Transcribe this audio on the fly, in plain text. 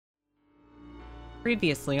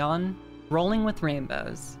Previously on Rolling with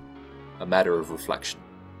Rainbows. A matter of reflection.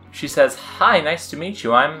 She says, "Hi, nice to meet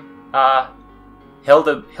you. I'm,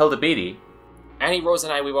 Hilda Beatty." Annie Rose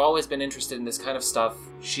and I, we've always been interested in this kind of stuff.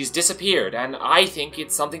 She's disappeared, and I think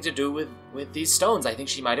it's something to do with these stones. I think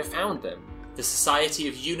she might have found them. The Society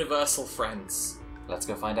of Universal Friends. Let's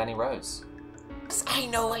go find Annie Rose. I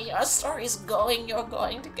know where your story's going. You're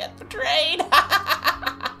going to get betrayed.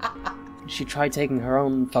 She tried taking her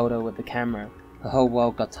own photo with the camera. The whole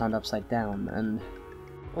world got turned upside down, and...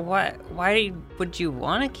 Why would you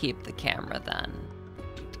want to keep the camera then?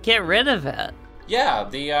 Get rid of it. Yeah,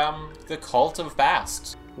 the cult of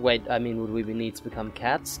Bast. Wait, I mean, would we need to become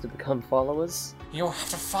cats to become followers? You'll have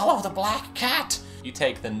to follow the black cat. You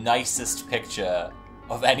take the nicest picture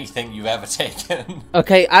of anything you've ever taken.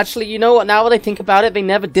 Okay, actually, you know what? Now that I think about it, they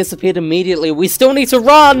never disappeared immediately. We still need to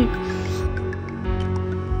run!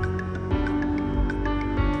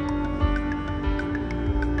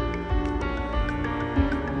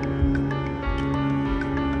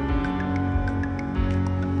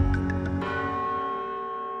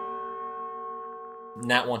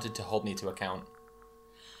 Nat wanted to hold me to account.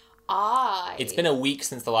 I... It's been a week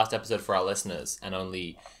since the last episode for our listeners, and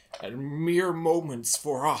only mere moments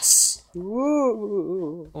for us.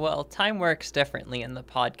 Woo. Well, time works differently in the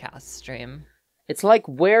podcast stream. It's like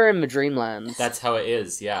we're in the dreamland. That's how it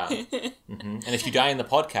is, yeah. And if you die in the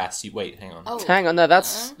podcast, you... Wait, hang on. Oh. Hang on, no,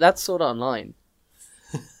 that's sort of online.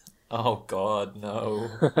 Oh, God, no.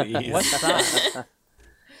 Please. What's that?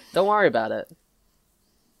 Don't worry about it.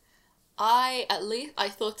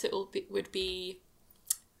 I thought it would be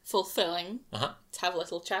fulfilling Uh-huh. to have a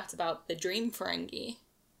little chat about the Dream Ferengi.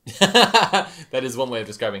 That is one way of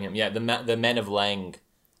describing him. Yeah, the Men of Lang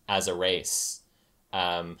as a race.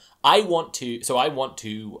 I want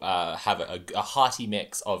to have a hearty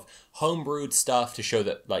mix of homebrewed stuff to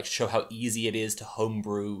show how easy it is to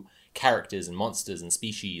homebrew characters and monsters and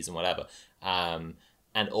species and whatever.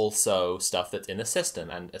 And also stuff that's in the system,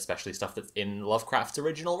 and especially stuff that's in Lovecraft's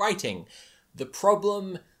original writing. The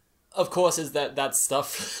problem, of course, is that that's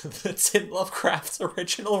stuff that's in Lovecraft's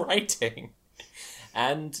original writing.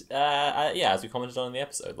 And, as we commented on in the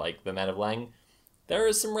episode, like the Men of Lang, there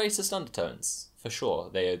is some racist undertones, for sure.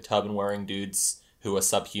 They are turban-wearing dudes who are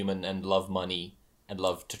subhuman and love money and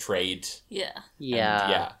love to trade. Yeah.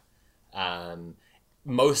 Yeah.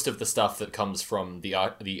 Most of the stuff that comes from the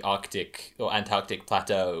Arctic or Antarctic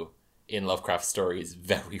plateau in Lovecraft stories is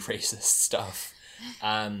very racist stuff.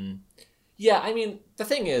 I mean, the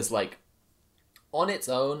thing is, like, on its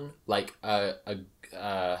own, like, a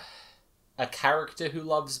character who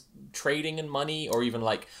loves trading and money, or even,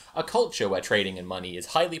 like, a culture where trading and money is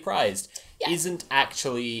highly prized, isn't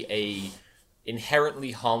actually a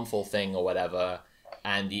inherently harmful thing or whatever,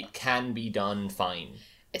 and it can be done fine.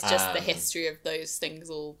 It's just the history of those things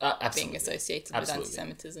all being absolutely. associated with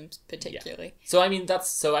anti-Semitism, particularly. Yeah. So, I mean,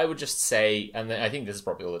 so I would just say, and I think this is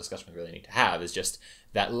probably all the discussion we really need to have, is just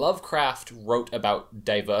that Lovecraft wrote about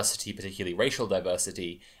diversity, particularly racial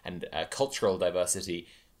diversity and cultural diversity,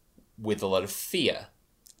 with a lot of fear.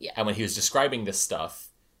 Yeah. And when he was describing this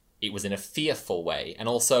stuff, it was in a fearful way. And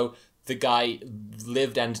also, the guy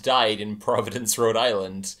lived and died in Providence, Rhode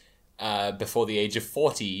Island, before the age of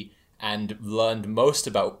 40, and learned most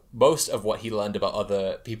of what he learned about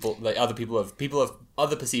other people, like people of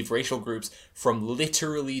other perceived racial groups, from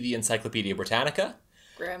literally the Encyclopedia Britannica.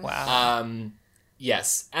 Grim. Wow.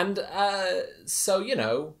 Yes, and so, you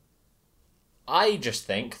know, I just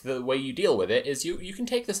think the way you deal with it is you can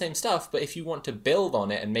take the same stuff, but if you want to build on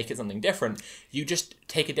it and make it something different, you just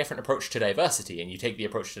take a different approach to diversity, and you take the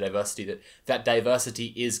approach to diversity that diversity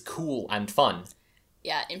is cool and fun.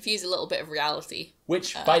 Yeah, infuse a little bit of reality.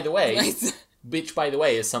 Which, by the way, nice.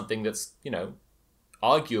 Is something that's, you know,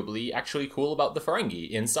 arguably actually cool about the Ferengi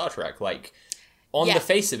in Star Trek. Like, on the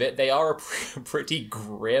face of it, they are a pretty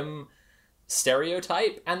grim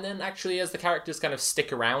stereotype, and then actually as the characters kind of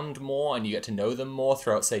stick around more and you get to know them more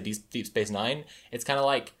throughout, say, Deep Space Nine, it's kind of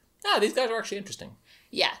like, these guys are actually interesting.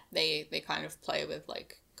 Yeah, they kind of play with,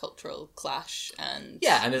 like, cultural clash and...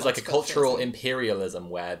 Yeah, and there's like a cultural multiculturalism. imperialism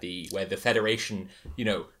where the Federation, you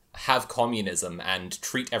know, have communism and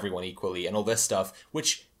treat everyone equally and all this stuff,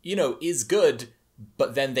 which, you know, is good,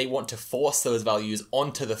 but then they want to force those values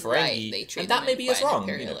onto the Ferengi, Right, they treat and that them maybe in is quite an wrong.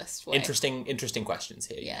 You know, imperialist way. interesting questions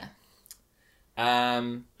here. Yeah.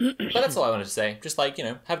 But that's all I wanted to say. Just, like, you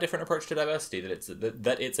know, have a different approach to diversity,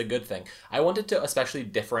 that it's a good thing. I wanted to especially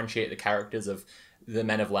differentiate the characters of the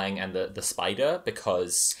Men of Lang and the Spider,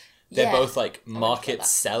 because they're both, like, market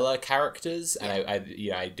seller characters, and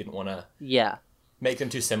I didn't want to... Yeah. make them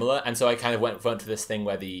too similar. And so I kind of went for this thing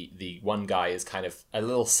where the one guy is kind of a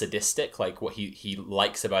little sadistic. Like what he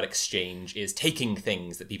likes about exchange is taking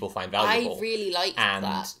things that people find valuable. I really liked and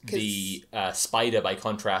that. the spider, by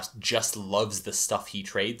contrast, just loves the stuff he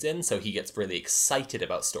trades in, so he gets really excited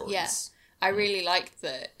about stories. Yeah. I really liked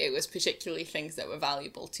that it was particularly things that were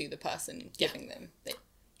valuable to the person giving them.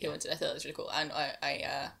 He wanted. I thought it was really cool, and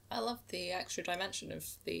I loved the extra dimension of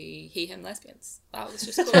the he/him lesbians. That was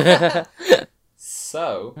just cool.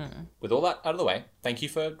 So, with all that out of the way, thank you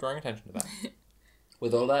for drawing attention to that.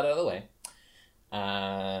 With all that out of the way,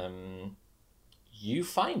 you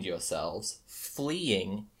find yourselves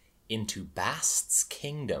fleeing into Bast's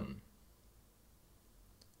kingdom.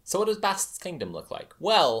 So what does Bast's kingdom look like?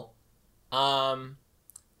 Well,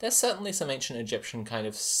 there's certainly some ancient Egyptian kind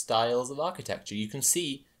of styles of architecture. You can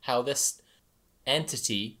see how this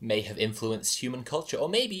entity may have influenced human culture, or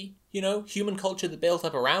maybe, human culture that built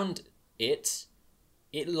up around it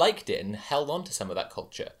liked it and held on to some of that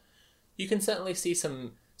culture. You can certainly see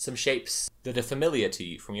some shapes that are familiar to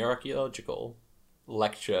you from your archaeological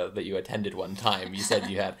lecture that you attended one time. You said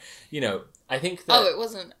you had, I think that... Oh, it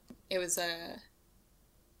wasn't. It was a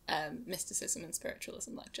mysticism and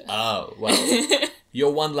spiritualism lecture. Oh, well,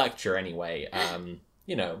 your one lecture anyway.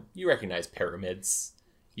 You recognize pyramids.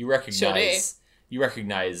 You recognize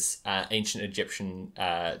ancient Egyptian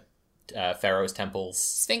pharaohs' temples.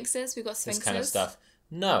 Sphinxes? We've got sphinxes? This kind of stuff.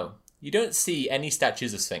 No, you don't see any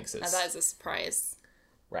statues of sphinxes. That is a surprise.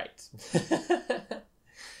 Right.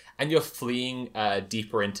 And you're fleeing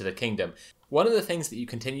deeper into the kingdom. One of the things that you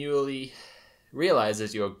continually realize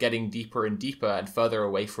as you're getting deeper and deeper and further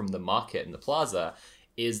away from the market and the plaza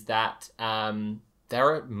is that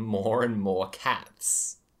there are more and more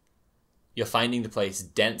cats. You're finding the place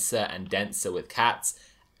denser and denser with cats,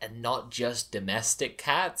 and not just domestic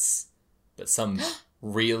cats, but some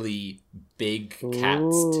really big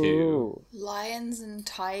cats too. Lions and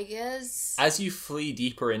tigers. As you flee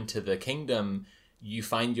deeper into the kingdom, you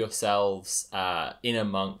find yourselves in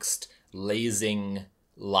amongst lazing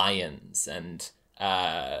lions and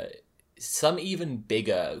some even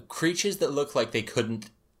bigger creatures that look like they couldn't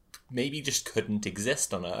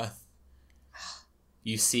exist on Earth.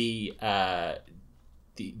 You see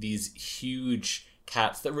these huge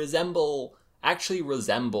cats that resemble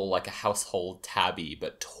like a household tabby,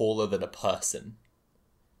 but taller than a person.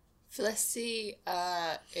 Felicity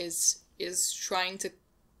is trying to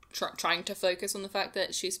focus on the fact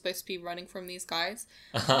that she's supposed to be running from these guys,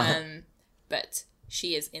 but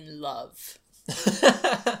she is in love.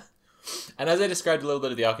 And as I described a little bit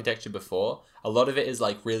of the architecture before, a lot of it is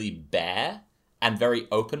like really bare and very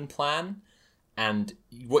open plan. And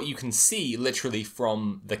what you can see literally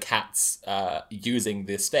from the cats using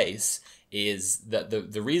this space is that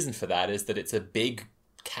the reason for that is that it's a big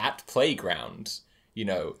cat playground.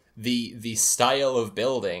 The style of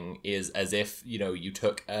building is as if, you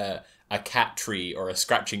took a cat tree or a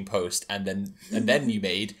scratching post and then you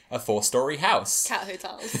made a 4-story house. Cat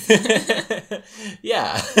hotels.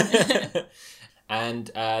 Yeah. And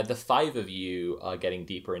the 5 of you are getting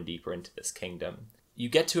deeper and deeper into this kingdom. You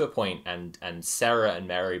get to a point and Sarah and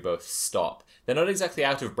Mary both stop. They're not exactly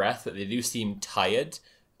out of breath, but they do seem tired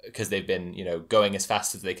because they've been, going as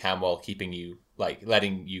fast as they can while keeping you,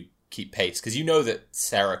 letting you keep pace. Because you know that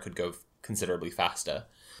Sarah could go considerably faster.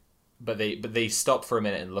 But they stop for a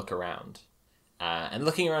minute and look around. And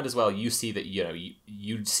looking around as well, you see that,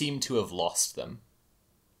 you seem to have lost them.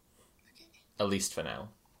 Okay. At least for now.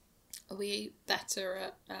 Are we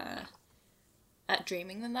better at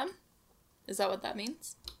dreaming than them? Is that what that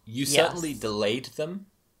means? You Yes. certainly delayed them,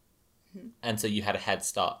 and so you had a head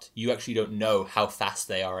start. You actually don't know how fast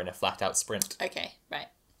they are in a flat-out sprint. Okay, right.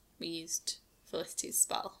 We used Felicity's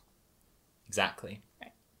spell. Exactly.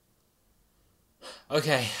 Right.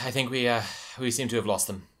 Okay, I think we seem to have lost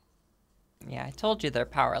them. Yeah, I told you their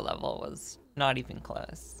power level was not even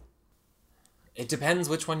close. It depends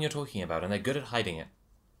which one you're talking about, and they're good at hiding it.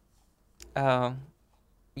 Oh,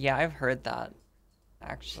 yeah, I've heard that,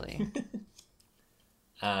 actually.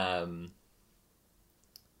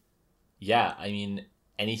 Yeah, I mean,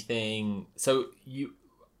 anything... So,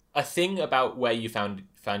 a thing about where you found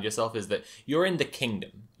yourself is that you're in the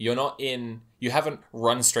kingdom. You're not in... You haven't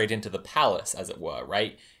run straight into the palace, as it were,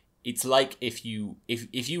 right? It's like if you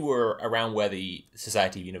were around where the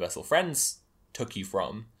Society of Universal Friends took you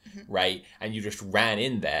from, right, and you just ran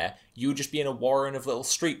in there, you would just be in a warren of little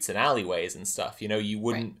streets and alleyways and stuff. You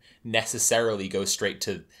wouldn't necessarily go straight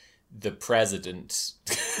to the president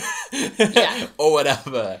or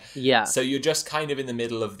whatever. Yeah. So you're just kind of in the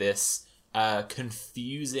middle of this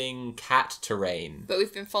confusing cat terrain. But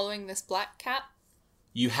we've been following this black cat.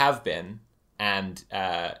 You have been,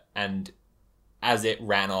 and as it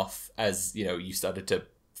ran off, as you started to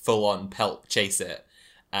full on pelt chase it,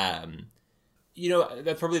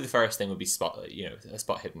 that's probably the first thing would be a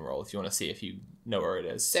spot hidden roll if you want to see if you know where it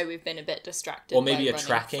is. So we've been a bit distracted. Or maybe by a running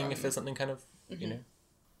tracking if there's something kind of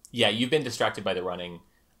Yeah, you've been distracted by the running,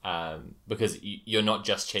 because you're not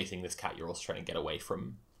just chasing this cat, you're also trying to get away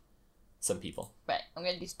from some people. Right, I'm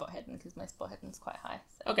going to do spot hidden because my spot hidden's quite high.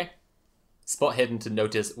 So. Okay. Spot hidden to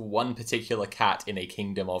notice one particular cat in a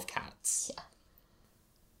kingdom of cats.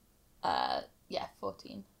 Yeah,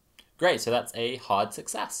 14. Great, so that's a hard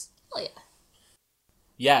success. Oh yeah.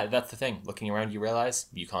 Yeah, that's the thing. Looking around, you realize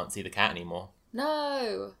you can't see the cat anymore.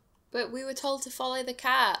 No, but we were told to follow the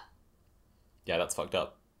cat. Yeah, that's fucked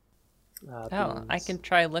up. Oh, I can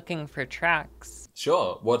try looking for tracks.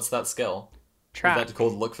 Sure. What's that skill? Track. Is that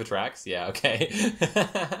called look for tracks? Yeah, okay.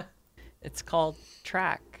 It's called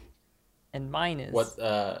track. And mine is... What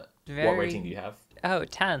rating do you have? Oh,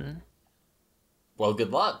 10. Well,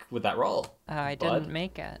 good luck with that roll. I didn't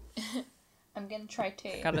make it. I'm going to try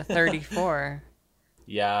too. Got a 34.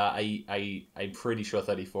 Yeah, I'm pretty sure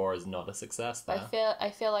 34 is not a success there.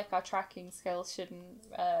 I feel like our tracking skills shouldn't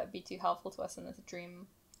be too helpful to us in this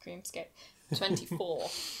dreamscape. 24,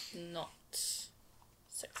 not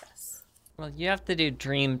success. Well, you have to do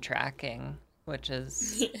dream tracking, which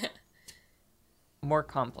is more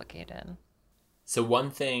complicated. So one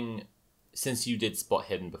thing, since you did spot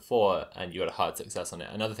hidden before and you got a hard success on it,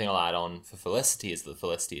 another thing I'll add on for Felicity is that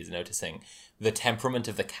Felicity is noticing the temperament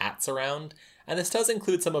of the cats around, and this does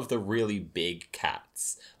include some of the really big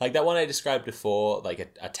cats. Like that one I described before,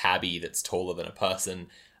 like a tabby that's taller than a person,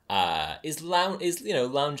 is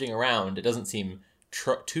lounging around. It doesn't seem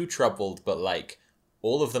too troubled, but like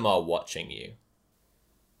all of them are watching you.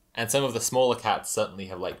 And some of the smaller cats certainly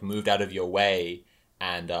have like moved out of your way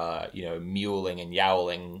and are, mewling and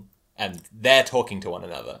yowling, and they're talking to one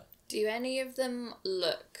another. Do any of them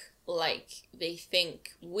look like they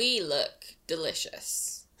think we look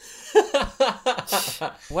delicious?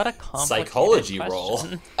 What a complicated psychology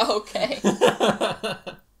question. roll. Okay.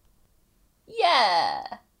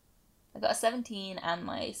 Yeah. I got a 17 and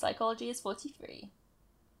my psychology is 43.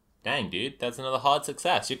 Dang, dude, that's another hard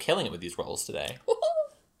success. You're killing it with these rolls today.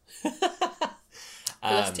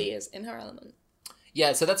 Felicity is in her element.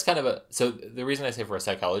 Yeah, so that's kind of so the reason I say for a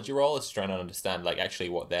psychology roll is trying to understand like actually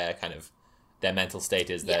what their kind of their mental state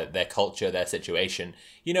is, their culture, their situation.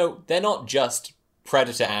 They're not just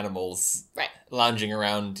predator animals lounging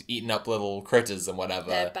around eating up little critters and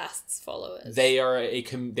whatever. They're Bast's followers. They are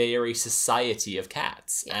a society of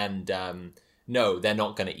cats, and no, they're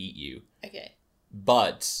not going to eat you. Okay.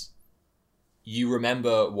 But you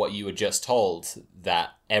remember what you were just told,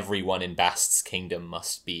 that everyone in Bast's kingdom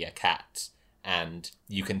must be a cat. And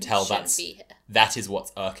you can tell that is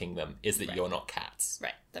what's irking them, is that you're not cats.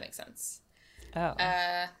 Right, that makes sense. Oh.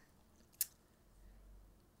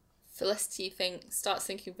 Felicity starts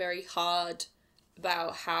thinking very hard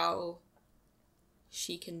about how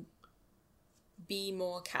she can be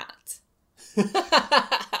more cat.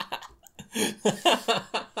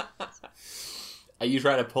 Are you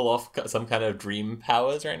trying to pull off some kind of dream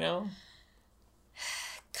powers right now?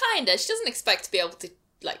 Kinda. She doesn't expect to be able to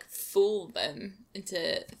fool them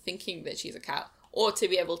into thinking that she's a cat, or to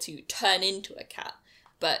be able to turn into a cat,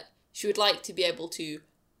 but she would like to be able to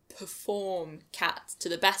perform cat to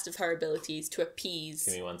the best of her abilities to appease.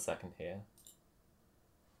 Give me 1 second here.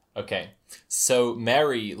 Okay, so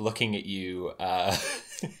Mary, looking at you,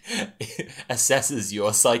 assesses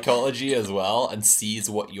your psychology as well and sees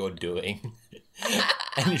what you're doing.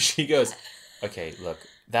 And she goes, okay, look,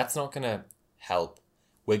 that's not gonna help.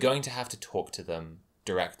 We're going to have to talk to them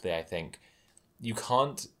directly, I think. You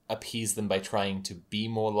can't appease them by trying to be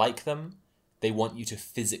more like them. They want you to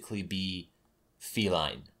physically be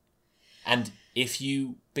feline. And if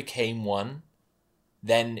you became one,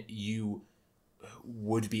 then you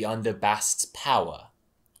would be under Bast's power.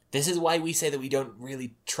 This is why we say that we don't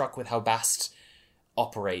really truck with how Bast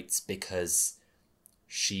operates, because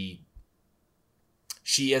she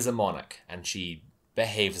is a monarch and she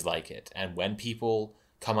behaves like it. And when people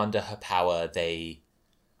come under her power, they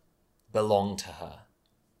belong to her.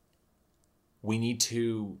 We need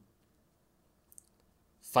to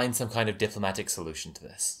find some kind of diplomatic solution to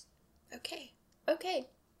this. Okay.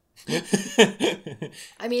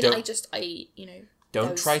 I mean,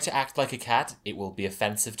 Don't try to act like a cat. It will be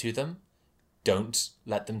offensive to them. Don't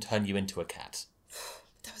let them turn you into a cat.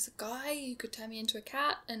 There was a guy who could turn me into a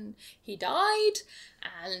cat, and he died.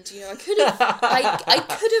 And I could have, I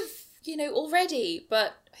could have, already.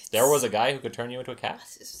 But there was a guy who could turn you into a cat.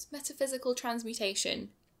 It's metaphysical transmutation.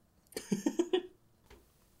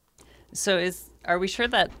 So are we sure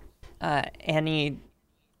that Annie,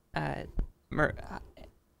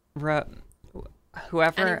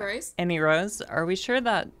 whoever Annie Rose? Rose, are we sure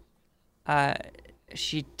that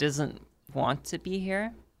she doesn't want to be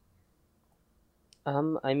here?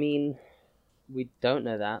 I mean, we don't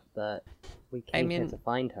know that, but we came here to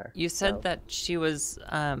find her. You said so. that she was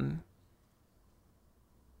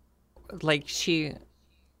like she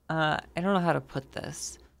I don't know how to put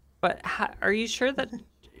this, but are you sure that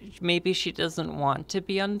maybe she doesn't want to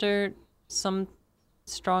be under some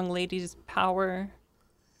strong lady's power?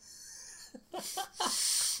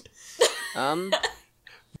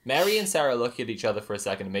 Mary and Sarah look at each other for a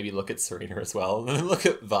second and maybe look at Serena as well. And then look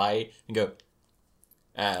at Vi and go,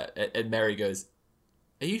 and Mary goes,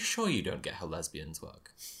 "Are you sure you don't get how lesbians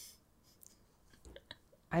work?"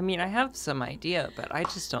 I mean, I have some idea, but I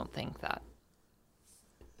just don't think that.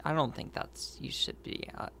 I don't think you should be.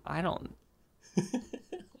 I don't.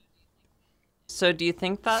 So do you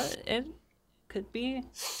think that it could be?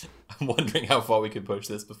 I'm wondering how far we could push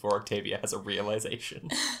this before Octavia has a realization.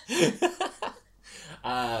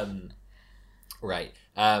 Right.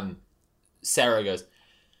 Sarah goes,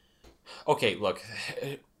 "Okay, look,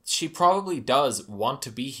 she probably does want to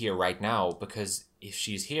be here right now, because if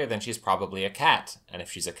she's here, then she's probably a cat. And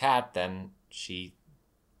if she's a cat, then she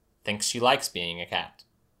thinks she likes being a cat."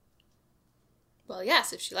 Well,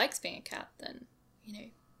 yes, if she likes being a cat, then,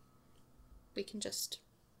 we can just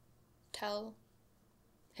tell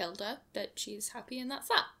Hilda that she's happy and that's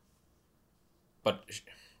that. But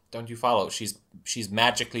don't you follow? She's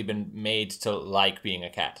magically been made to like being a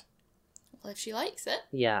cat. Well, if she likes it.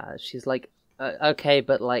 Yeah, she's like, okay,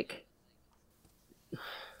 but like,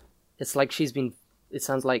 it's like she's been, it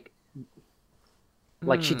sounds like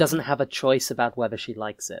she doesn't have a choice about whether she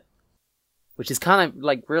likes it. Which is kind of,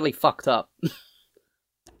 like, really fucked up.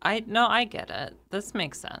 I get it. This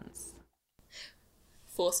makes sense.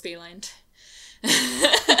 Force feline.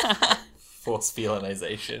 Force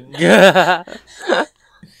felinization.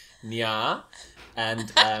 Yeah.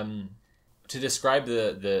 And to describe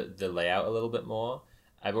the layout a little bit more,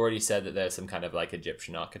 I've already said that there's some kind of like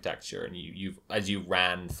Egyptian architecture, and you've as you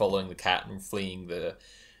ran following the cat and fleeing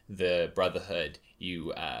the Brotherhood,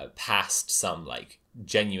 you passed some like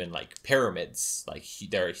genuine like pyramids. Like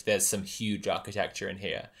there's some huge architecture in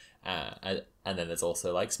here, and then there's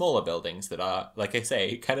also like smaller buildings that are, like I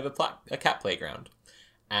say, kind of a cat playground.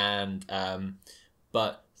 And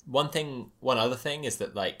but one other thing is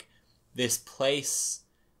that like this place,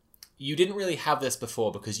 you didn't really have this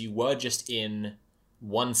before because you were just in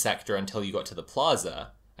one sector until you got to the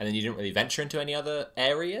plaza, and then you didn't really venture into any other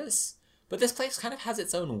areas. But this place kind of has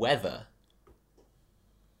its own weather.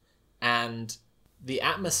 And the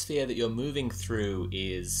atmosphere that you're moving through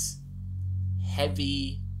is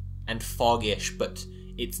heavy and foggish, but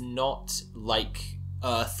it's not like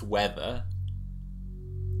Earth weather.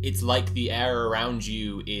 It's like the air around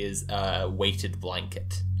you is a weighted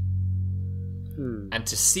blanket. And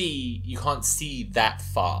to see, you can't see that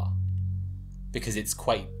far. Because it's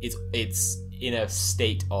in a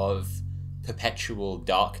state of perpetual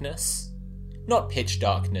darkness. Not pitch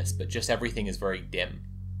darkness, but just everything is very dim.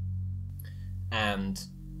 And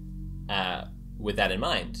with that in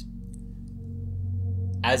mind,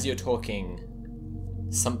 as you're talking,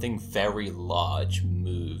 something very large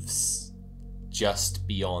moves just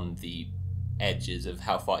beyond the edges of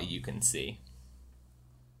how far you can see.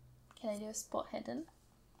 Can I do a spot hidden?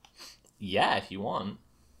 Yeah, if you want.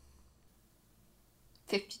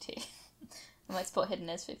 52. And my spot hidden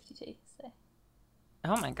is 52, so.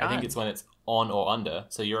 Oh my god. I think it's when it's on or under,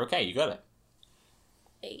 so you're okay, you got it.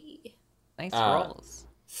 Hey. Nice rolls.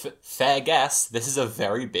 Fair guess, this is a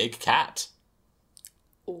very big cat.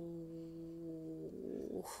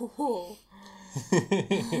 Ooh.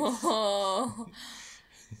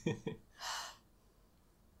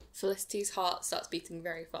 Felicity's heart starts beating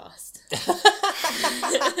very fast.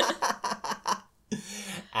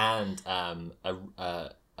 And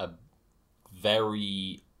a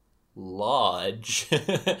very large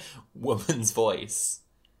woman's voice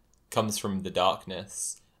comes from the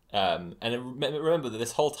darkness. And remember that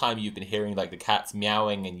this whole time you've been hearing like the cats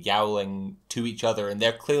meowing and yowling to each other, and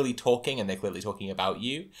they're clearly talking, and they're clearly talking about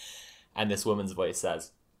you. And this woman's voice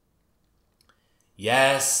says,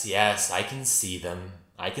 "Yes, I can see them.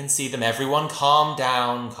 I can see them. Everyone calm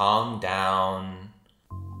down, calm down."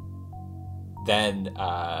 Then,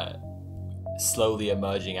 slowly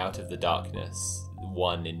emerging out of the darkness,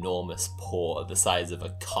 one enormous paw the size of a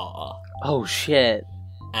car. Oh shit.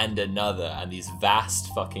 And another, and these vast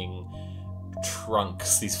fucking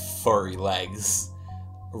trunks, these furry legs,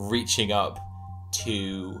 reaching up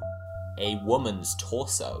to a woman's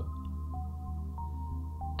torso.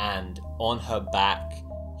 and on her back,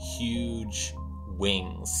 huge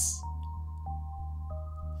wings.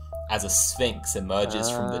 As a sphinx emerges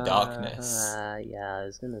from the darkness. Yeah, I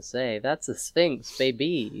was gonna say, that's a sphinx,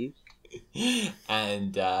 baby.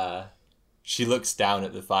 And she looks down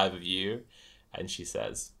at the five of you, and she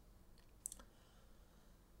says,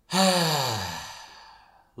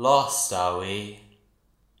 "Lost, are we?"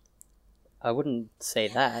 I wouldn't say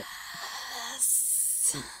that.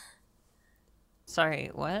 Sorry,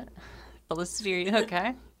 what? Felicity, are you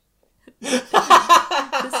okay?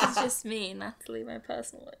 This is just me, Natalie, my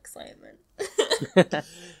personal excitement.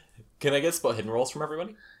 Can I get spot hidden rolls from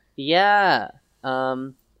everybody? Yeah.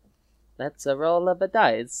 That's a roll of a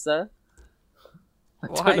dice. Why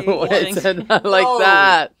I don't know what rolling? I said like Oh,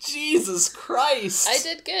 that. Jesus Christ! I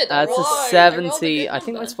did good. That's I a rolled a 70. good I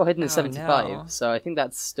think my number. spot hidden is Oh, 75, no. so I think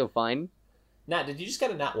that's still fine. Nat, did you just get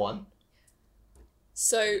a nat 1?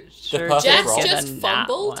 So Sure, perfect Jess roll. get a just nat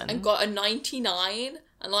fumbled one. and got a 99,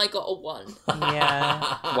 and I got a 1.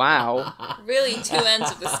 Yeah, Wow. Really, two ends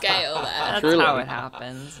of the scale there. that's Truly. how it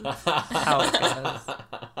happens. How it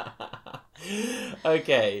goes.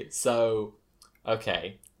 Okay, so...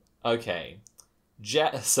 Okay.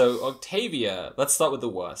 So Octavia, let's start with the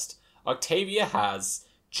worst. Octavia has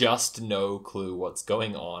just no clue what's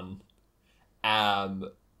going on.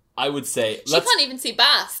 I would say She can't even see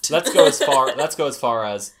Bast. let's go as far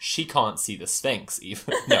as she can't see the Sphinx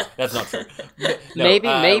even. No, that's not true. No,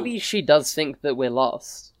 Maybe she does think that we're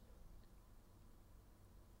lost.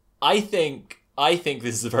 I think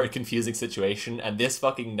this is a very confusing situation, and this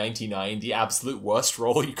fucking 99, the absolute worst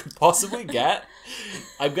roll you could possibly get.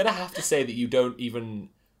 I'm gonna have to say that you don't even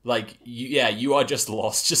you are just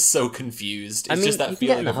lost, just so confused. It's I mean, just that you can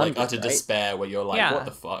get feeling an of like 100, utter right? despair where you're like, Yeah. what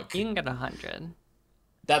the fuck? You can get 100.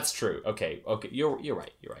 That's true. Okay, you're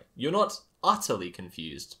right. You're not utterly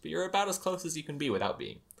confused, but you're about as close as you can be without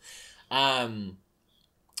being.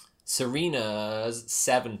 Serena's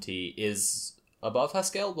 70 is above her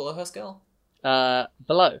scale, below her scale.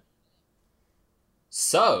 Below.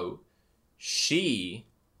 So, she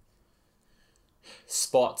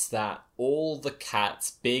spots that all the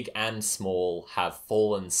cats, big and small, have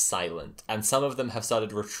fallen silent, and some of them have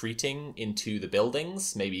started retreating into the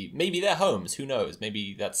buildings. Maybe their homes, who knows?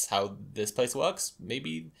 Maybe that's how this place works.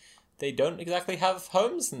 Maybe they don't exactly have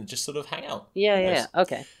homes and just sort of hang out. Yeah,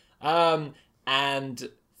 okay. And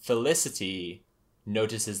Felicity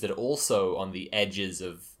notices that also on the edges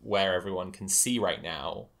of where everyone can see right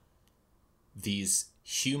now, these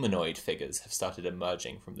humanoid figures have started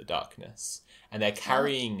emerging from the darkness. And they're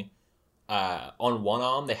carrying, on one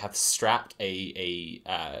arm, they have strapped a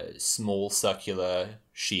small circular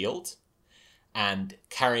shield. And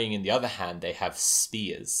carrying in the other hand, they have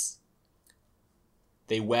spears.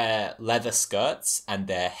 They wear leather skirts, and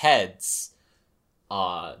their heads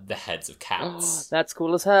are the heads of cats. That's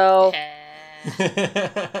cool as hell.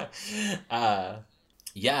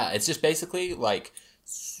 Yeah, it's just basically like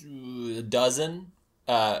a dozen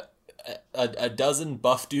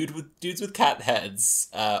buff dudes with cat heads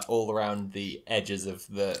all around the edges of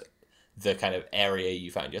the kind of area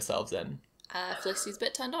you found yourselves in. Felicity's a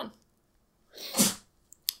bit turned on.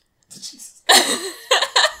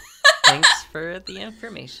 Thanks for the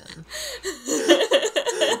information.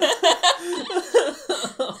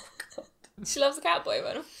 She loves the Catboy,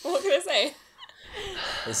 man. What can I say?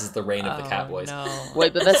 This is the reign of the cat boys. No.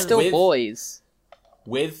 Wait, but they're still With- boys.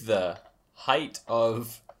 With the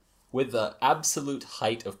absolute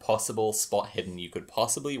height of possible spot hidden you could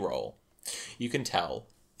possibly roll, you can tell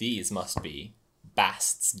these must be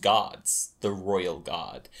Bast's guards, the royal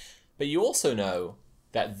guard. But you also know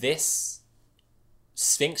that this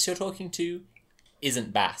Sphinx you're talking to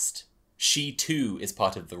isn't Bast. She too is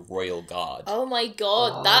part of the royal guard. Oh my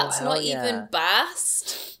god, that's hell not yeah. even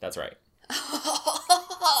Bast. That's right.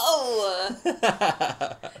 Oh,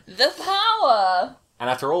 the power. And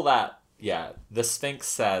after all that, yeah, the Sphinx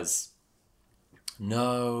says,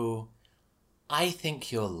 "No, I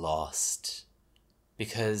think you're lost.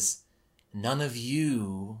 Because none of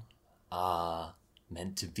you are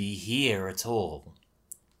meant to be here at all."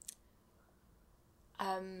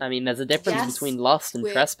 I mean, there's a difference Yes, between lost and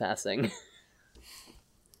we're- trespassing.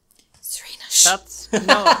 Serena, That's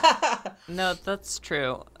no, that's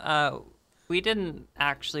true. We didn't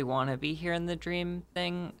actually want to be here in the dream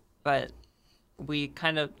thing, but we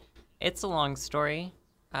kind of. It's a long story,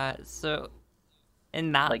 so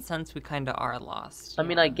in that sense, we kind of are lost. I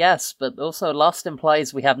mean, I guess, but also lost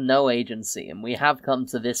implies we have no agency, and we have come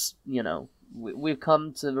to this, we've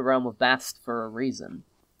come to the realm of Bast for a reason.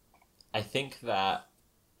 I think that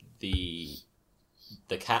the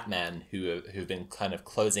Catmen who've been kind of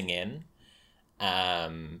closing in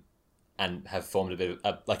and have formed a bit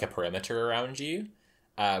of like a perimeter around you.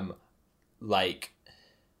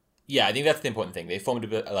 Yeah, I think that's the important thing. They formed a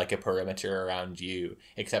bit like a perimeter around you,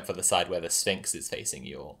 except for the side where the Sphinx is facing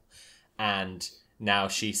you all. And now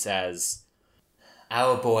she says,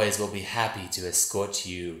 "Our boys will be happy to escort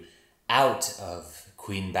you out of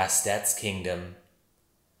Queen Bastet's kingdom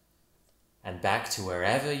and back to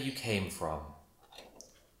wherever you came from.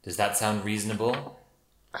 Does that sound reasonable?"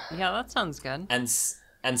 Yeah, that sounds good. And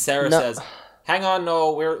Sarah No. says, "Hang on,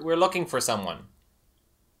 no, we're looking for someone."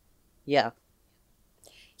 Yeah.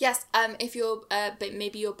 Yes, if your but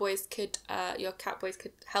maybe your boys could your cat boys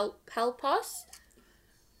could help us.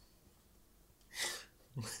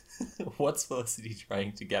 What's Felicity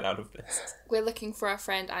trying to get out of this? We're looking for our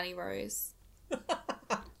friend Annie Rose.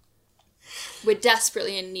 We're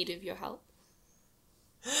desperately in need of your help.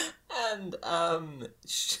 And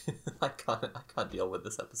I can't deal with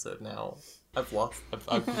this episode now. I'm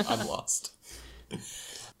lost.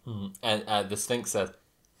 And the Sphinx says,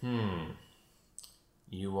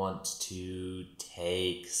 "You want to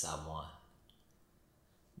take someone?"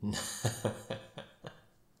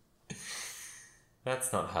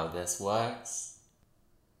 That's not how this works.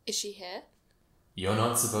 Is she here? You're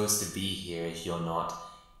not supposed to be here if you're not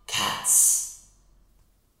cats.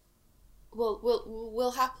 Well,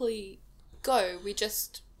 we'll happily go. We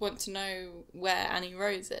just want to know where Annie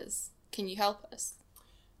Rose is. Can you help us?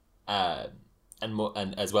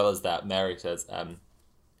 And as well as that, Mary says,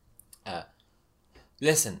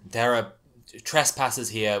 "Listen, there are trespassers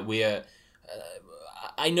here.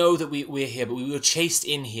 I know that we're here, but we were chased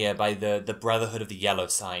in here by the Brotherhood of the Yellow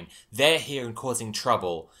Sign. They're here and causing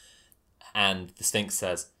trouble." And the Sphinx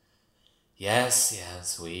says,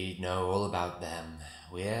 Yes, we know all about them.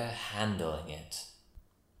 We're handling it."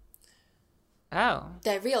 Oh,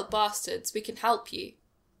 They're real bastards. We can help you.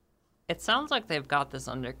 it sounds like they've got this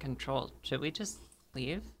under control. Should we just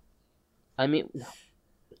leave? I mean,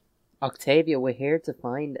 Octavia, we're here to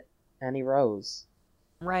find Annie Rose.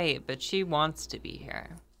 Right, but she wants to be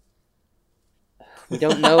here. We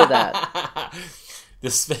don't know that.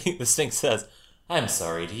 The Sphinx says, "I'm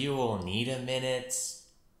sorry, do you all need a minute?"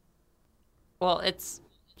 Well,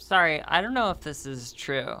 sorry, I don't know if this is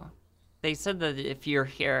true. They said that if you're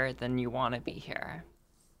here, then you want to be here.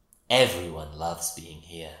 Everyone loves being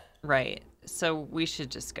here. Right, so we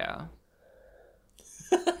should just go.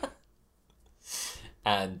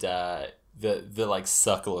 And the like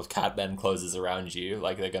circle of catmen closes around you,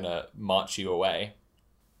 like they're gonna march you away.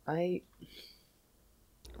 Right?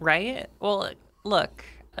 Well, look,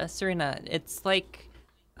 Serena, it's like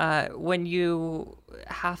when you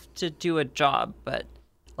have to do a job, but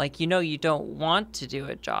like you don't want to do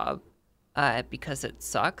a job because it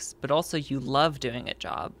sucks, but also you love doing a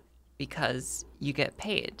job because you get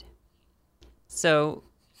paid. So,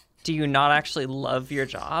 do you not actually love your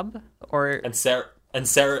job, or? And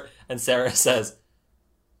Sarah says,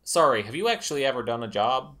 "Sorry, have you actually ever done a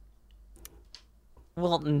job?"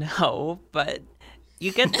 Well, no, but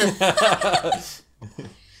you get the.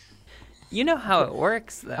 You know how it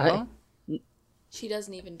works, though. She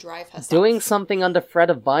doesn't even drive herself. Doing something under threat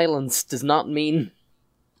of violence does not mean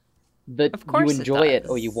that Of course you it enjoy it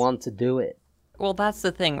or does. you want to do it. Well, that's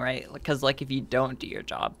the thing, right? Because, like, if you don't do your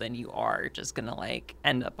job, then you are just gonna, like,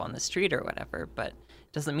 end up on the street or whatever. But it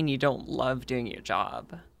doesn't mean you don't love doing your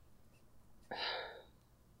job.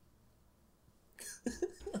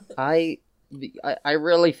 I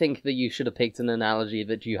really think that you should have picked an analogy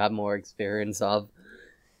that you have more experience of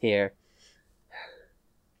here.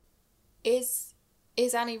 Is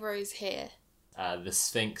Annie Rose here? The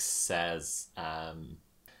Sphinx says,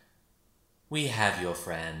 "We have your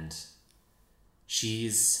friend.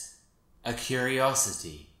 She's a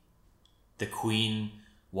curiosity. The Queen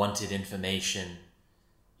wanted information.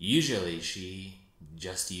 Usually she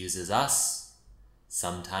just uses us.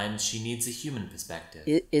 Sometimes she needs a human perspective."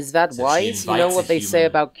 Is that So she wise? You know invites what a they say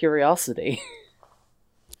human. about curiosity.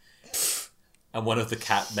 And one of the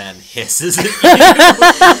catmen hisses at you.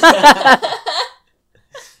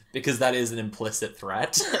 Because that is an implicit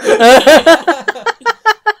threat.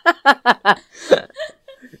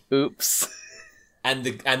 Oops. And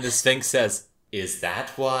the Sphinx says, "Is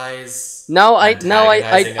that wise?" No, I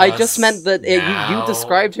Antagonizing just us meant that you now?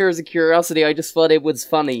 described her as a curiosity. I just thought it was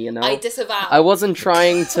funny, you know. I disavow. I wasn't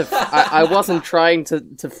trying to. I wasn't trying to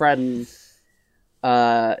threaten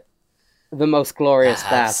the most glorious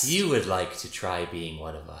Perhaps bass. you would like to try being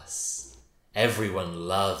one of us. Everyone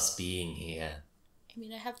loves being here. I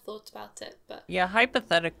mean, I have thought about it, but Yeah,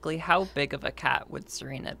 hypothetically, how big of a cat would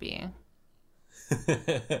Serena be?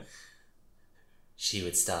 She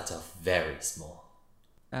would start off very small.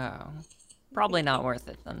 Oh. Probably not worth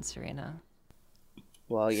it then, Serena.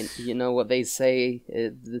 Well, you know what they say.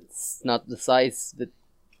 It's not the size that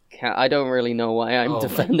I don't really know why I'm Oh my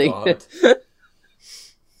defending God. it.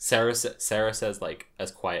 Sarah says, like,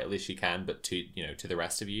 as quietly as she can, but to the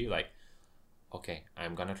rest of you, like, okay,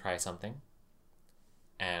 I'm gonna try something,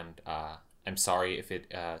 and I'm sorry if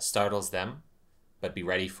it startles them, but be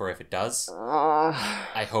ready for if it does.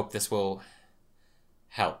 I hope this will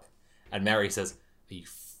help. And Mary says, "Are you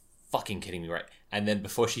fucking kidding me, right?" And then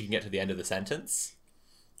before she can get to the end of the sentence,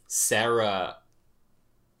 Sarah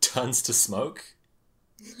turns to smoke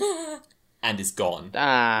and is gone.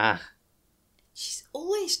 She's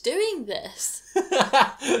always doing this.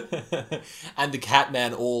 And the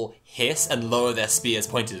Catmen all hiss and lower their spears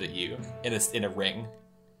pointed at you in a ring.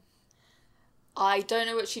 I don't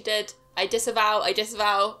know what she did. I disavow.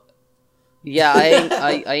 Yeah,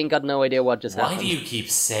 I ain't got no idea what just Why happened. do you keep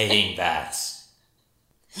saying that?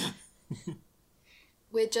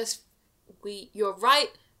 You're right.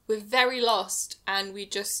 We're very lost, and we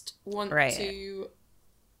just want Right. to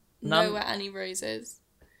None- know where Annie Rose is.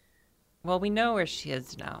 Well, we know where she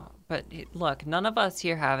is now. But look, none of us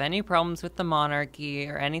here have any problems with the monarchy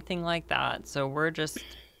or anything like that. So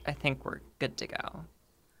I think we're good to go.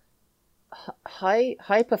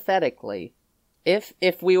 Hypothetically, if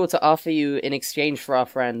we were to offer you in exchange for our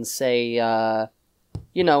friends, say, a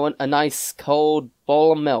nice cold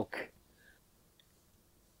bowl of milk,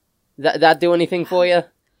 that do anything for you?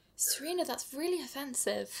 Serena, that's really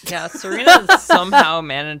offensive. Yeah, Serena is somehow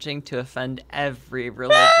managing to offend every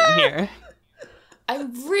religion here.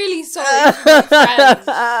 I'm really sorry for my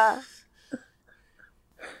friends.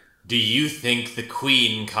 Do you think the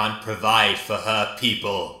Queen can't provide for her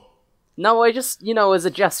people? No, I just, as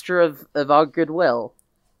a gesture of our goodwill.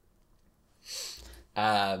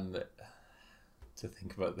 To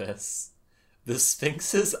think about this, the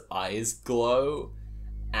Sphinx's eyes glow,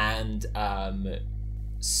 and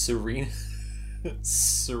Serena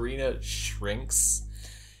shrinks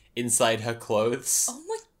inside her clothes Oh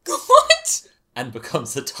my god! and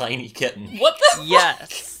becomes a tiny kitten. What the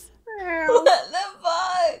Yes. What the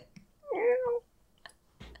fuck?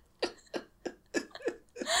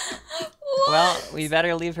 Well, we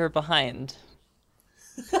better leave her behind.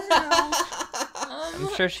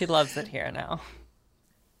 I'm sure she loves it here now.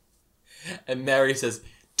 And Mary says,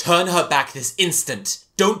 "Turn her back this instant!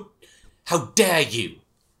 Don't! How dare you!"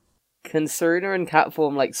 Can Serena and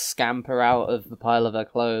Catform, scamper out of the pile of her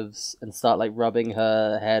clothes and start, rubbing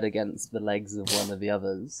her head against the legs of one of the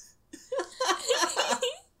others?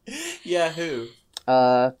 Yeah, who?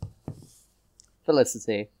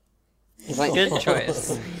 Felicity. Good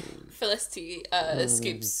choice. Felicity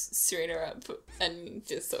scoops Serena up and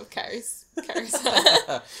just sort of carries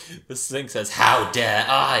her. The Sphinx says, "How dare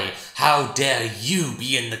I? How dare you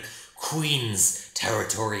be in the Queen's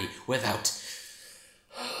territory without...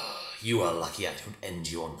 You are lucky I don't end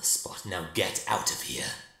you on the spot. Now get out of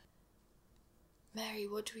here." Mary,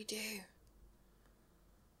 what do we do?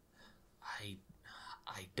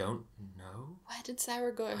 I don't know. Where did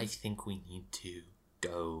Sarah go? I think we need to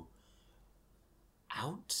go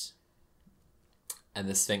out. And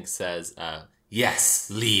the Sphinx says, "Yes,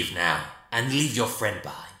 leave now. And leave your friend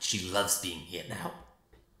behind. She loves being here now."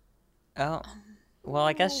 Oh. Well,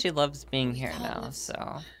 I guess she loves being here now,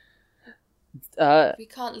 so... We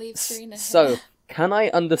can't leave Serena here. So, can I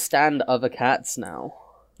understand other cats now?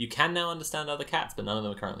 You can now understand other cats, but none of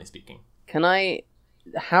them are currently speaking. Can I...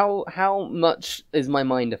 How much is my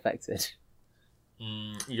mind affected?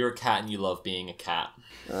 You're a cat and you love being a cat.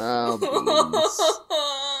 Oh, beans.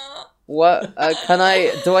 What?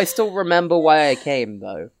 Do I still remember why I came,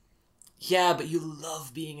 though? Yeah, but you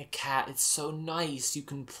love being a cat. It's so nice. You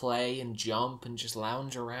can play and jump and just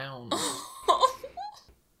lounge around.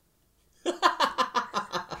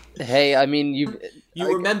 Hey, I mean, You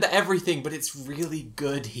remember everything, but it's really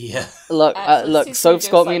good here. Look, Felicity Soap's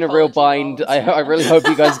got me in a real psychology bind. I really hope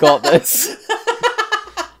you guys got this.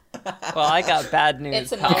 Well, I got bad news,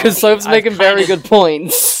 It's a pal. novelty. Because Soap's I've making kind very of- good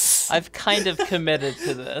points. I've kind of committed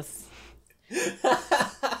to this.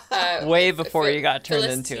 Way before you got turned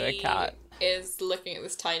into a Felicity cat. is looking at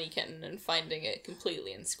this tiny kitten and finding it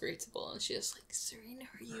completely inscrutable, and she's like, "Serena,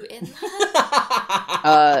 are you in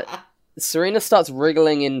there?" Serena starts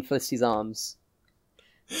wriggling in Felicity's arms.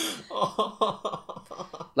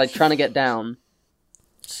 Trying to get down.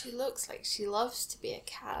 She looks like she loves to be a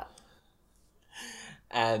cat.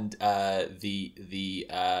 And the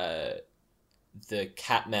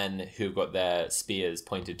catmen who've got their spears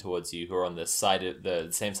pointed towards you, who are on the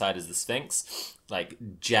same side as the Sphinx,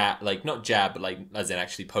 not jab, but as in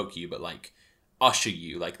actually poke you, but usher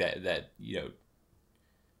you, they're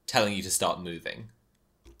telling you to start moving.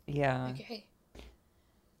 Yeah. Okay.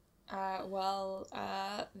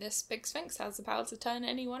 This big sphinx has the power to turn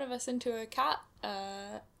any one of us into a cat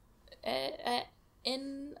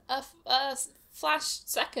in a flash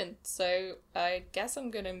second. So I guess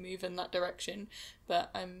I'm gonna move in that direction,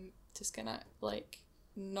 but I'm just gonna,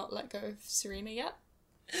 not let go of Serena yet.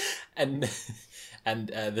 And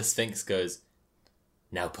the Sphinx goes,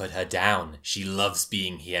 "Now put her down. She loves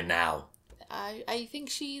being here now." I think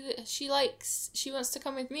she wants to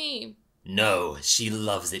come with me. No, she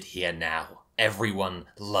loves it here now. Everyone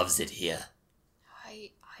loves it here.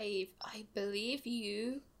 I believe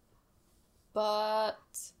you, but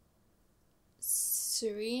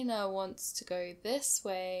Serena wants to go this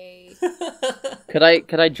way. Could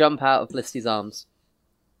I jump out of Felicity's arms?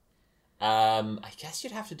 I guess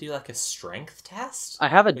you'd have to do like a strength test. I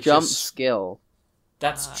have a which jump is- skill.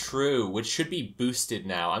 That's true, which should be boosted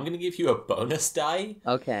now. I'm going to give you a bonus die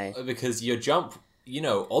Okay. because your jump,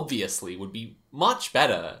 obviously would be much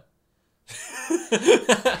better.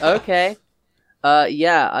 Okay.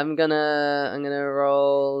 Yeah, I'm gonna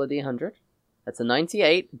roll a d100. That's a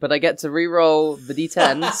 98, but I get to re-roll the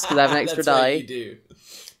d10s because I have an extra That's what die. you do.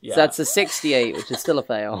 Yeah. So that's a 68, which is still a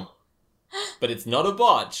fail. But it's not a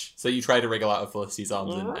botch. So you try to wriggle out of Felicity's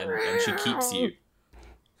arms and she keeps you.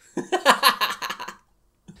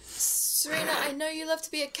 Serena, I know you love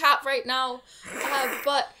to be a cat right now,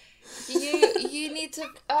 but you need to.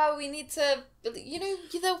 We need to.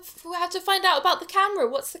 We have to find out about the camera.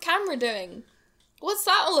 What's the camera doing? What's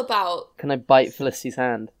that all about? Can I bite Felicity's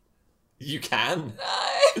hand? You can.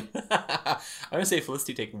 No. I'm going to say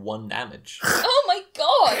Felicity take 1 damage. Oh my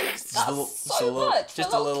god! That's Just a little- so just a little- much.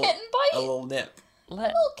 just a a little little- kitten bite. A little nip.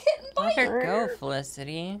 Let little kitten bite. her go,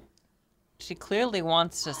 Felicity. She clearly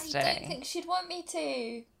wants to I don't stay. think she'd want me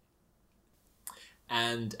to.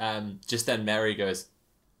 And just then Mary goes,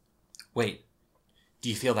 "Wait, do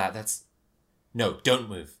you feel that? No, don't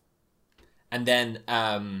move." And then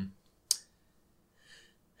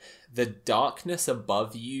the darkness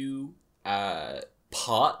above you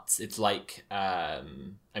parts. It's like,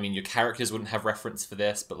 your characters wouldn't have reference for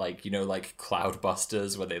this, but like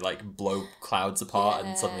Cloudbusters, where they like blow clouds apart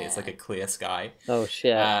and suddenly it's like a clear sky. Oh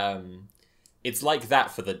shit. It's like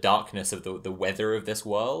that for the darkness of the weather of this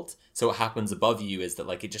world. So what happens above you is that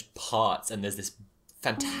like it just parts and there's this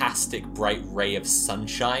fantastic bright ray of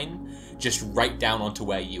sunshine just right down onto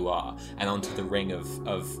where you are and onto the ring of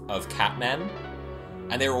catmen.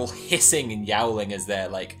 And they're all hissing and yowling as they're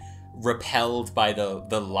like repelled by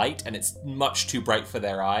the light, and it's much too bright for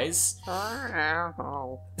their eyes.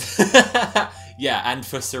 Yeah, and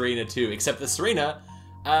for Serena too, except that Serena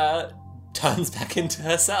turns back into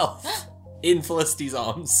herself in Felicity's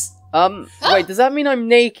arms. Wait, does that mean I'm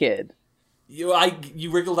naked? You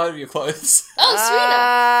wriggled out of your clothes. Oh,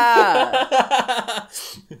 Ah!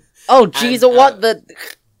 Oh, jeez, And, what the...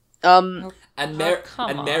 And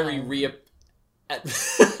come Mary on.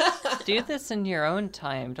 Do this in your own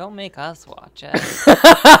time. Don't make us watch it.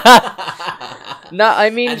 No, I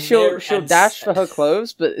mean, And she'll and- dash for her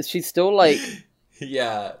clothes, but she's still like...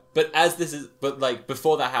 Yeah, but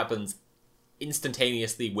before that happens,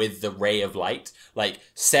 instantaneously with the ray of light, like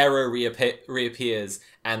Sarah reappears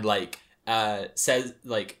and says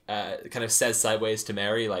kind of says sideways to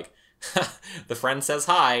Mary like, the friend says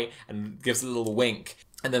hi and gives a little wink,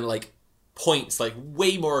 and then like points like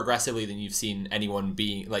way more aggressively than you've seen anyone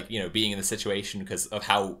being in the situation because of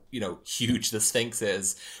how huge the Sphinx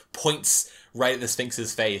is. Points right at the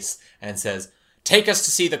Sphinx's face and says, "Take us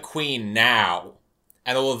to see the Queen now."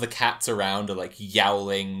 And all of the cats around are like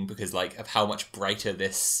yowling because like of how much brighter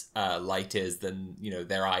this light is than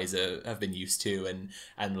their eyes have been used to,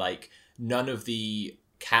 and like none of the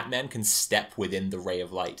catmen can step within the ray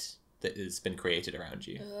of light that has been created around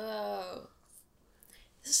you. Oh.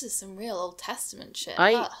 This is some real Old Testament shit.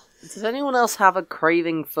 Does anyone else have a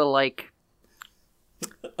craving for like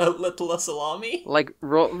A little salami?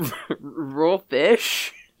 raw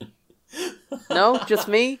fish? No, just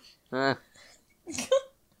me.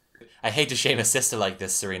 I hate to shame a sister like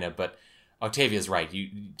this, Serena, but Octavia's right. You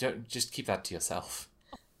don't just keep that to yourself.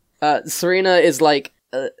 Serena is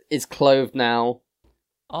is clothed now.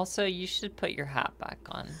 Also, you should put your hat back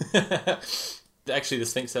on. Actually, the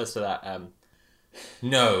Sphinx says to that,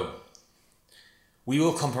 "No. We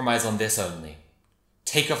will compromise on this only.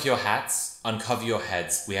 Take off your hats, uncover your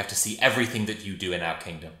heads. We have to see everything that you do in our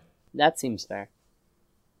kingdom." That seems fair.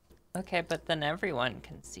 Okay, but then everyone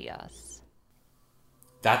can see us.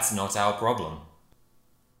 That's not our problem.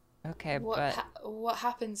 Okay, What but what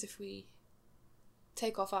happens if we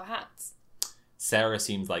take off our hats? Sarah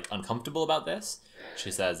seems uncomfortable about this.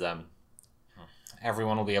 She says, I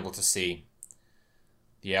everyone will be able to see.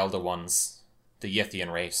 The Elder Ones, the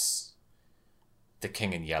Yithian race, the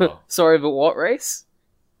King in Yellow. Sorry, but what race?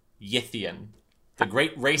 Yithian. The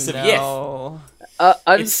great race of Yith. No.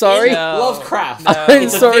 I'm sorry. In No. Lovecraft. No. I'm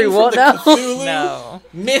It's a sorry, thing what from now? the Cthulhu No.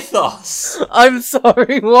 mythos. I'm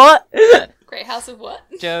sorry, what? Great House of what?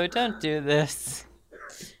 Joe, don't do this.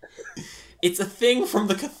 It's a thing from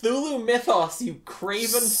the Cthulhu mythos, you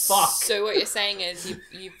craven fuck. So what you're saying is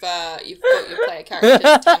you've got your player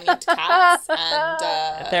characters turning into cats,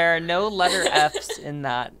 and There are no letter F's in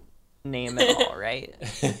that name at all, right?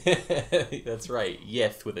 That's right.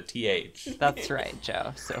 Yith with a TH. That's right,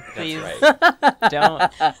 Joe. So That's please right.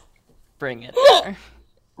 don't bring it there.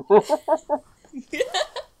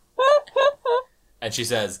 And she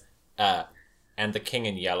says, and the King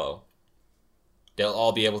in Yellow. They'll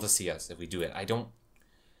all be able to see us if we do it. I don't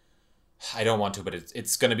want to, but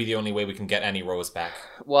it's going to be the only way we can get any Rose back.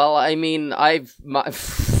 Well, I mean,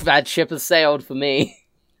 that ship has sailed for me.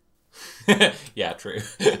 Yeah, true.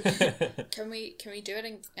 can we do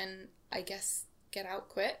it and I guess get out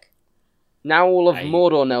quick? Now all of I-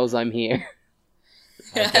 Mordor knows I'm here.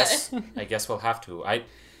 I guess we'll have to.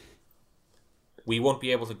 We won't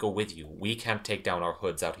be able to go with you. We can't take down our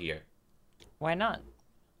hoods out here. Why not?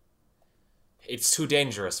 It's too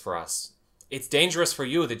dangerous for us. It's dangerous for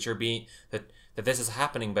you that that this is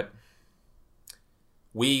happening, but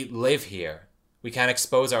we live here. We can't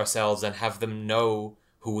expose ourselves and have them know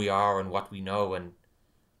who we are and what we know, and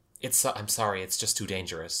I'm sorry, it's just too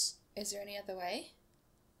dangerous. Is there any other way?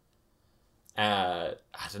 I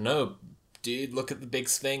don't know. Dude, look at the big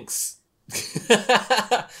Sphinx.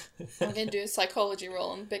 I'm gonna do a psychology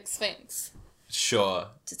roll on Big Sphinx Sure.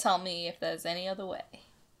 to tell me if there's any other way.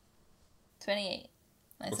 28.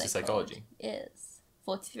 My What's the psychology? Is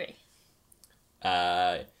 43.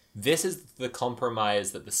 This is the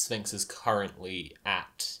compromise that the Sphinx is currently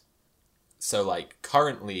at. So, like,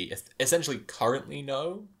 essentially currently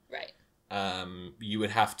no. Right. You would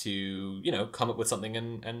have to, come up with something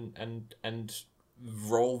and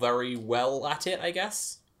roll very well at it, I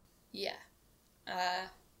guess. Yeah.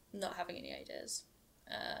 Not having any ideas.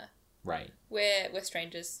 Right. We're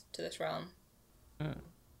strangers to this realm.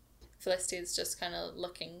 Felicity's just kind of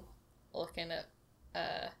looking at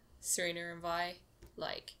Serena and Vi,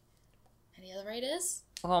 like, any other ideas?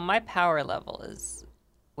 Well, my power level is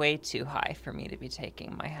way too high for me to be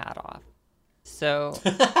taking my hat off. So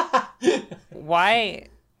why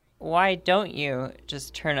don't you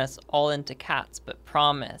just turn us all into cats, but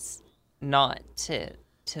promise not to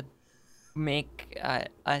make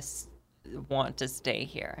us want to stay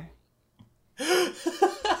here?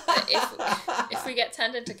 If we get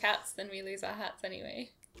turned into cats, then we lose our hats anyway.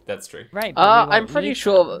 That's true. Right. but we won't I'm pretty need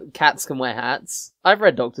sure them. cats can wear hats. I've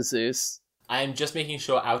read Dr. Seuss. I'm just making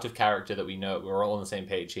sure out of character that we know we're all on the same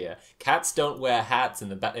page here. Cats don't wear hats in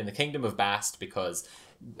the kingdom of Bast because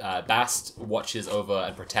Bast watches over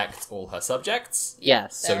and protects all her subjects.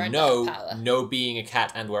 Yes. They're So under her power. no being a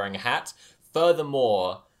cat and wearing a hat.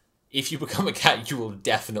 Furthermore, if you become a cat, you will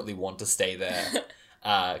definitely want to stay there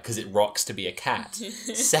because it rocks to be a cat.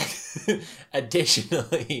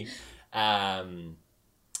 Additionally, what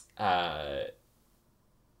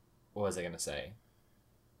was I going to say?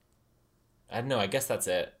 I don't know. I guess that's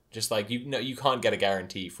it. Just like you can't get a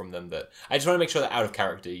guarantee from them that. I just want to make sure that out of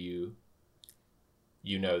character, you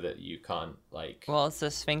know that you can't like. Well, is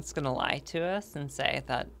the Sphinx gonna lie to us and say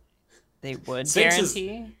that they would Sphinx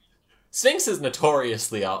guarantee? Sphinxes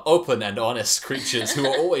notoriously are open and honest creatures who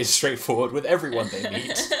are always straightforward with everyone they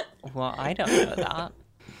meet. Well, I don't know that.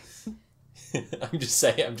 I'm just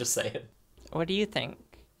saying. What do you think,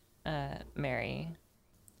 Mary?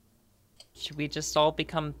 Should we just all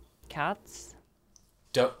become cats?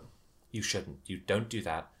 You shouldn't. You don't do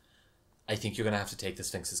that. I think you're gonna have to take the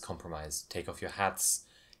Sphinx's compromise. Take off your hats,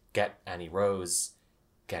 get Annie Rose,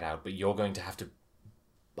 get out. But you're going to have to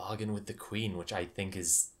bargain with the Queen, which I think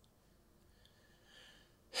is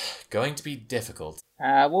going to be difficult.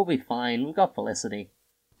 We'll be fine. We've got Felicity.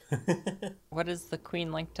 What does the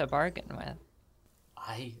Queen like to bargain with?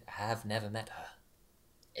 I have never met her.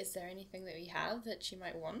 Is there anything that we have that she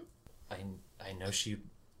might want? I know she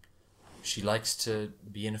likes to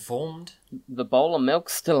be informed. The bowl of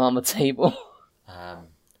milk's still on the table.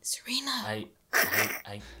 Serena!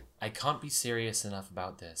 I can't be serious enough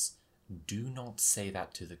about this. Do not say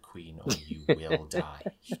that to the Queen or you will die.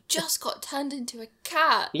 You just got turned into a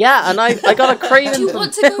cat! Yeah, and I got a craven. Do you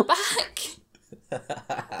want to go back?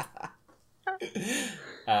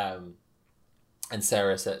 And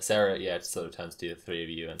Sarah, yeah, sort of turns to the three of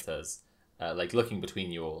you and says, like looking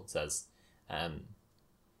between you all, says, I'm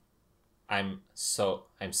so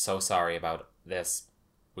sorry about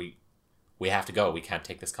we have to go. We can't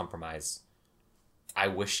take this compromise. I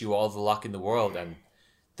wish you all the luck in the world, and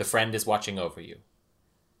the friend is watching over you.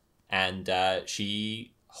 And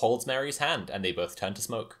she holds Mary's hand, and they both turn to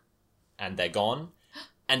smoke. And they're gone,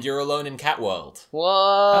 and you're alone in Cat World. Whoa!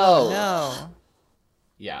 Oh, no.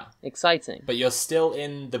 Yeah. Exciting. But you're still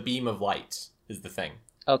in the beam of light, is the thing.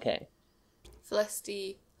 Okay.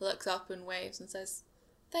 Felicity looks up and waves and says,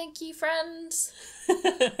 "Thank you, friends."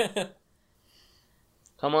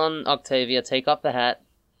 Come on, Octavia, take off the hat.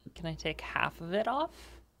 Can I take half of it off?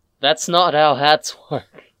 That's not how hats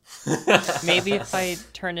work. Maybe if I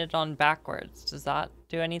turn it on backwards, does that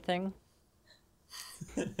do anything?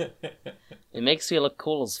 It makes you look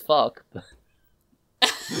cool as fuck.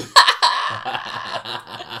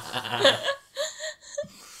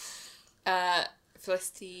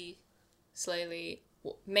 Felicity slowly,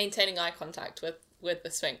 maintaining eye contact with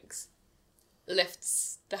the Sphinx,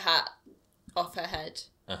 lifts the hat off her head.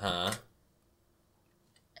 Uh-huh.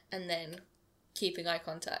 And then, keeping eye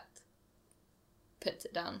contact, puts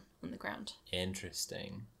it down on the ground.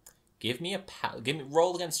 Interesting.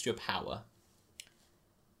 Roll against your power.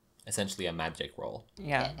 Essentially a magic roll.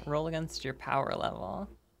 Yeah, roll against your power level.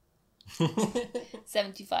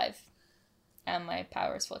 75. And my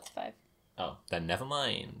power is 45. Oh, then never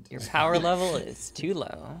mind. Your power level is too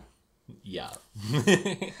low. Yeah.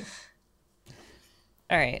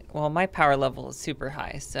 Alright, well, my power level is super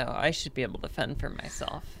high, so I should be able to fend for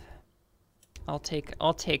myself. I'll take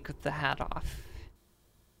the hat off.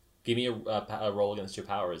 Give me a roll against your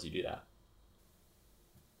power as you do that.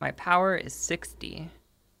 My power is 60,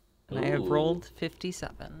 and I have Ooh. rolled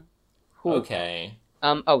 57. Okay.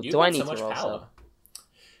 Oh, You do I got need so to much roll power. so?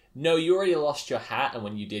 No, you already lost your hat, and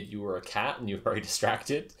when you did, you were a cat, and you were very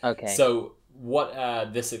distracted. Okay. So what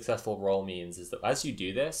this successful roll means is that as you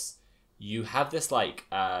do this, you have this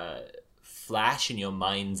flash in your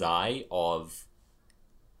mind's eye of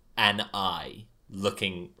an eye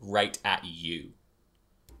looking right at you.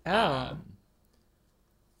 Oh.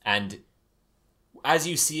 And as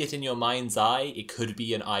you see it in your mind's eye, it could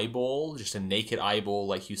be an eyeball, just a naked eyeball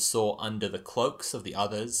like you saw under the cloaks of the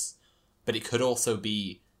others. But it could also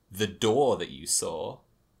be the door that you saw,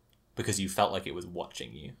 because you felt like it was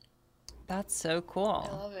watching you. That's so I cool.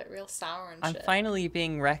 love it, real sour and I'm shit. finally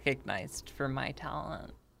being recognized for my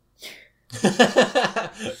talent.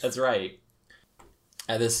 That's right.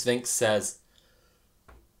 And the Sphinx says,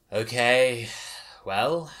 "Okay,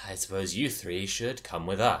 well, I suppose you three should come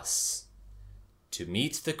with us to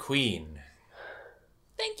meet the Queen."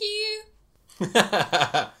 Thank you!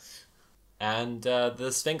 And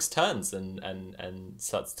the Sphinx turns and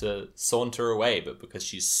starts to saunter away, but because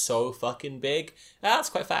she's so fucking big, that's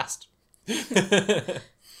quite fast. This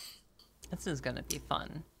is gonna be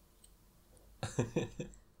fun.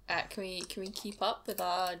 Can we keep up with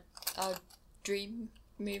our dream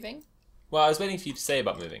moving? Well, I was waiting for you to say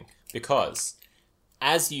about moving, because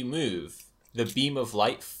as you move, the beam of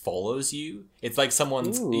light follows you. It's like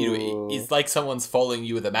someone's, it's like someone's following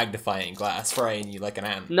you with a magnifying glass, frying you like an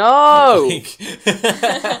ant. No!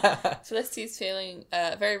 Felicity's feeling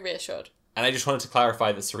very reassured. And I just wanted to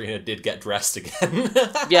clarify that Serena did get dressed again.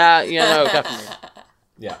 Yeah, no, definitely.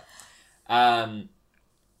 Yeah.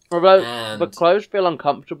 But clothes feel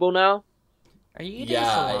uncomfortable now. Are you eating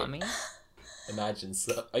Yeah, salami? Imagine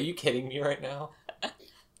so. Are you kidding me right now? Are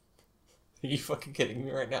you fucking kidding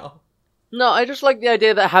me right now? No, I just like the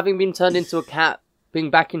idea that having been turned into a cat, being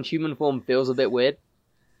back in human form feels a bit weird.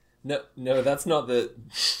 No, that's not the.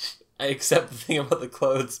 I accept the thing about the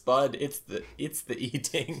clothes, bud. It's the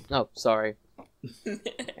eating. Oh, sorry.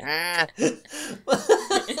 Ah.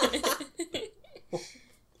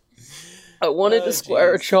 I wanted a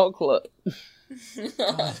square of chocolate.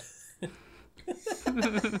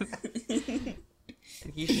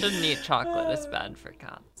 You shouldn't eat chocolate. It's bad for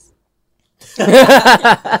cats.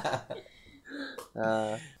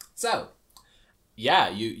 So, yeah,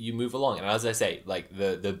 you move along, and as I say, like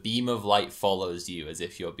the beam of light follows you as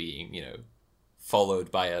if you're being, followed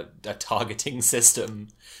by a targeting system,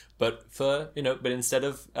 but instead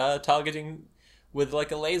of targeting with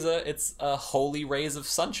like a laser, it's holy rays of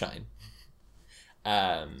sunshine.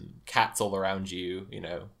 Cats all around you,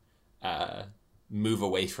 move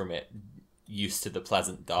away from it, used to the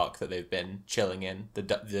pleasant dark that they've been chilling in,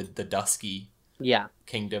 the dusky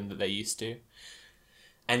kingdom that they used to.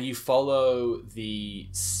 And you follow the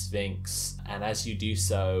Sphinx, and as you do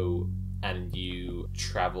so, and you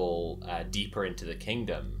travel deeper into the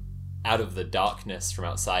kingdom, out of the darkness from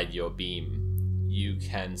outside your beam, you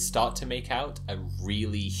can start to make out a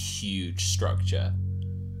really huge structure.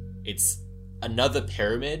 It's another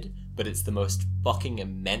pyramid, but it's the most fucking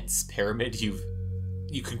immense pyramid you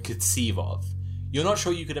could conceive of. You're not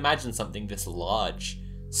sure you could imagine something this large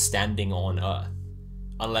standing on Earth,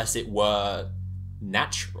 unless it were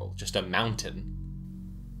natural, just a mountain.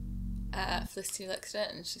 Felicity looks at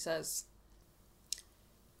it and she says,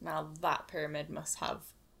 now that pyramid must have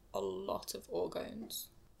a lot of organs.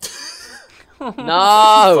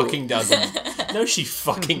 No! Fucking doesn't. No, she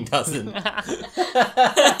fucking doesn't. I'll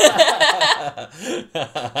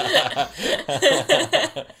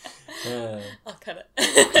cut it.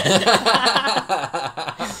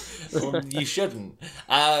 Well, you shouldn't.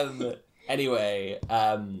 Anyway,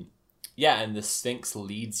 yeah, and the Sphinx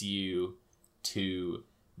leads you to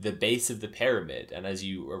the base of the pyramid, and as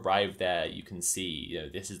you arrive there, you can see, you know,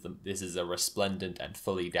 this is a resplendent and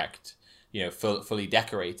fully decked, you know, fully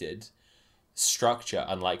decorated structure,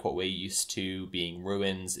 unlike what we're used to being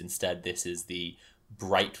ruins. Instead, this is the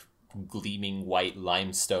bright, gleaming white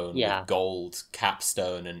limestone with gold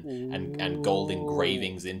capstone and gold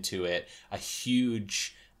engravings into it. A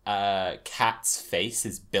huge cat's face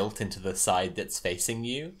is built into the side that's facing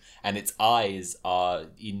you, and its eyes are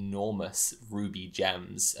enormous ruby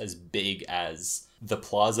gems as big as the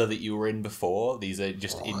plaza that you were in before. These are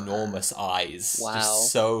just enormous eyes. Wow.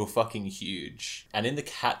 Just so fucking huge. And in the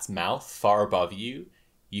cat's mouth, far above you,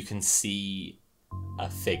 you can see a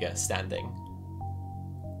figure standing.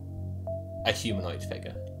 A humanoid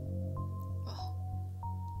figure.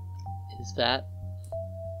 Is that...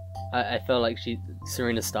 I feel like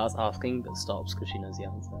Serena starts asking, but stops because she knows the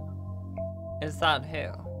answer. Is that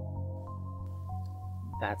who?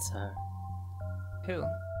 That's her. Who?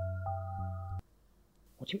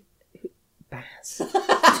 What do you... Baz.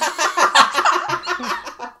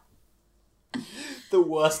 The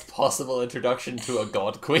worst possible introduction to a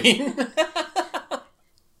god queen.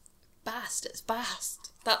 Bast, it's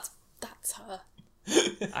Bast. That's her.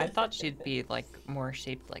 I thought she'd be like more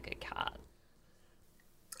shaped like a cat.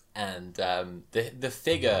 And the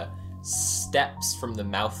figure steps from the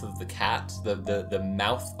mouth of the cat, the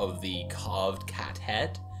mouth of the carved cat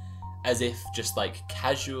head, as if just like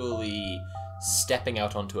casually stepping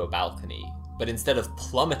out onto a balcony. But instead of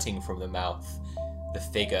plummeting from the mouth, the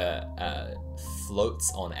figure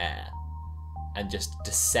floats on air and just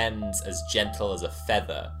descends as gentle as a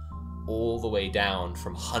feather all the way down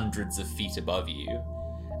from hundreds of feet above you.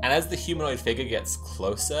 And as the humanoid figure gets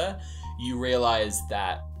closer, you realize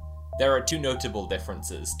that there are two notable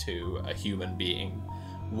differences to a human being.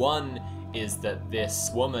 One is that this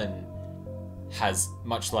woman has,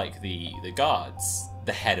 much like the guards,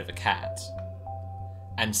 the head of a cat.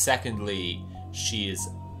 And secondly, she is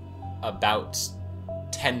about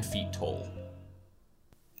 10 feet tall.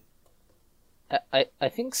 I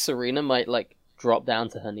think Serena might, like, drop down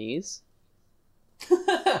to her knees.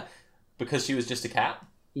 Because she was just a cat?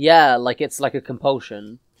 Yeah, like it's like a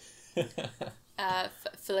compulsion.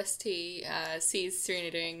 Felicity sees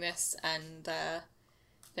Serena doing this and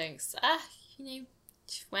thinks,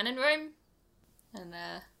 when in Rome, and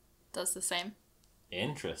does the same.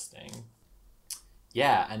 Interesting.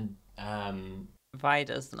 Yeah, and Vi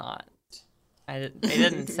does not. They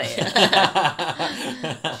didn't say it.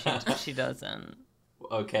 she doesn't.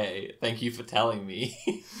 Okay, thank you for telling me.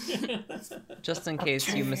 Just in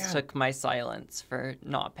case you mistook my silence for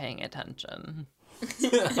not paying attention.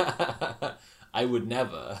 I would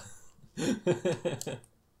never.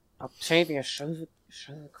 Octavia, show the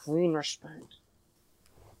queen respect.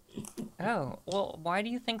 Oh, well, why do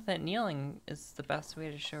you think that kneeling is the best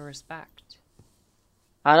way to show respect?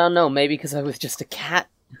 I don't know, maybe because I was just a cat.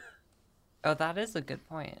 Oh, that is a good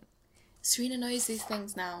point. Serena knows these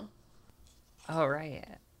things now. Oh, right.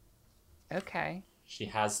 Okay. She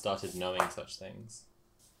has started knowing such things.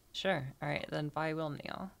 Sure. Alright, then Vi will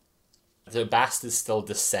kneel. So Bast is still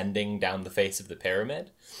descending down the face of the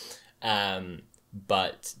pyramid.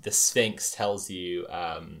 But the Sphinx tells you,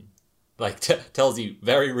 tells you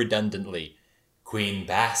very redundantly, Queen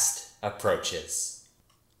Bast approaches.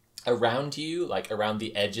 Around you, like around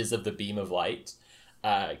the edges of the beam of light,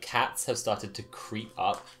 cats have started to creep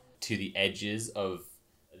up to the edges of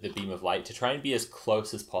the beam of light to try and be as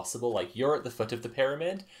close as possible. Like, you're at the foot of the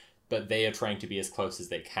pyramid, but they are trying to be as close as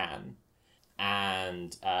they can.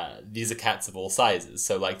 And these are cats of all sizes.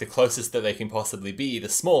 So, like, the closest that they can possibly be, the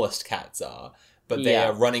smallest cats are. But they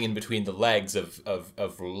are running in between the legs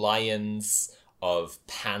of lions, of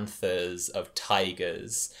panthers, of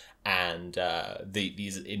tigers, and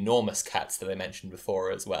these enormous cats that I mentioned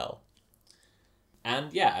before as well.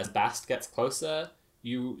 And yeah, as Bast gets closer,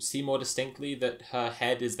 you see more distinctly that her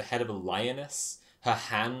head is the head of a lioness. Her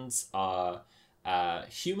hands are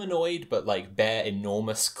humanoid, but like bear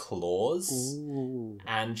enormous claws, Ooh.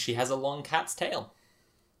 and she has a long cat's tail.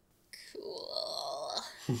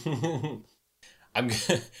 Cool.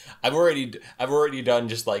 I've already done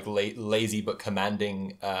just like lazy but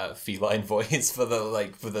commanding feline voice for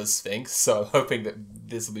the Sphinx, so I'm hoping that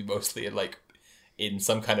this will be mostly in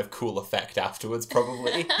some kind of cool effect afterwards,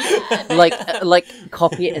 probably. like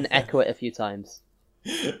copy it and echo it a few times.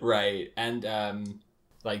 Right, and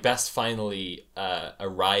Bast finally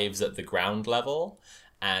arrives at the ground level,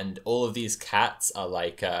 and all of these cats are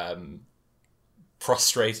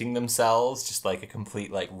prostrating themselves, just like a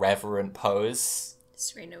complete reverent pose,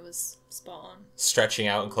 Serena was spot on. stretching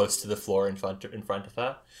out and close to the floor in front of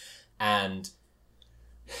her, and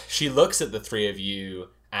she looks at the three of you,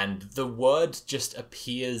 and the word just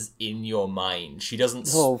appears in your mind. She doesn't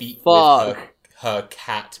speak with her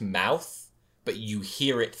cat mouth, but you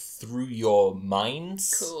hear it through your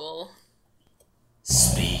minds. Cool.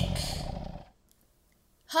 Speak.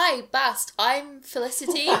 Hi, Bast. I'm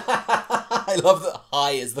Felicity. I love that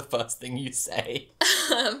hi is the first thing you say.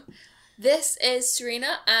 This is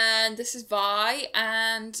Serena, and this is Vi,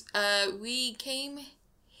 and we came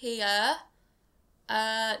here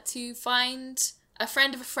to find a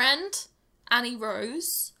friend of a friend, Annie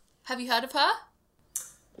Rose. Have you heard of her?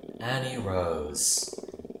 Annie Rose.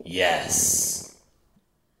 Yes.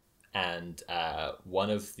 And one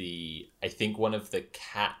of the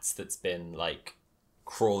cats that's been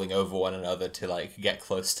crawling over one another to get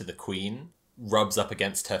close to the queen rubs up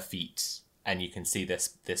against her feet, and you can see this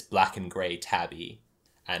black and grey tabby.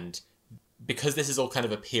 And because this is all kind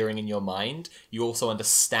of appearing in your mind, you also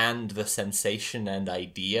understand the sensation and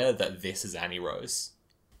idea that this is Annie Rose.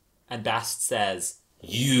 And Bast says,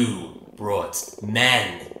 "You brought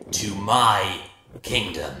men to my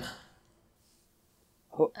kingdom."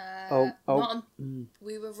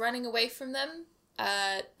 We were running away from them.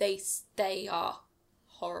 They are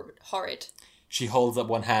horrid. She holds up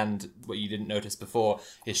one hand. What you didn't notice before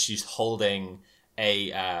is she's holding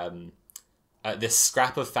this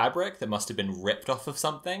scrap of fabric that must have been ripped off of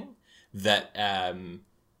something that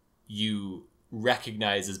you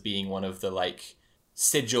recognize as being one of the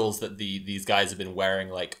sigils that these guys have been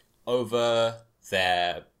wearing over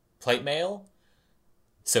their plate mail.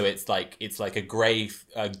 So it's like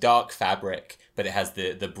a dark fabric, but it has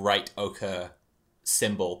the bright ochre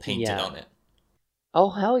symbol painted on it.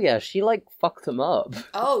 Oh hell yeah, she fucked him up.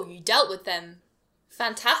 Oh, you dealt with them.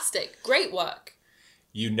 Fantastic. Great work.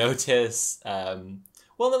 You notice well,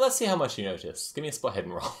 then let's see how much you notice. Give me a spot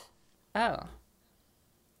hidden roll. Oh.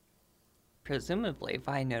 Presumably,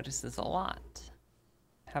 Vi notices a lot.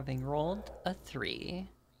 Having rolled a 3.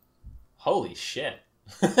 Holy shit.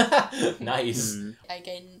 Nice. I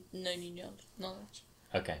gain no new knowledge.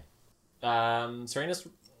 Okay. Serena's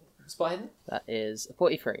spot hidden? That is a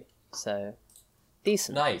 43, so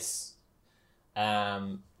decent. Nice.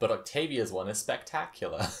 But Octavia's one is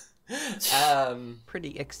spectacular.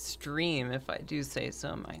 Pretty extreme, if I do say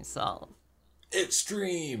so myself.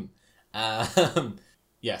 Extreme.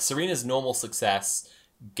 Yeah, Serena's normal success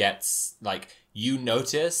gets you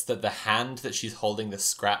notice that the hand that she's holding the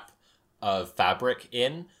scrap of fabric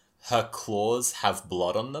in, her claws have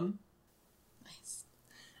blood on them. Nice.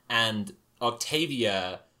 And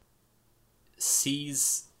Octavia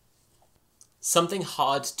sees something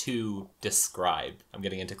hard to describe. I'm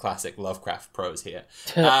getting into classic Lovecraft prose here.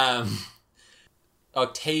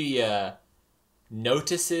 Octavia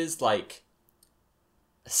notices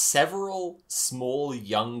several small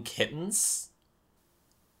young kittens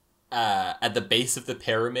at the base of the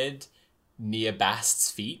pyramid near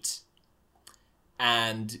Bast's feet.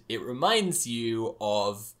 And it reminds you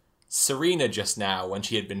of Serena just now when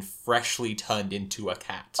she had been freshly turned into a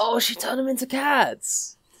cat. Oh, she turned them into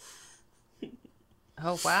cats!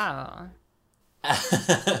 Oh, wow.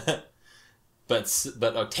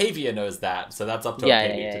 But Octavia knows that, so that's up to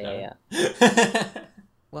Octavia to know. Yeah.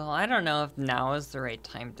 Well, I don't know if now is the right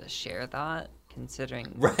time to share that,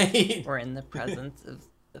 considering Right? we're in the presence of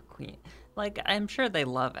the queen. I'm sure they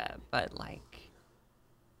love it, but,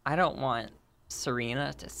 I don't want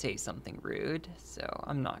Serena to say something rude, so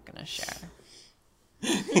I'm not gonna share.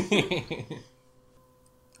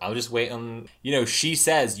 I'll just wait on... she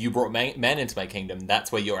says, you brought men into my kingdom. That's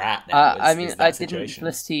where you're at now. I didn't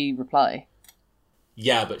Felicity reply.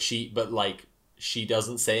 Yeah, but she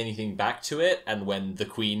doesn't say anything back to it, and when the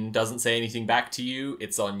queen doesn't say anything back to you,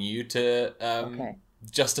 it's on you to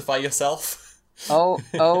justify yourself.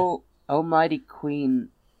 Oh, mighty queen.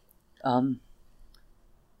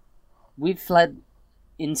 We fled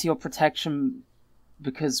into your protection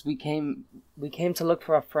because we came we came to look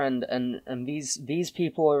for our friend, and these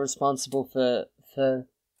people are responsible for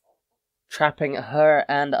trapping her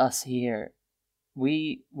and us here.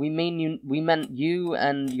 We meant you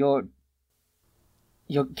and your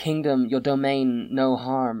kingdom, your domain, no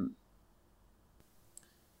harm.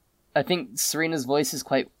 I think Serena's voice is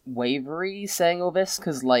quite wavery saying all this,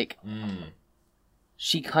 because, like,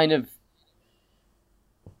 she kind of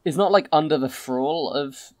is not, like, under the thrall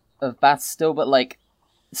of Bast still, but, like,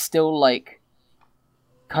 still, like,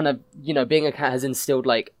 kind of, you know, being a cat has instilled,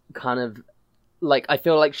 like, kind of, like, I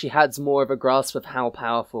feel like she has more of a grasp of how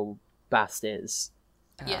powerful Bast is.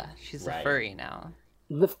 Yeah. She's Right. a furry now.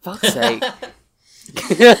 The fuck's sake.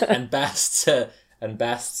 And Bast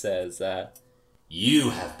says, "You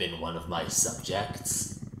have been one of my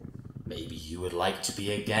subjects. Maybe you would like to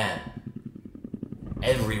be again.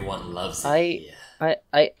 Everyone loves it here."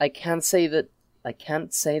 I can't say that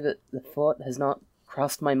the thought has not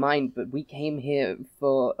crossed my mind, but we came here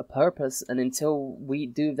for a purpose, and until we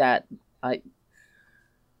do that,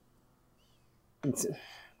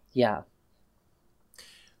 yeah.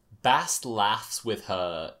 Bast laughs with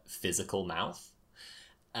her physical mouth,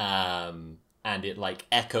 and it, like,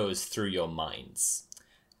 echoes through your minds.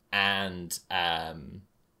 And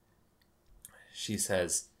she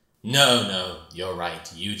says, No, you're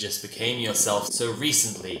right. You just became yourself so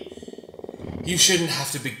recently. You shouldn't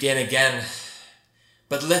have to begin again.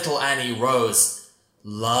 But little Annie Rose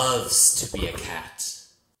loves to be a cat.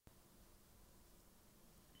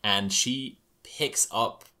 And she picks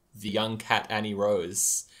up the young cat Annie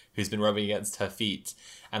Rose, who's been rubbing against her feet,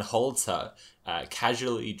 and holds her,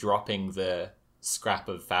 casually dropping the scrap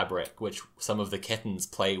of fabric which some of the kittens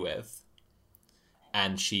play with.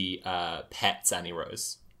 And she pets Annie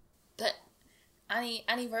Rose. But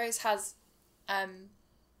Annie Rose has a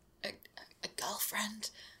girlfriend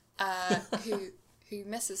who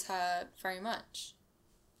misses her very much.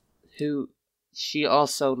 Who she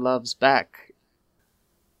also loves back.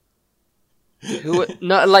 Who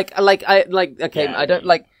no like okay, Yeah, I don't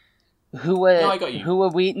like who are No, I got you. who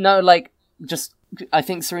are we? No, like, just I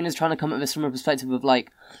think Serena's trying to come at this from a perspective of,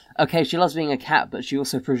 like, okay, she loves being a cat, but she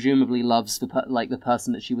also presumably loves the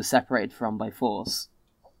person that she was separated from by force.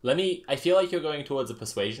 I feel like you're going towards a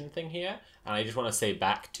persuasion thing here, and I just want to say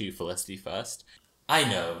back to Felicity first. I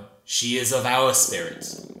know, she is of our spirit.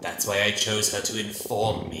 That's why I chose her to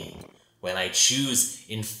inform me. When I choose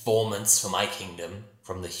informants for my kingdom,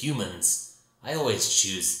 from the humans, I always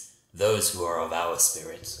choose those who are of our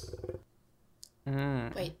spirit.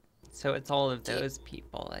 Wait, So it's all of those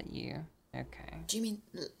people that you... Okay. do you mean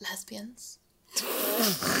lesbians?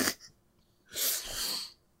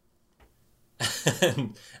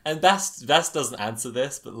 And Bast doesn't answer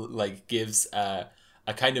this, but, like, gives a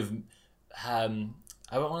kind of I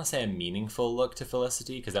don't want to say a meaningful look to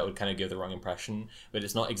Felicity, because that would kind of give the wrong impression, but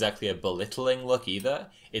it's not exactly a belittling look either.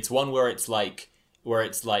 It's one where it's like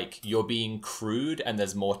you're being crude and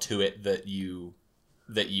there's more to it that you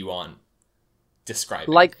aren't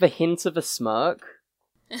describing. Like the hint of a smirk,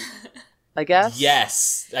 I guess.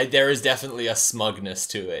 Yes, there is definitely a smugness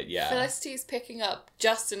to it. Yeah. Felicity's picking up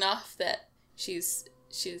just enough that she's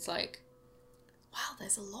like, wow,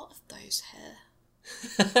 there's a lot of those here.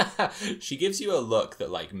 She gives you a look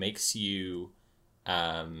that, like, makes you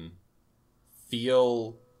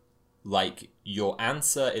feel like your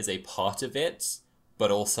answer is a part of it,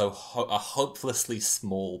 but also a hopelessly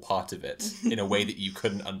small part of it in a way that you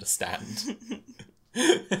couldn't understand.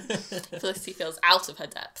 Felicity feels out of her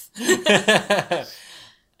depth.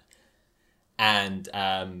 And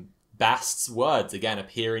Bast's words again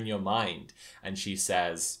appear in your mind, and she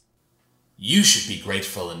says, "You should be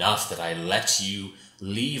grateful enough that I let you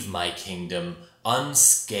leave my kingdom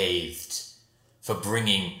unscathed, for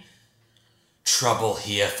bringing trouble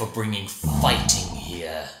here, for bringing fighting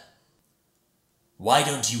here. Why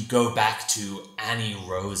don't you go back to Annie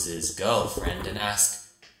Rose's girlfriend and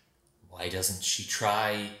ask, why doesn't she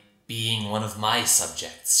try being one of my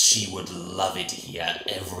subjects? She would love it here.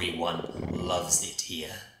 Everyone loves it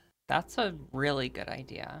here." That's a really good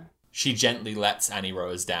idea. She gently lets Annie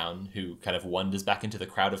Rose down, who kind of wanders back into the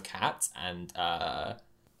crowd of cats, and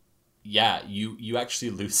you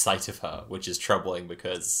actually lose sight of her, which is troubling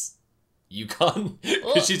because you can't,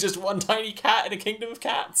 because she's just one tiny cat in a kingdom of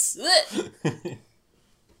cats.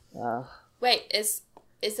 Wait, is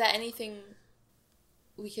there anything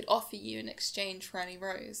we could offer you in exchange for Annie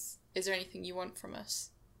Rose? Is there anything you want from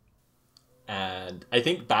us? And I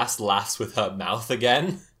think Bast laughs with her mouth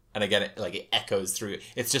again, and again it echoes through.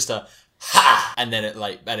 It's just a ha, and then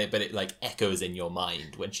it echoes in your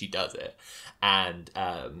mind when she does it, and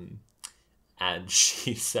and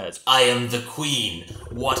she says, "I am the queen.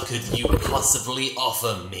 What could you possibly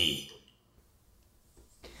offer me?"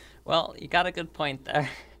 Well, you got a good point there.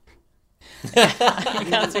 I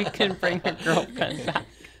guess we can bring her girlfriend back.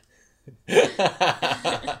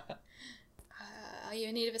 Are you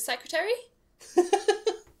in need of a secretary?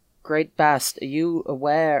 Great Bast, are you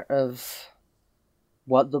aware of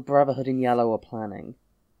what the Brotherhood in Yellow are planning?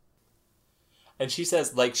 And she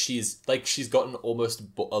says, she's gotten almost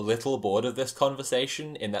a little bored of this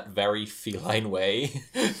conversation in that very feline way.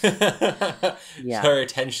 Yeah. Her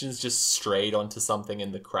attention's just strayed onto something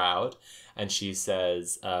in the crowd, and she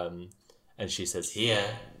says,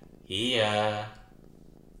 "Here,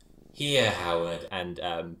 Howard,"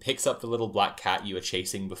 and picks up the little black cat you were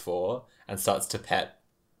chasing before and starts to pet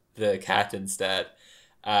the cat instead.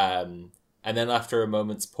 And then after a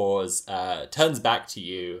moment's pause, turns back to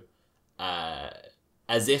you.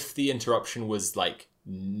 As if the interruption was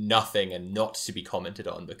nothing and not to be commented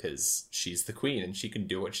on because she's the queen and she can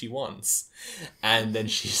do what she wants. And then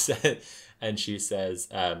she says,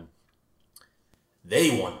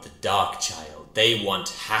 "They want the Dark Child. They want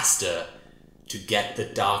Haster to get the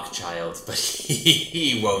Dark Child, but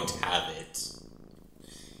he won't have it.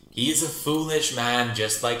 He's a foolish man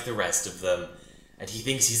just like the rest of them, and he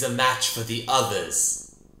thinks he's a match for the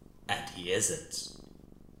others, and he isn't."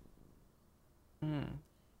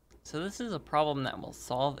 So this is a problem that will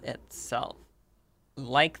solve itself.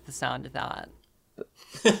 Like the sound of that.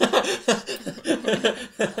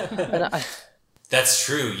 And That's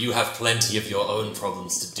true. You have plenty of your own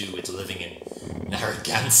problems to do with living in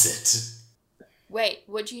Narragansett. Wait,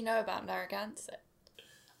 what do you know about Narragansett?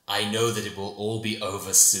 I know that it will all be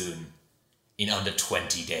over soon. In under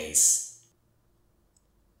 20 days.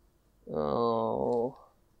 Oh,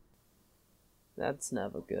 that's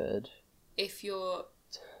never good. If you're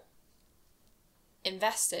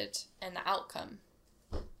invested in the outcome,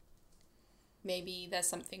 maybe there's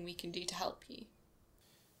something we can do to help you.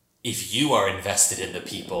 If you are invested in the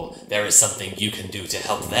people, there is something you can do to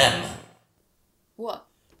help them. What?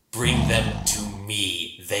 Bring them to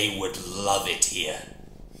me. They would love it here.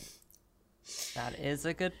 That is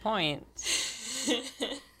a good point.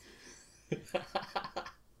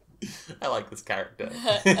 I like this character.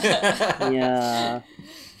 Yeah.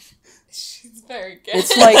 She's very good.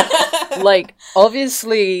 It's like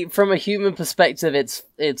obviously from a human perspective it's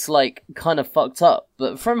kind of fucked up,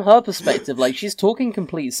 but from her perspective she's talking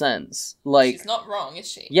complete sense. She's not wrong, is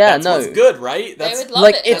she? Yeah, That's no. what's good, right? They That's would love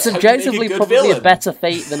it. It's That's how you make a objectively good probably a villain. better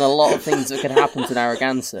fate than a lot of things that could happen to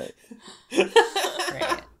Narragansett.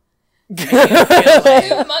 Right.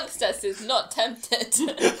 Who amongst us is not tempted?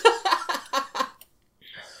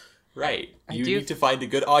 right. You do- need to find a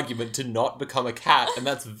good argument to not become a cat, and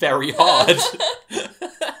that's very hard.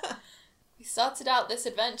 We started out this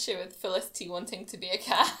adventure with Felicity wanting to be a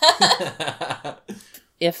cat.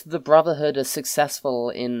 If the Brotherhood are successful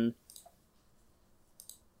in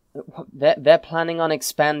they're planning on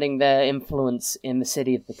expanding their influence in the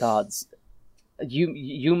City of the Gods.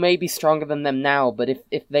 You may be stronger than them now, but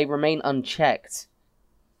if they remain unchecked,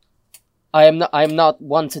 I am not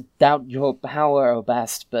one to doubt your power, O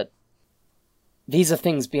Bast, but these are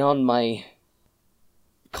things beyond my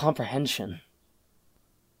comprehension.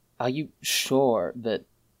 Are you sure that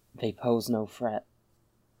they pose no threat?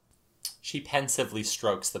 She pensively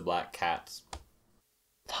strokes the black cat.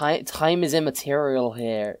 Time is immaterial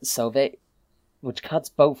here, which cuts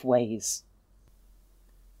both ways.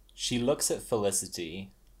 She looks at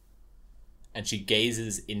Felicity, and she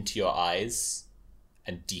gazes into your eyes,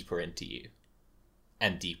 and deeper into you,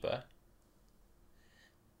 and deeper.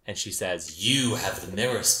 And she says, "You have the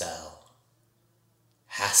mirror spell.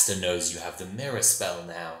 Hasta knows you have the mirror spell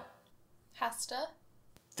now. Hasta?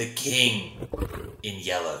 The king in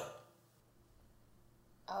yellow.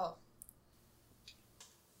 Oh.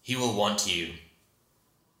 He will want you.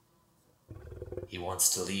 He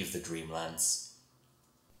wants to leave the Dreamlands."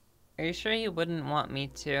 Are you sure you wouldn't want me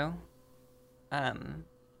to? I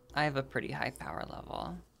have a pretty high power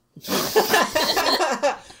level.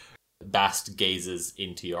 Bast gazes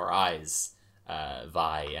into your eyes,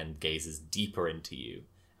 Vi, and gazes deeper into you,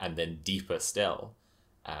 and then deeper still.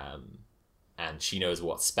 And she knows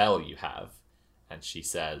what spell you have, and she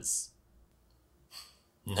says,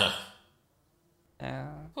 "No."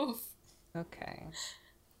 Oh, Oof. okay.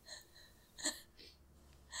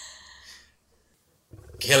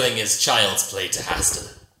 Killing is child's play to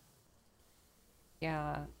Hasta,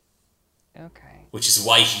 Yeah. Okay. which is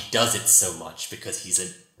why he does it so much, because he's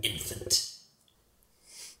an infant.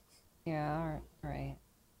 Yeah, alright.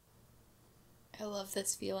 He'll love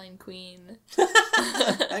this feline queen.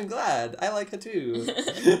 I'm glad. I like her too.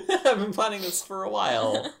 I've been planning this for a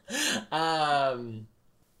while.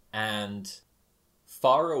 And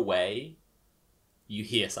far away, you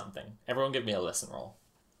hear something. Everyone give me a listen roll.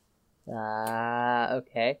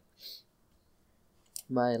 Okay.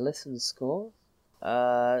 My listen score?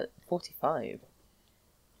 45.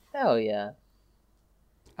 Hell yeah.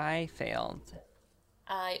 I failed.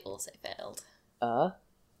 I also failed.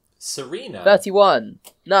 Serena. 31.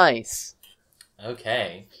 Nice.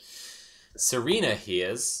 Okay. Serena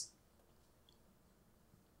hears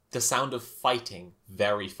the sound of fighting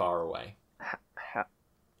very far away.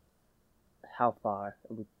 How far?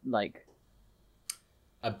 Like...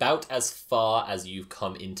 About as far as you've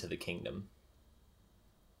come into the kingdom.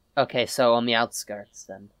 Okay, so on the outskirts,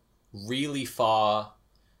 then. Really far,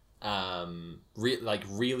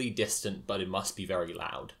 really distant, but it must be very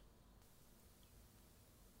loud.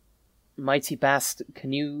 Mighty Bast,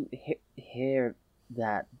 can you hear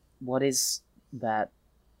that? What is that?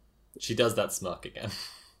 She does that smirk again.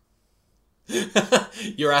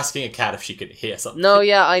 You're asking a cat if she could hear something. No,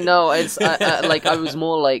 yeah, I know. It's like I was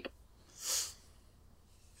more like,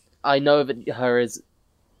 I know that her is.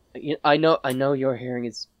 I know your hearing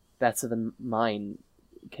is better than mine.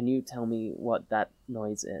 Can you tell me what that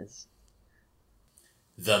noise is?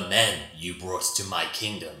 The men you brought to my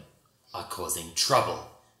kingdom are causing trouble.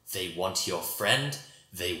 They want your friend.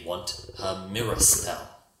 They want her mirror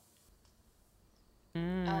spell.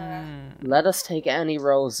 Let us take any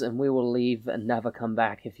rolls and we will leave and never come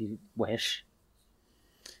back if you wish.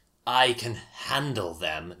 I can handle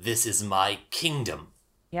them. This is my kingdom.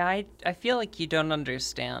 Yeah, I feel like you don't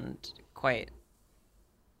understand quite.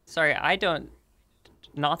 Sorry, I don't.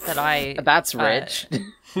 Not that I. That's rich.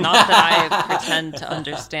 Not that I pretend to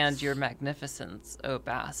understand your magnificence, O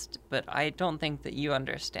Bast, but I don't think that you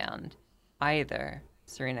understand either,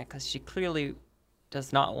 Serena, because she clearly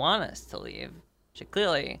does not want us to leave. She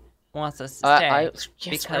clearly wants us to stay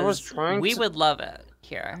because we would love it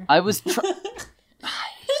here. I was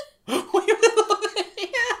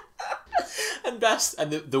And best,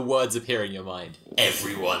 and the words appear in your mind.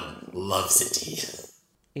 Everyone loves it here.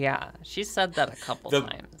 Yeah, she said that a couple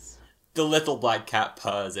times. The little black cat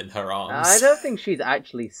purrs in her arms. I don't think she's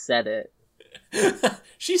actually said it.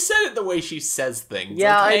 She said it the way she says things.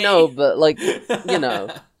 Yeah, okay? I know, but like, you know,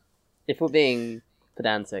 if we're being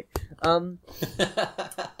pedantic,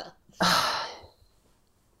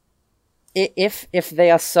 if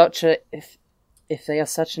they are such a if they are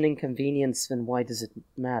such an inconvenience, then why does it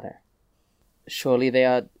matter? Surely they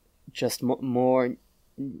are just more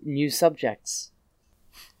new subjects.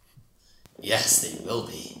 Yes, they will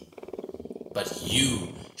be. But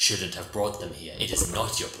you shouldn't have brought them here. It is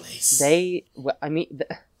not your place.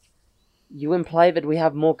 You imply that we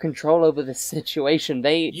have more control over this situation.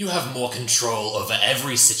 You have more control over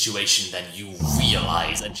every situation than you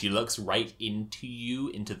realize. And she looks right into you,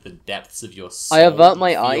 into the depths of your soul. I avert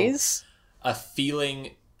my eyes. A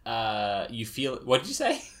feeling, you feel... What did you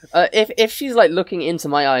say? If she's, like, looking into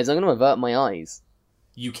my eyes, I'm gonna avert my eyes.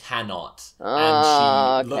 You cannot. And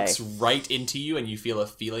she okay. looks right into you, and you feel a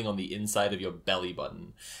feeling on the inside of your belly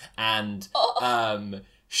button. And,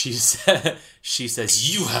 she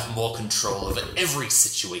says, You have more control over every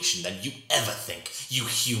situation than you ever think. You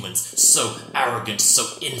humans, so arrogant, so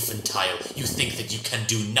infantile. You think that you can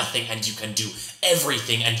do nothing and you can do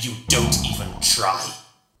everything and you don't even try.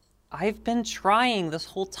 I've been trying this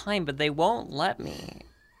whole time, but they won't let me.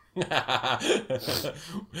 To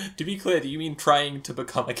be clear, do you mean trying to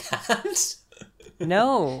become a cat?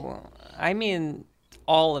 No, I mean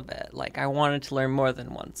all of it. Like, I wanted to learn more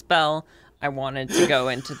than one spell. I wanted to go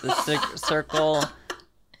into the circle.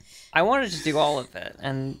 I wanted to do all of it.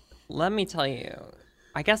 And let me tell you,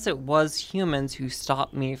 I guess it was humans who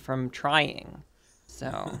stopped me from trying.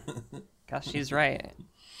 So, guess she's right.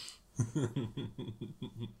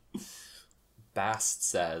 Bast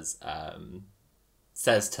says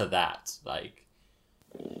to that, like,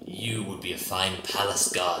 You would be a fine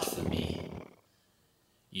palace guard for me.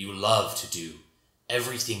 You love to do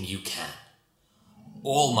everything you can.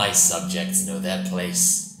 All my subjects know their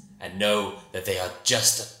place and know that they are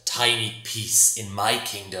just a tiny piece in my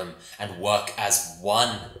kingdom and work as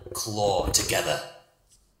one claw together.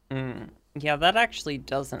 Yeah, that actually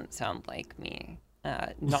doesn't sound like me.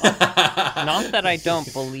 Not that I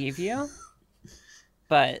don't believe you,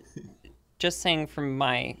 but just saying from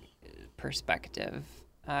my perspective,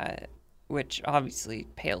 which obviously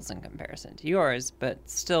pales in comparison to yours, but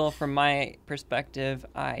still from my perspective,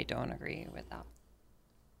 I don't agree with that.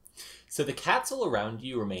 So the cats all around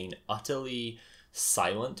you remain utterly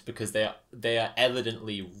silent because they are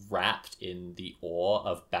evidently wrapped in the awe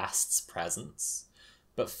of Bast's presence.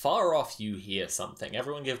 But far off you hear something.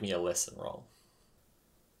 Everyone give me a listen roll.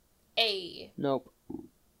 A. Nope.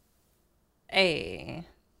 A.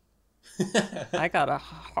 I got a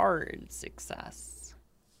hard success.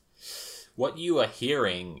 What you are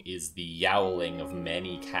hearing is the yowling of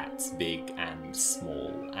many cats, big and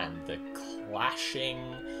small, and the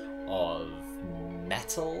clashing of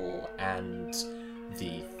metal and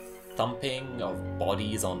the thumping of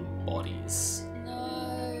bodies on bodies.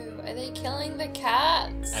 No. Are they killing the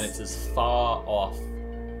cats? And it's as far off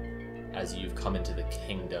as you've come into the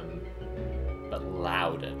kingdom, but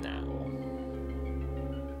louder now.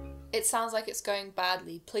 It sounds like it's going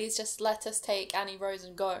badly. Please just let us take Annie Rose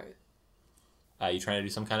and go. Are you trying to do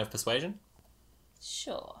some kind of persuasion?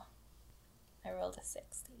 Sure. I rolled a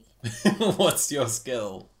 60. What's your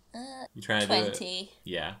skill? You trying to 20. do it?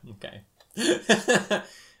 Yeah, okay.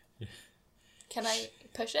 Can I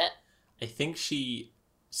push it? I think she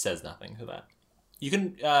says nothing to that. You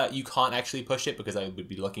can't actually push it because I would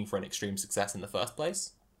be looking for an extreme success in the first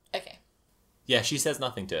place. Okay. Yeah, she says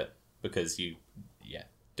nothing to it because you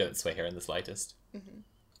don't sway her in the slightest. Mm-hmm.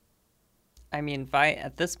 I mean, Vi,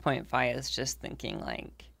 at this point, Vi is just thinking,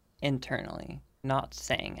 like, internally, not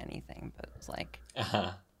saying anything, but it's like,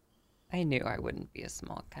 Uh-huh. I knew I wouldn't be a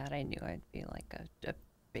small cat. I knew I'd be like a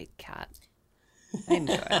big cat. I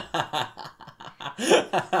knew it.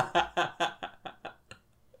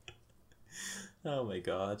 Oh my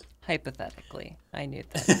god. Hypothetically, I knew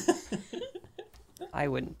that I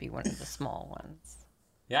wouldn't be one of the small ones.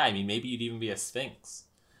 Yeah, I mean, maybe you'd even be a sphinx.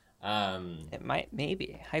 It might,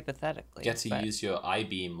 maybe, hypothetically. Get to but use your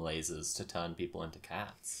I-beam lasers to turn people into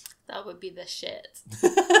cats. That would be the shit.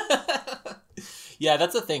 Yeah,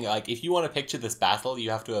 that's the thing. Like, if you want to picture this battle,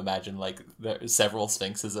 you have to imagine, like, several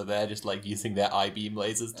sphinxes are there just, like, using their I-beam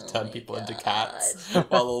lasers to turn people into cats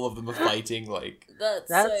while all of them are fighting, like... That's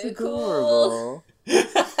so adorable.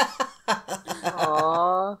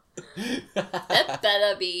 Aww. There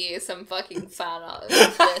better be some fucking fan art of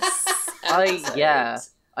this episode.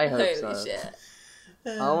 I hope Holy so. shit.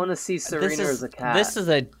 I want to see Serena as a cat. This is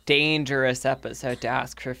a dangerous episode to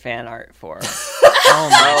ask for fan art for. Oh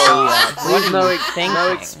my god. What Please, are you thinking?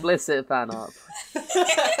 no explicit fan art.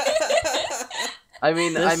 I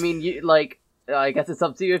mean, you like. I guess it's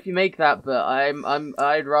up to you if you make that, but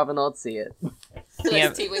I'd rather not see it.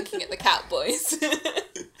 Felicity winking at the cat boys.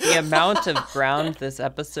 The amount of ground this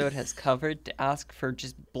episode has covered to ask for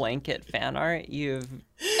just blanket fan art,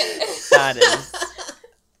 that is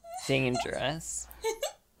dangerous.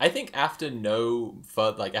 I think after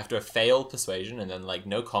after a failed persuasion and then, like,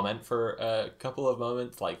 no comment for a couple of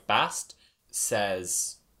moments, like, Bast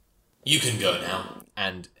says... You can go now.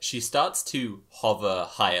 And she starts to hover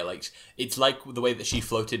higher. Like, it's like the way that she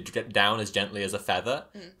floated down as gently as a feather,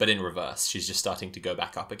 but in reverse. She's just starting to go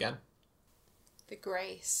back up again. The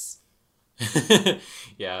grace.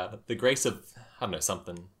 Yeah, the grace of, I don't know,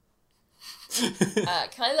 something. Can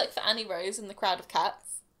I look for Annie Rose in the crowd of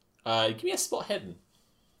cats? Give me a spot hidden.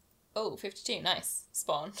 Oh, 52. Nice.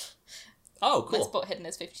 Spawn. Oh, My cool. spot hidden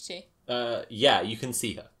is 52. Yeah, you can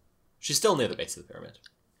see her. She's still near the base of the pyramid.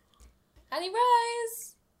 Annie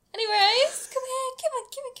Rose! Annie Rose! Come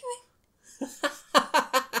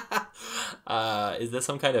here! Is there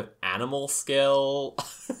some kind of animal skill? I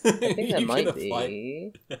think there might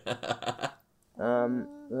be.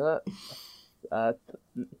 Natural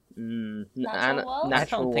world? Natural I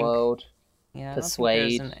don't think- world. Yeah,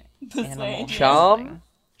 Persuade. I don't think there's an animal Charm? thing.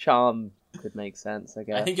 Charm could make sense, I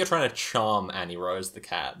guess. I think you're trying to charm Annie Rose the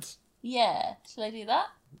cat. Yeah. Should I do that?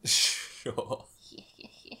 Sure.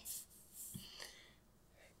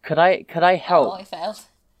 Could I help? Oh, I failed.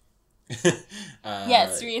 Yeah,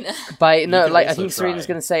 Serena. I could think also Serena's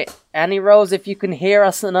try. gonna say, Annie Rose, if you can hear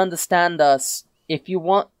us and understand us, if you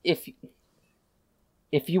want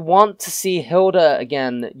to see Hilda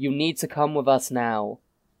again, you need to come with us now.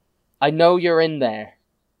 I know you're in there.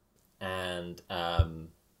 And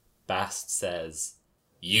Bast says,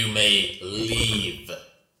 You may leave.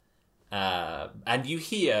 and you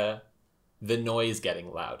hear the noise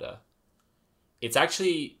getting louder. It's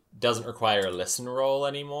actually doesn't require a listen roll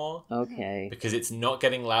anymore Okay. because it's not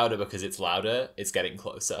getting louder because it's louder. It's getting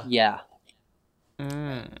closer. Yeah.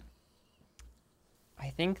 I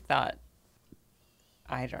think that,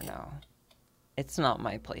 I don't know. It's not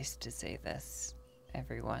my place to say this,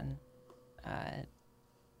 everyone.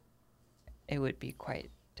 It would be quite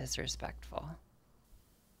disrespectful.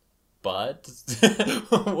 But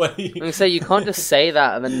what do I'm you... gonna say, you can't just say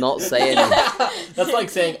that and then not say anything. That's like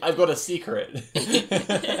saying I've got a secret.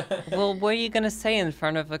 Well, what are you going to say in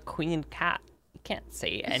front of a queen cat? You can't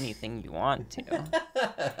say anything you want to.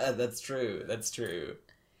 That's true. That's true.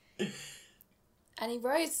 Annie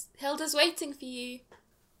Rose, Hilda's waiting for you.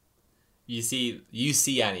 You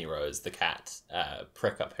see Annie Rose, the cat,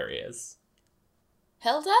 prick up her ears.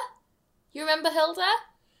 Hilda? You remember Hilda?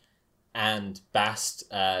 And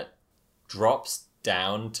Bast drops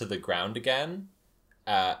down to the ground again,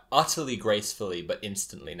 utterly gracefully, but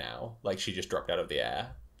instantly now, like she just dropped out of the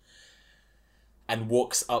air, and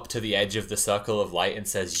walks up to the edge of the circle of light and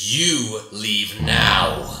says, You leave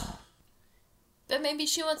now. But maybe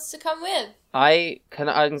she wants to come with. Can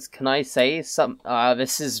I say some?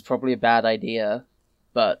 This is probably a bad idea,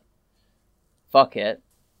 but fuck it.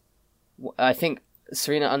 I think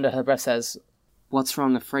Serena under her breath says, "What's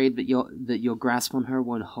wrong? Afraid that your grasp on her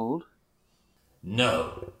won't hold?"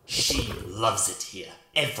 No, she loves it here.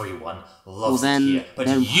 Everyone Well loves then, it here. But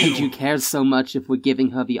then why do you care so much if we're giving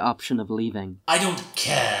her the option of leaving? I don't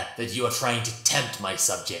care that you are trying to tempt my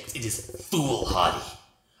subject. It is foolhardy.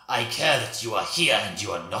 I care that you are here and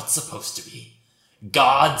you are not supposed to be.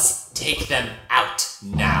 Guards, take them out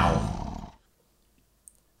now.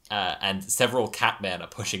 and several catmen are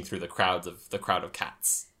pushing through the crowd of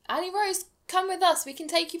cats. Annie Rose, come with us. We can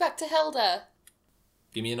take you back to Hilda.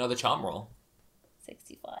 Give me another charm roll.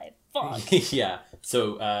 65. Fuck. Yeah.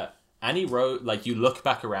 So Annie Rose, like you look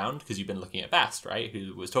back around because you've been looking at Bast, right?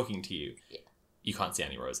 Who was talking to you. Yeah. You can't see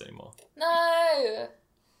Annie Rose anymore. No.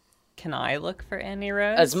 Can I look for Annie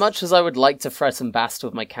Rose? As much as I would like to threaten Bast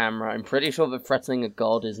with my camera, I'm pretty sure that threatening a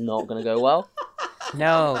god is not going to go well.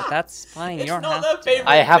 No, that's fine. You don't have to. favorite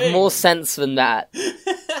I have thing. more sense than that.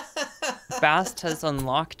 Bast has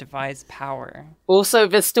unlocked Devi's power. Also,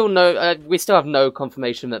 there's still no. We still have no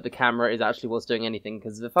confirmation that the camera is actually what's doing anything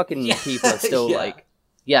because the fucking people are still Yeah. like.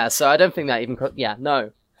 Yeah, so I don't think that even. Yeah,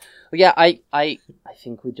 no. But yeah, I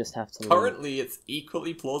think we just have to. Currently, it's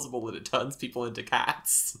equally plausible that it turns people into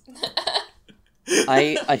cats.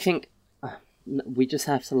 I think we just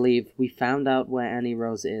have to leave. We found out where Annie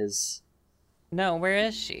Rose is. No, where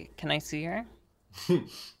is she? Can I see her?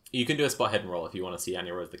 You can do a spot hidden roll if you want to see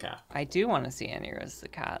Annie Rose the cat. I do want to see Annie Rose the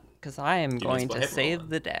cat, because I am going spot to hidden roll save then.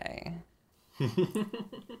 the day.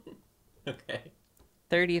 Okay.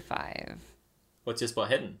 35. What's your spot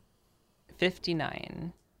hidden?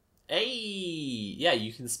 59. Hey! Yeah,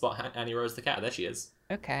 you can spot Annie Rose the cat. There she is.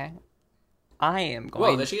 Okay. I am Whoa,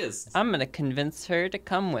 going... there she is. I'm going to convince her to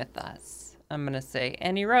come with us. I'm going to say,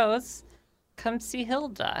 Annie Rose, come see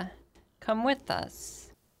Hilda. Come with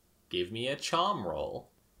us. Give me a charm roll.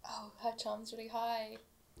 Oh, her charm's really high.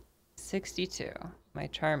 62. My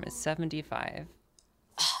charm is 75.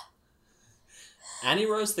 Annie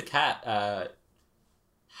Rose the cat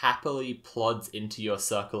happily plods into your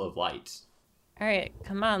circle of light. All right,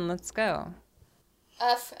 come on, let's go.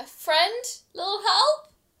 A friend? Little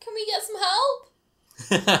help? Can we get some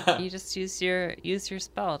help? You just use your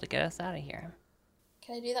spell to get us out of here.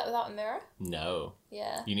 Can I do that without a mirror? No.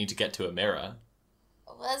 Yeah. You need to get to a mirror.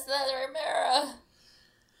 Where's the other mirror?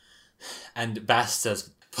 And Bast says,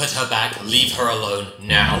 Put her back. Leave her alone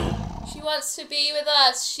now. She wants to be with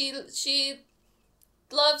us. She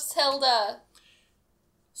loves Hilda.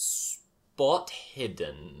 spot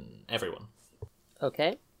hidden. Everyone.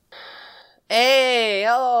 Okay. Hey,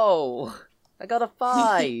 hello! I got a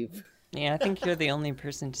 5. Yeah, I think you're the only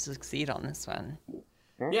person to succeed on this one.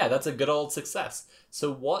 Yeah, that's a good old success.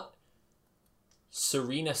 So what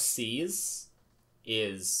Serena sees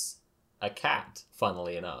is a cat,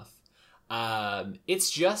 funnily enough.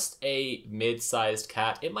 It's just a mid-sized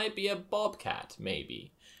cat. It might be a bobcat,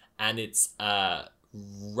 maybe. And it's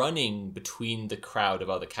running between the crowd of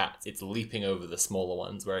other cats. It's leaping over the smaller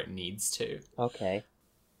ones where it needs to. Okay.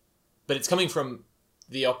 But it's coming from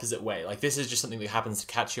the opposite way. Like, this is just something that happens to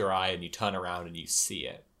catch your eye and you turn around and you see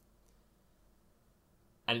it.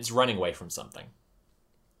 And it's running away from something.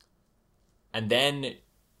 And then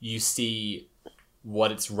you see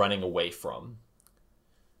what it's running away from.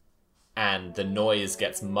 And the noise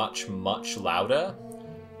gets much, much louder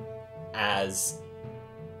as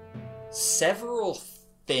several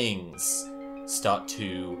things start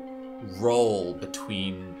to roll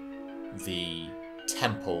between the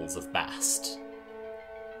temples of Bast.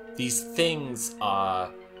 These things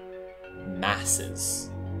are masses.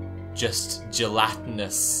 Just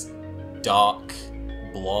gelatinous, dark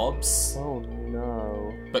blobs, Oh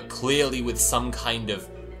no. but clearly with some kind of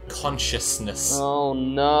consciousness. Oh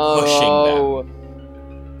no.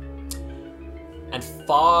 And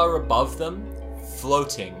far above them,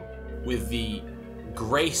 floating with the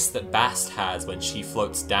grace that Bast has when she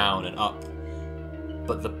floats down and up,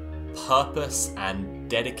 but the purpose and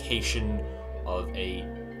dedication of a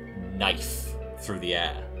knife through the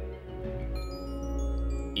air.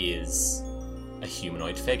 is a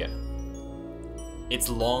humanoid figure. Its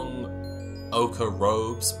long ochre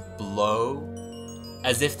robes blow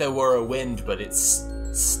as if there were a wind, but it's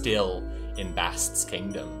still in Bast's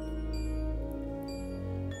kingdom.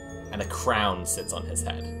 And a crown sits on his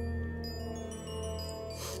head.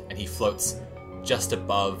 And he floats just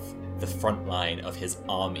above the front line of his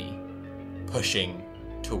army, pushing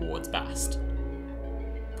towards Bast.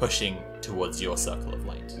 Pushing towards your circle of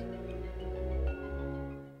light.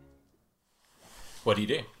 What do you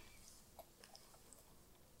do?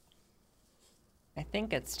 I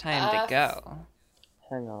think it's time to go.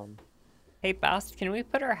 Hang on. Hey, Bast, can we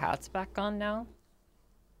put our hats back on now?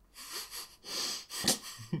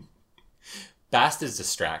 Bast is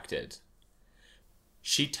distracted.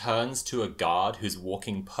 She turns to a guard who's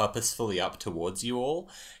walking purposefully up towards you all.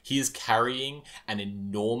 He is carrying an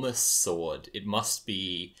enormous sword. It must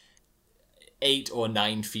be 8 or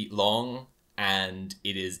 9 feet long, and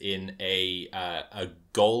it is in a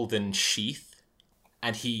golden sheath.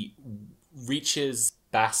 And he reaches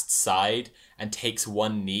Bast's side and takes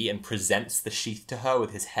one knee and presents the sheath to her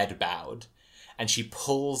with his head bowed. And she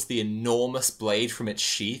pulls the enormous blade from its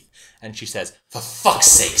sheath, and she says, For fuck's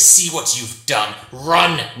sake, see what you've done.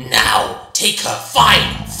 Run now. Take her.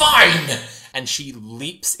 Fine. and she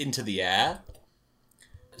leaps into the air,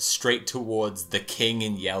 straight towards the king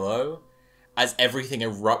in yellow, as everything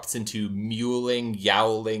erupts into mewling,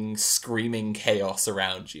 yowling, screaming chaos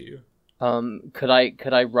around you. Could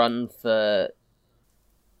I run for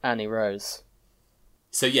Annie Rose?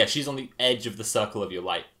 So yeah, she's on the edge of the circle of your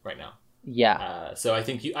light right now. Yeah. So I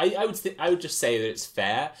think I would just say that it's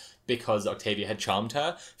fair, because Octavia had charmed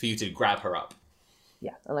her, for you to grab her up.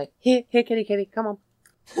 Yeah. I'm like, here, kitty, come on.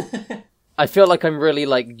 I feel like I'm really,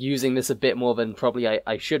 using this a bit more than probably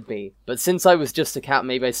I should be. But since I was just a cat,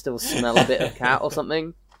 maybe I still smell a bit of cat or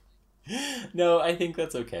something. No, I think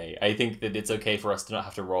that's okay. I think that it's okay for us to not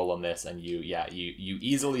have to roll on this, and you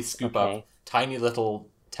easily scoop up tiny little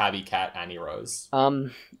tabby cat Annie Rose.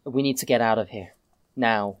 We need to get out of here.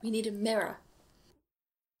 Now. We need a mirror.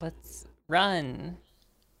 Let's run.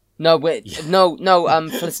 No, wait. No,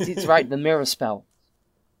 Felicity's right, the mirror spell.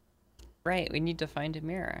 Right, we need to find a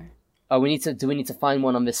mirror. Oh, do we need to find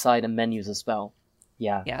one on this side and then use a spell?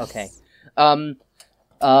 Yeah, Yes. okay.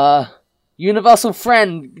 Universal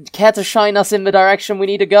Friend, care to shine us in the direction we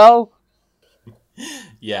need to go?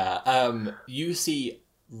 Yeah, you see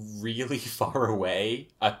really far away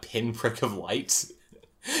a pinprick of light.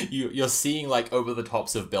 You're seeing, over the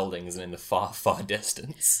tops of buildings and in the far, far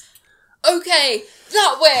distance. Okay,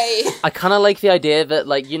 that way! I kind of like the idea that,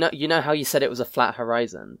 you know how you said it was a flat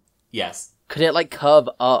horizon? Yes. Could it, curve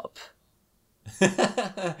up?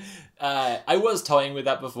 I was toying with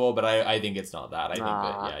that before, but I think it's not that. I think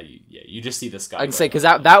that, you just see the sky. I'd say, because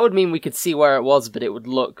that would mean we could see where it was, but it would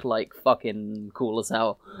look, fucking cool as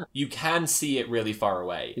hell. You can see it really far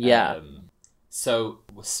away. Yeah. So,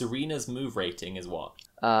 Serena's move rating is what?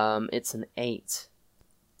 It's an 8.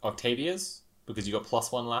 Octavia's? Because you got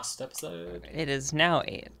 +1 last episode? It is now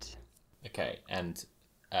 8. Okay, and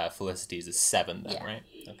Felicity's is 7 then, Yeah. right?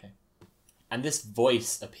 Okay. And this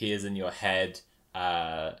voice appears in your head,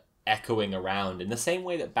 echoing around in the same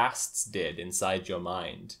way that Bast's did inside your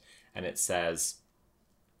mind. And it says,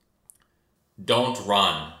 Don't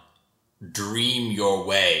run. Dream your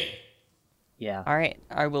way. Yeah. Alright,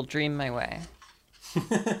 I will dream my way.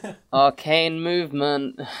 Arcane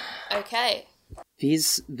movement. Okay.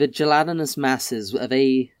 The gelatinous masses, what are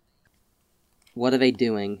they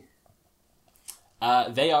doing?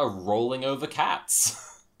 they are rolling over cats.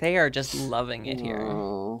 They are just loving it here.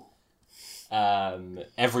 Oh.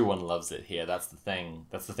 Everyone loves it here. That's the thing.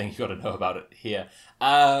 That's the thing you got to know about it here.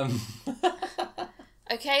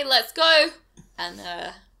 Okay, let's go! And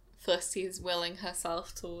Felicity is willing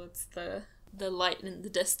herself towards the light in the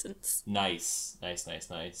distance. Nice.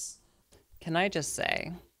 Can I just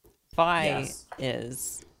say, Vi Yes.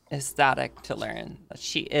 is ecstatic to learn that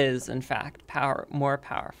she is, in fact, more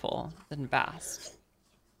powerful than Bast.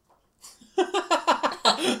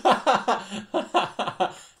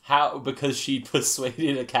 How? Because she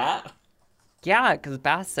persuaded a cat? Yeah, because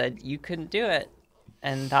Bast said you couldn't do it,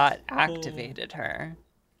 and that activated her.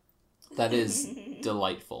 That is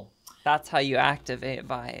delightful. That's how you activate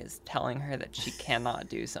Vi, is telling her that she cannot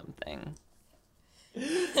do something.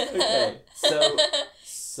 Okay,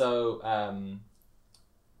 so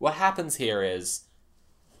what happens here is,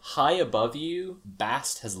 high above you,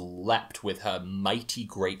 Bast has leapt with her mighty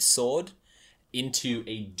greatsword into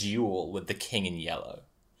a duel with the King in Yellow.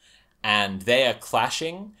 And they are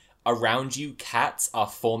clashing. Around you, cats are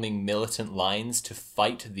forming militant lines to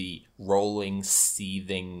fight the rolling,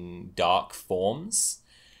 seething, dark forms.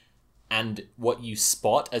 And what you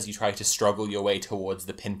spot as you try to struggle your way towards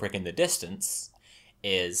the pinprick in the distance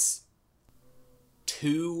is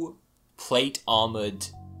 2 plate-armored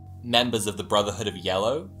members of the Brotherhood of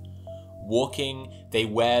Yellow walking. They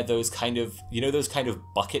wear those kind of, those kind of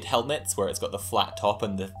bucket helmets where it's got the flat top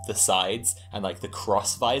and the sides and like the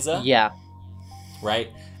cross visor. Yeah.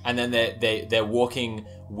 Right? And then they're walking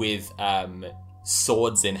with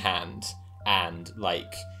swords in hand and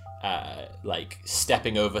like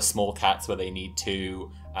stepping over small cats where they need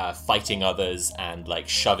to, fighting others and like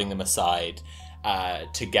shoving them aside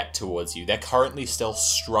to get towards you. They're currently still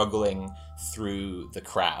struggling through the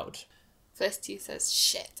crowd. Felicity says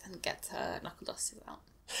shit and gets her knuckle dusters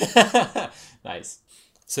out. Nice.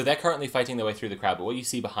 So they're currently fighting their way through the crowd, but what you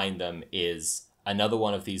see behind them is another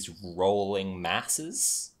one of these rolling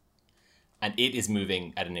masses, and it is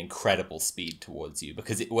moving at an incredible speed towards you,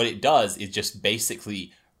 because what it does is just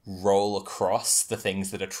basically roll across the things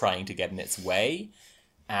that are trying to get in its way,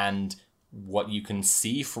 and what you can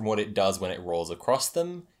see from what it does when it rolls across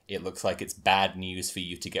them, it looks like it's bad news for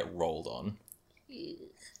you to get rolled on.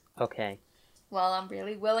 Okay. Well, I'm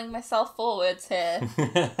really willing myself forwards here.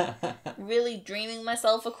 Really dreaming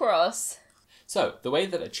myself across. So, the way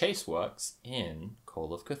that a chase works in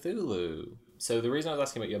Call of Cthulhu. So, the reason I was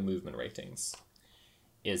asking about your movement ratings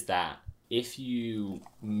is that if you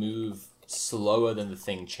move slower than the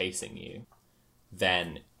thing chasing you,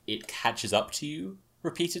 then it catches up to you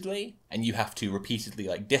repeatedly, and you have to repeatedly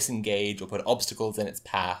like disengage or put obstacles in its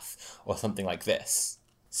path or something like this.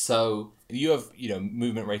 So you have,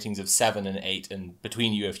 movement ratings of 7 and 8, and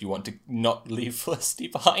between you, if you want to not leave Felicity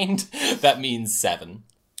behind, that means 7.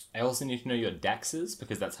 I also need to know your dexes,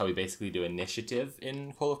 because that's how we basically do initiative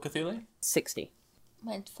in Call of Cthulhu. 60.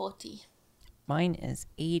 Mine's 40. Mine is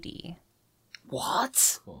 80.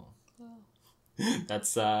 What? Cool.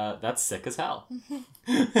 That's sick as hell.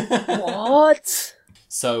 What?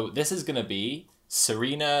 So this is going to be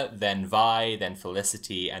Serena, then Vi, then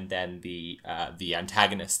Felicity, and then the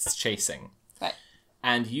antagonists chasing. Right.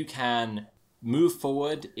 And you can move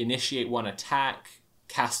forward, initiate one attack,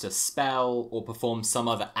 cast a spell, or perform some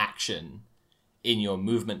other action in your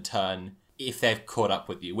movement turn if they've caught up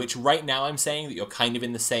with you. Which right now I'm saying that you're kind of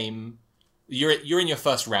in the same... You're in your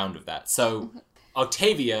first round of that. So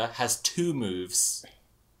Octavia has 2 moves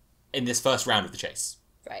in this first round of the chase.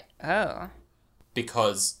 Right. Oh.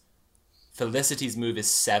 Because Felicity's move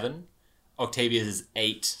is 7, Octavia's is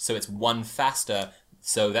 8, so it's 1 faster.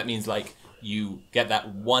 So that means like you get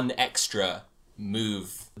that 1 extra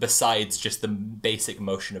move besides just the basic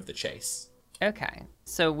motion of the chase. Okay.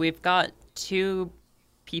 So we've got 2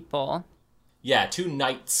 people. Yeah, 2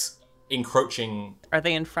 knights encroaching. Are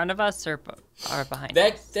they in front of us or behind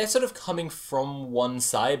They're us? they're sort of coming from one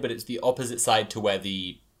side, but it's the opposite side to where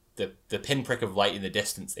the pinprick of light in the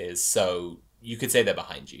distance is. So you could say they're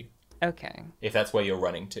behind you. Okay. If that's where you're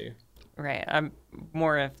running to. Right. I'm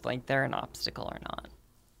more if like they're an obstacle or not.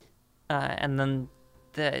 And then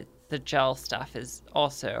the gel stuff is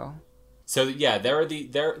also. So yeah, there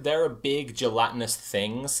are big gelatinous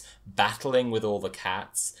things battling with all the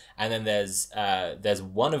cats, and then there's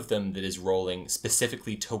one of them that is rolling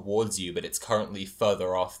specifically towards you, but it's currently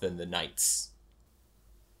further off than the knights.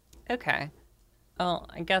 Okay. Well,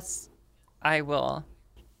 I guess I will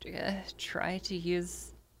try to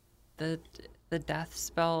use the death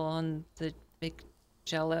spell on the big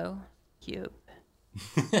jello cube.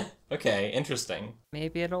 Okay, interesting.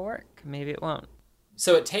 Maybe it'll work. Maybe it won't.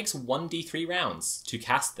 So it takes 1d3 rounds to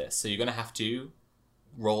cast this, so you're going to have to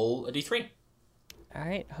roll a d3. All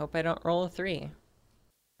right. Hope I don't roll a 3.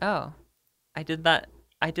 Oh, I did that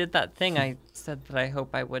thing I said that I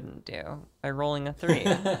hope I wouldn't do by rolling a 3.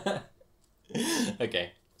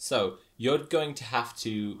 Okay, so you're going to have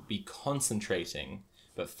to be concentrating,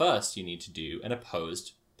 but first you need to do an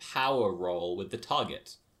opposed power roll with the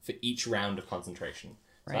target for each round of concentration.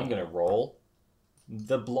 So I'm Right. going to roll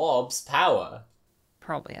the blob's power.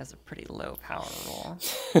 Probably has a pretty low power roll.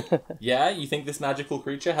 Yeah, you think this magical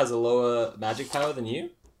creature has a lower magic power than you?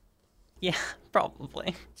 Yeah,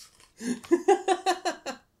 probably.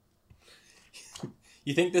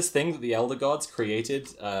 You think this thing that the Elder Gods created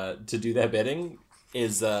to do their bidding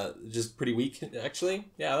is just pretty weak, actually?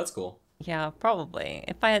 Yeah, that's cool. Yeah, probably.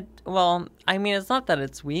 If I had, well, I mean, it's not that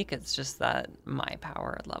it's weak, it's just that my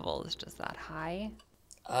power level is just that high.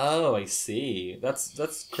 Oh, I see.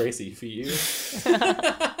 That's crazy for you.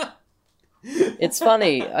 It's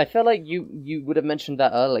funny. I feel like you would have mentioned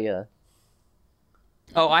that earlier.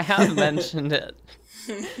 Oh, I have mentioned it.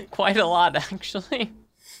 Quite a lot, actually.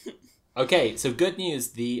 Okay, so good news.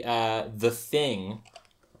 The thing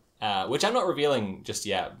which I'm not revealing just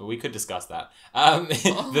yet, but we could discuss that.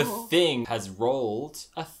 The thing has rolled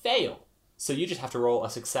a fail. So you just have to roll a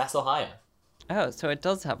success or higher. Oh, so it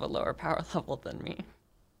does have a lower power level than me.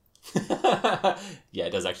 Yeah,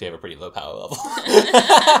 it does actually have a pretty low power level.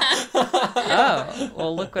 Oh,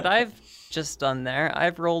 well, look what I've just done there.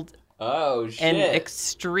 I've rolled Oh, shit. an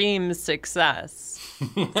extreme success.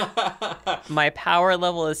 My power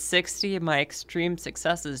level is 60, my extreme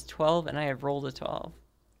success is 12, and I have rolled a 12.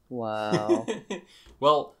 Wow.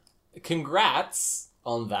 Well, congrats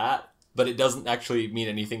on that, but it doesn't actually mean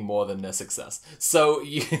anything more than a success. So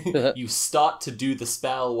you start to do the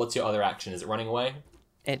spell. What's your other action? Is it running away?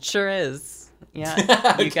 It sure is.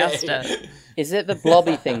 Yeah, you guessed it. Is it the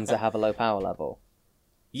blobby things that have a low power level?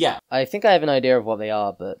 Yeah. I think I have an idea of what they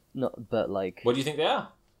are, but like What do you think they are?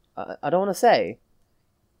 I don't want to say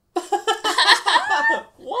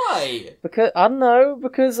Why? because I don't know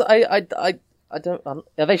because I don't are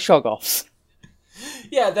they Shoggoths?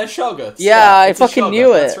 Yeah, they're Shoggoths. Yeah, I it's a fucking Shoggoth,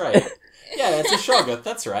 knew it. That's right. Yeah, it's a Shoggoth,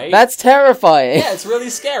 that's right. That's terrifying. Yeah, it's really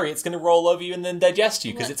scary. It's going to roll over you and then digest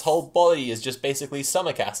you because its whole body is just basically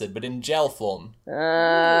stomach acid, but in gel form.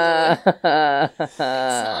 Exciting.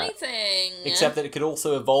 Except that it could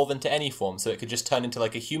also evolve into any form, so it could just turn into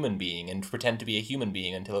like a human being and pretend to be a human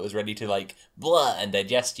being until it was ready to like blah and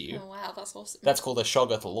digest you. Oh, wow, that's awesome. That's called a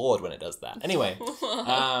Shoggoth Lord when it does that. Anyway,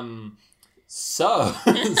 so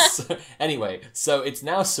it's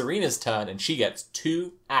now Serena's turn and she gets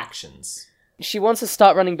 2 actions. She wants to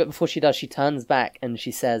start running, but before she does, she turns back and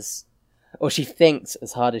she says, or she thinks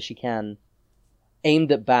as hard as she can,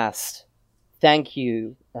 aimed at Bast, "Thank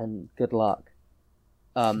you and good luck."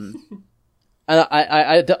 And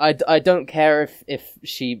I don't care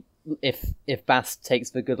if Bast takes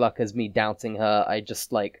the good luck as me doubting her. I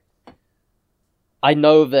just like, I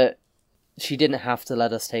know that she didn't have to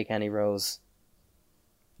let us take any roles.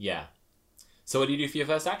 Yeah. So what do you do for your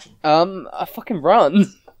first action? I fucking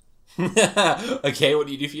run. Okay, what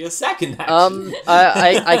do you do for your second action?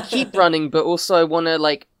 I keep running, but also I want to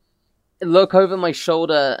like look over my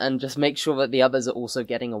shoulder and just make sure that the others are also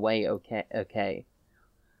getting away. Okay.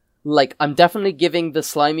 Like I'm definitely giving the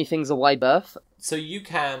slimy things a wide berth. So you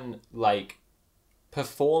can like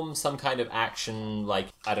perform some kind of action, like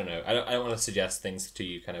I don't know. I don't want to suggest things to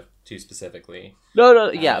you kind of too specifically. No,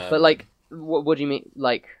 yeah, but like, what do you mean?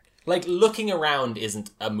 Like looking around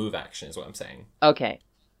isn't a move action, is what I'm saying. Okay.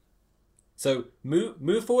 So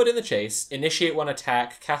move forward in the chase, initiate one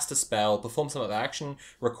attack, cast a spell, perform some other action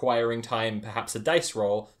requiring time, perhaps a dice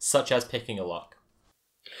roll, such as picking a lock.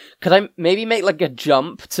 Could I maybe make like a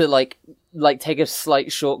jump to like take a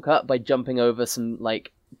slight shortcut by jumping over some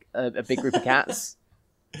like a big group of cats?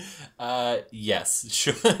 Yes,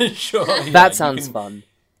 sure. Yeah, That sounds fun.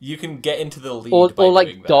 You can get into the lead Or by like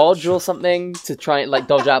doing that. dodge or something to try and like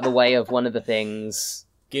dodge out the way of one of the things.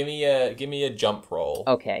 Give me a jump roll.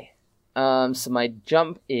 Okay. So my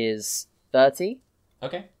jump is 30.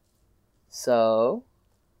 Okay. So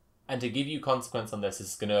And to give you consequence on this,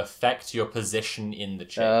 is going to affect your position in the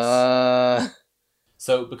chase.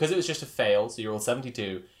 So because it was just a fail, so you roll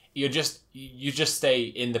 72, you just stay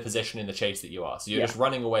in the position in the chase that you are. So you're just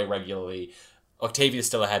running away regularly. Octavia's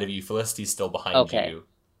still ahead of you. Felicity's still behind you.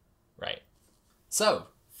 Right. So,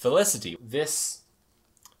 Felicity, this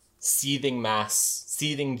seething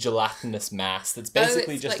gelatinous mass that's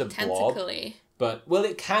basically it's just like a blob. tentacly. But, well,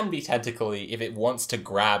 it can be tentacly if it wants to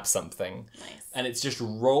grab something. Nice. And it's just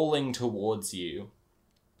rolling towards you.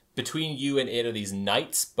 Between you and it are these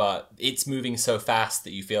knights, but it's moving so fast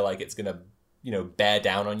that you feel like it's going to, bear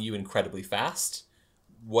down on you incredibly fast.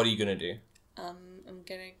 What are you going to do? I'm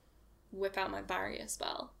gonna whip out my barrier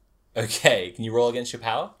spell. Okay, can you roll against your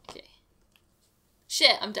power? Okay.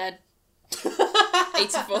 Shit, I'm dead.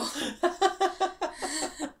 84.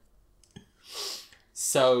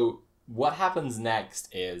 So, what happens next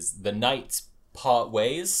is the knights part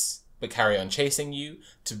ways, but carry on chasing you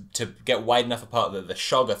to get wide enough apart that the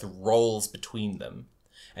Shoggoth rolls between them,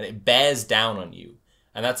 and it bears down on you.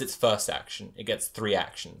 And that's its first action. It gets 3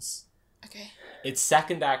 actions. Okay. Its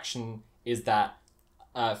second action is that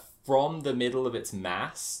from the middle of its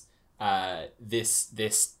mass,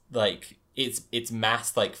 this like its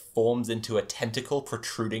mass like forms into a tentacle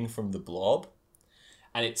protruding from the blob,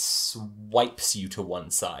 and it swipes you to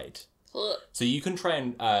one side. So you can try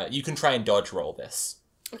and dodge roll this.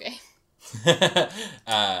 Okay.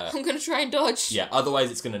 I'm gonna try and dodge. Yeah,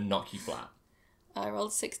 otherwise it's gonna knock you flat. I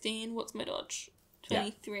rolled 16. What's my dodge?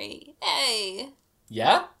 23. Yeah. Hey.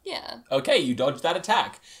 Yeah? Yeah. Okay, you dodged that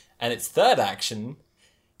attack. And its third action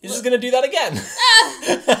is just gonna do that again.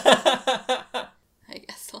 I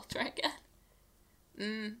guess I'll try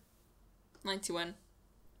again. 91.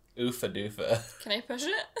 Oofa doofa. Can I push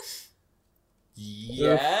it?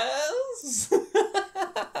 Yes.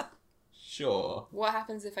 Sure. What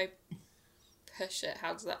happens if I push it?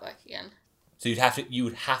 How does that work again? So you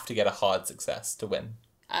would have to get a hard success to win.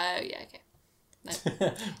 Oh, yeah, okay. No.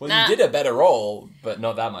 Well, Nah. you did a better roll, but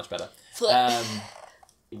not that much better. Flip.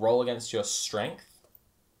 Roll against your strength.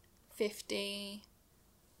 50.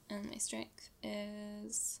 And my strength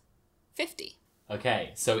is 50.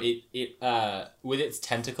 Okay, so it with its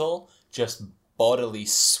tentacle just bodily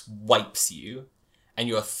swipes you, and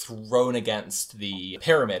you are thrown against the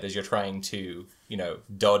pyramid as you're trying to,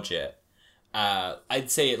 dodge it. I'd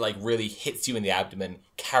say it like really hits you in the abdomen,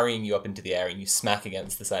 carrying you up into the air, and you smack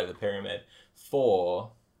against the side of the pyramid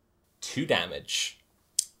for 2 damage.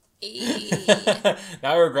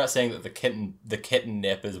 Now I regret saying that the kitten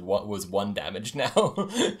nip was 1 damage now.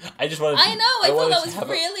 I just wanted to, I know, I thought that was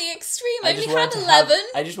really extreme. I only just wanted had to 11.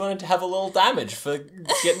 I just wanted to have a little damage for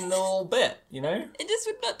getting a little bit, It just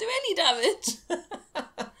would not do any damage.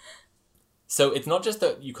 So it's not just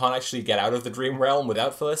that you can't actually get out of the dream realm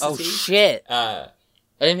without Felicity. Oh shit! I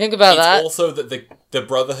didn't think about it's that. also that the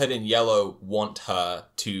Brotherhood in Yellow want her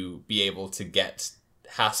to be able to get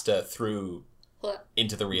Hasta through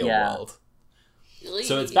into the real world.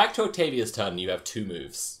 So it's back to Octavia's turn, and you have 2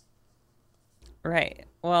 moves. Right.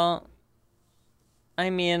 Well, I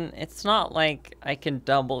mean, it's not like I can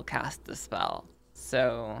double cast the spell,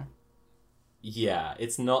 so... Yeah,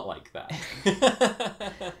 it's not like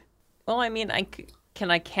that. Well, I mean, can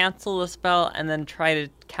I cancel the spell and then try to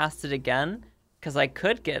cast it again? Because I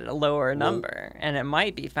could get a lower number, and it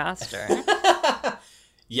might be faster.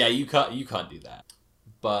 Yeah, you can't do that.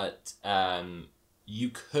 But you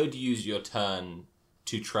could use your turn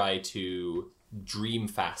to try to dream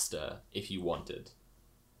faster if you wanted.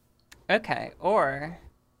 Okay, or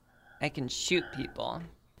I can shoot people.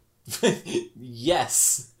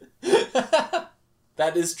 Yes.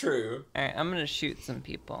 That is true. Alright, I'm gonna shoot some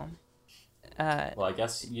people. Well, I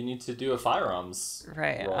guess you need to do a firearms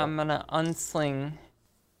Right, roll. I'm gonna unsling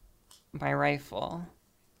my rifle.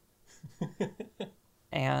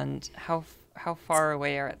 And how far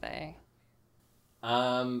away are they?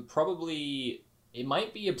 Probably it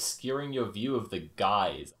might be obscuring your view of the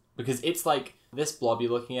guys, because it's like this blob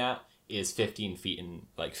you're looking at is 15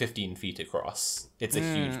 feet across. It's a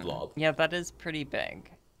huge blob. Yeah, that is pretty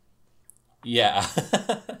big. Yeah.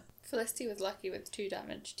 Felicity was lucky with 2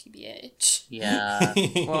 damage, TBH. Yeah.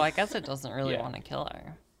 Well, I guess it doesn't really Yeah. want to kill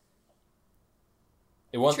her.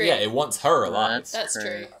 It wants True. it wants her alive. That's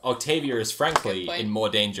true. Octavia is frankly Good point. in more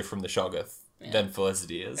danger from the Shoggoth Yeah. than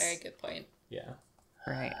Felicity is. Very good point. Yeah.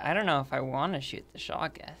 Right, I don't know if I want to shoot the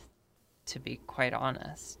Shoggoth, to be quite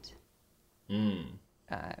honest.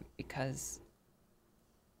 Because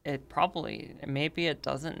maybe it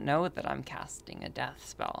doesn't know that I'm casting a death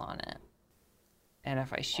spell on it. And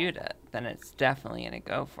if I shoot it, then it's definitely going to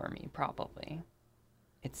go for me, probably.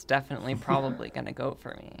 It's definitely probably going to go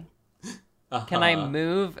for me. Can I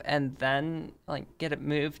move and then, get it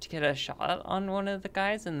moved to get a shot on one of the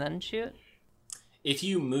guys and then shoot? If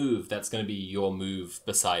you move, that's going to be your move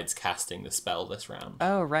besides casting the spell this round.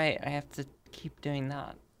 Oh, right, I have to keep doing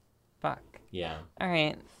that. Fuck. Yeah.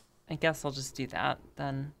 Alright, I guess I'll just do that,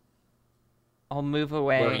 then. I'll move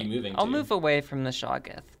away. Where are you moving I'll to? move away from the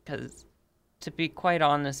Shoggoth, because, to be quite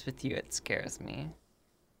honest with you, it scares me.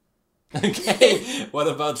 Okay. What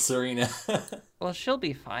about Serena? Well, she'll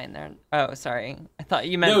be fine there. Oh, sorry. I thought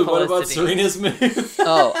you meant No, Felicity. what about Serena's move?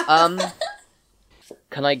 Oh,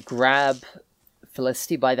 can I grab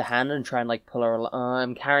Felicity by the hand and try and pull her?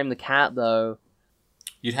 I'm carrying the cat though.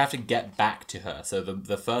 You'd have to get back to her. So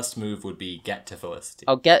the first move would be get to Felicity.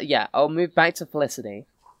 I'll move back to Felicity,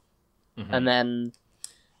 and then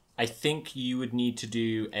I think you would need to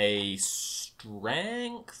do a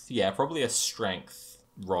strength. Yeah, probably a strength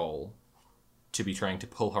roll to be trying to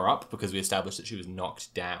pull her up, because we established that she was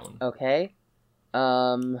knocked down. okay,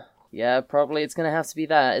 yeah, probably it's gonna have to be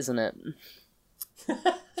that, isn't it?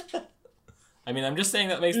 I mean, I'm just saying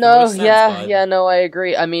that makes the No, most sense, bud. no, I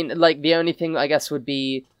agree. I mean, the only thing I guess would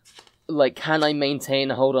be, can I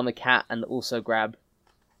maintain a hold on the cat and also grab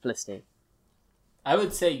Felicity? I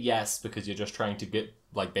would say yes, because you're just trying to get,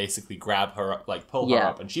 basically grab her up, pull her Yeah.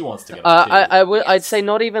 up, and she wants to get up too. I'd say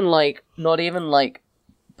not even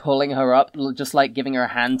pulling her up, just giving her a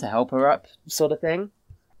hand to help her up, sort of thing.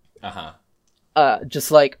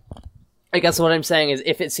 Just I guess what I'm saying is,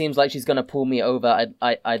 if it seems like she's gonna pull me over,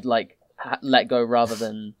 I'd let go rather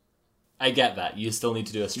than. I get that. You still need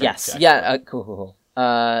to do a strength check. Yeah, cool.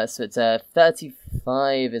 So it's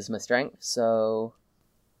 35 is my strength, so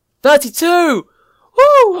 32.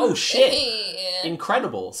 Oh shit! Yeah.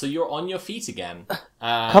 Incredible. So you're on your feet again.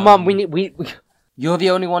 Come on, we you're the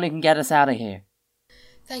only one who can get us out of here.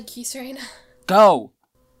 Thank you, Serena. Go!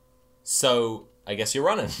 So I guess you're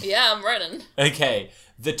running. Yeah, I'm running. Okay.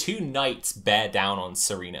 The two knights bear down on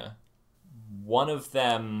Serena. One of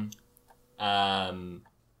them,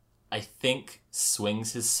 I think,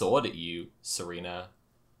 swings his sword at you, Serena.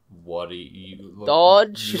 What are you...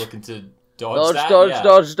 Dodge. You looking to dodge that? Yeah.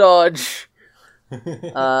 Dodge.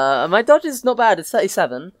 My dodge is not bad. It's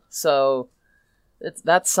 37, so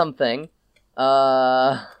that's something.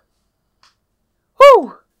 Woo!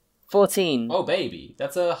 14. Oh, baby.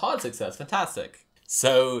 That's a hard success. Fantastic.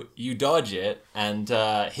 So you dodge it, and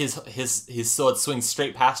his sword swings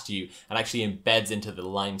straight past you and actually embeds into the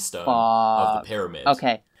limestone of the pyramid.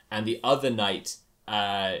 Okay. And the other knight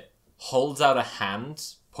holds out a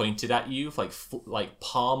hand pointed at you, like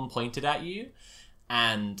palm pointed at you,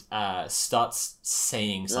 and starts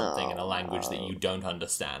saying something in a language that you don't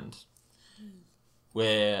understand.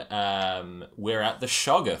 We're at the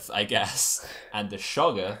Shoggoth, I guess, and the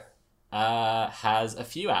Shoggoth has a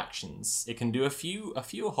few actions. It can do a few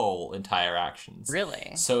whole entire actions.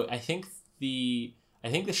 Really? So I think the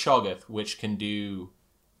Shoggoth, which can do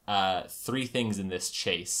 3 things in this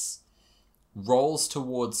chase, rolls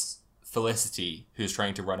towards Felicity, who's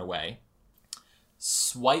trying to run away,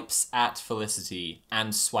 swipes at Felicity,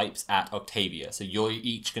 and swipes at Octavia. So you're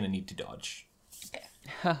each going to need to dodge.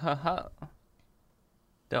 Ho ho ho.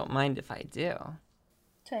 Don't mind if I do.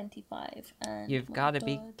 25 and You've my got to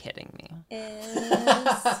be dodge kidding me.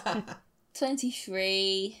 is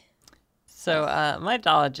 23. So my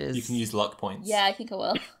dodge is... You can use luck points. Yeah, I think I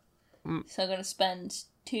will. So I'm going to spend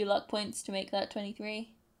 2 luck points to make that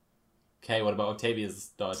 23. Okay, what about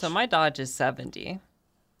Octavia's dodge? So my dodge is 70.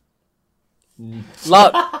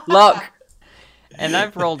 Luck. And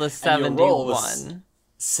I've rolled a And your roll was 71.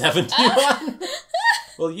 71?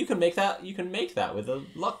 Well, you can make that with a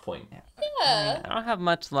luck point. Yeah. I don't have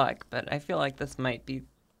much luck, but I feel like this might be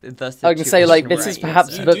the situation. I can say, like, this where is I perhaps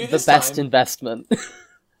use You it. do the this best time. investment.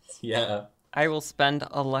 Yeah. I will spend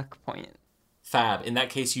a luck point. Fab. In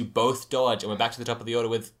that case, you both dodge, and we're back to the top of the order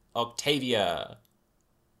with Octavia.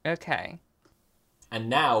 Okay. And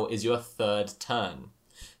now is your third turn.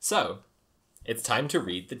 So, it's time to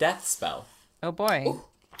read the death spell. Oh boy.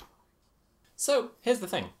 So, here's the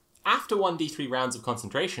thing. After 1d3 rounds of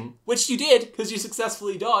concentration, which you did because you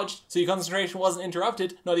successfully dodged, so your concentration wasn't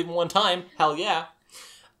interrupted, not even one time, hell yeah,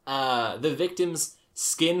 the victim's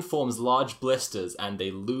skin forms large blisters and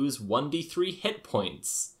they lose 1d3 hit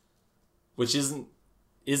points, which isn't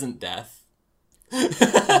death.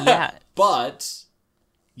 Yeah. But,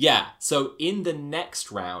 yeah, so in the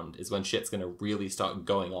next round is when shit's going to really start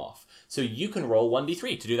going off. So you can roll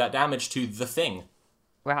 1d3 to do that damage to the thing.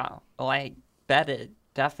 Wow. Well, I bet it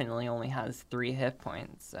definitely only has 3 hit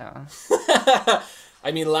points, so...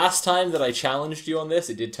 I mean, last time that I challenged you on this,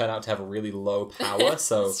 it did turn out to have a really low power,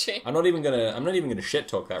 so That's true. I'm not even gonna shit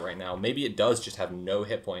talk that right now. Maybe it does just have no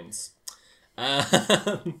hit points.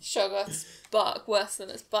 Shoggoth's bark worse than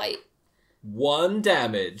its bite. 1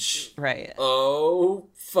 damage. Right. Oh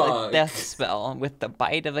A fuck. death spell with the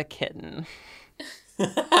bite of a kitten.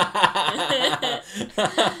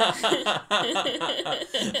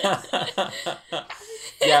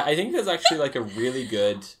 Yeah, I think there's actually like a really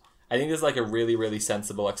good... I think there's like a really, really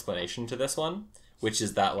sensible explanation to this one, which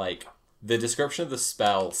is that like the description of the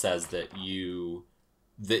spell says that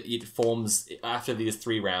it forms, after these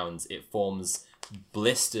 3 rounds, it forms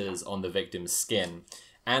blisters on the victim's skin.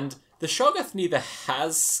 And the Shoggoth neither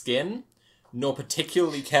has skin nor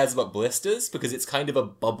particularly cares about blisters because it's kind of a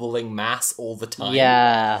bubbling mass all the time.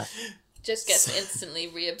 Yeah. Just gets instantly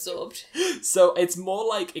reabsorbed. So it's more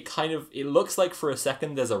like it looks like for a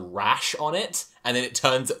second there's a rash on it, and then it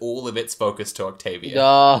turns all of its focus to Octavia.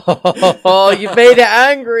 Oh, you made it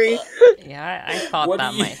angry. Yeah, I thought What do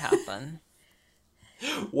that you- might happen.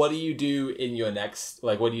 What do you do in your next,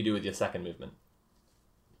 what do you do with your second movement?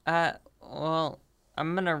 Well,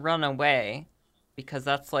 I'm gonna run away because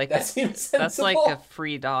that's like That seems that's like sensible. a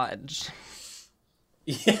free dodge.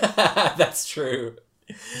 Yeah, that's true.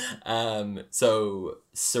 So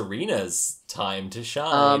Serena's time to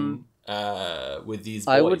shine with these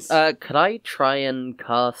boys. Could I try and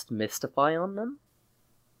cast Mystify on them?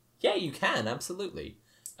 Yeah, you can, absolutely.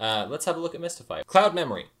 Let's have a look at Mystify. Cloud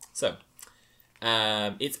Memory. So,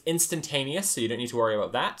 it's instantaneous, so you don't need to worry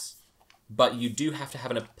about that. But you do have to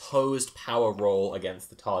have an opposed power roll against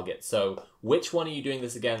the target. So, which one are you doing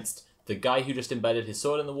this against? The guy who just embedded his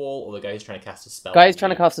sword in the wall, or the guy who's trying to cast a spell? Guy's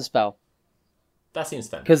trying to cast a spell. That seems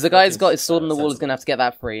fair. Because the That guy's seems, got his sword in the wall is sensible. going to have to get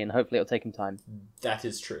that free, and hopefully it'll take him time. That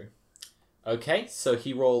is true. Okay, so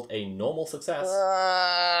he rolled a normal success.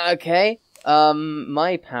 Okay.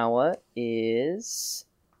 My power is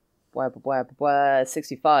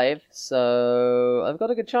 65, so I've got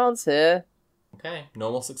a good chance here. Okay,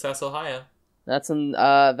 normal success or higher.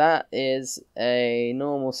 That is a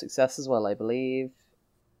normal success as well, I believe.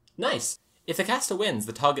 Nice. If the caster wins,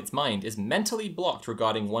 the target's mind is mentally blocked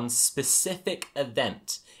regarding one specific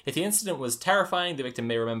event. If the incident was terrifying, the victim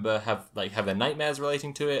may have their nightmares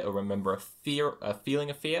relating to it, or remember a feeling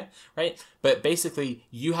of fear, right? But basically,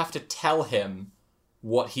 you have to tell him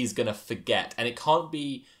what he's gonna forget, and it can't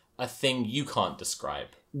be a thing you can't describe.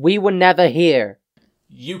 We were never here.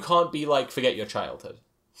 You can't be like, forget your childhood.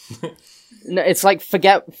 No, it's like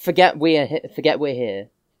forget we're here.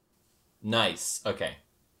 Nice. Okay.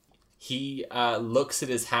 He looks at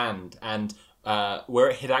his hand, and where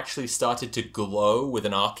it had actually started to glow with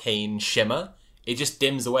an arcane shimmer, it just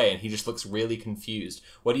dims away, and he just looks really confused.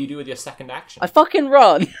 What do you do with your second action? I fucking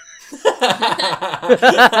run.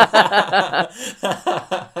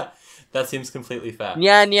 That seems completely fair.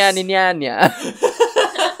 Nya nya nya nya.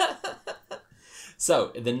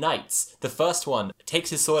 So, the knights, the first one takes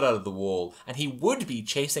his sword out of the wall, and he would be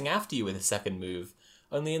chasing after you with his second move,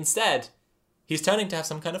 only instead, he's turning to have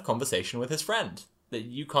some kind of conversation with his friend that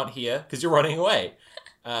you can't hear because you're running away.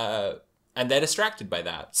 And they're distracted by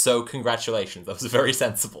that. So, congratulations, that was very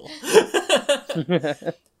sensible.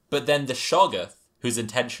 But then the Shoggoth, whose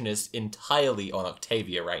intention is entirely on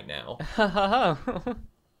Octavia right now,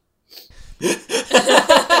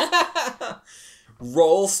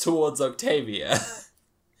 rolls towards Octavia,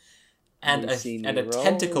 and a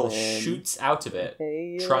tentacle shoots out of it,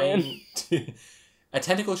 a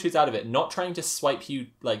tentacle shoots out of it, not trying to swipe you,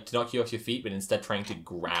 like to knock you off your feet, but instead trying to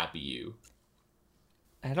grab you.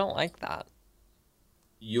 I don't like that.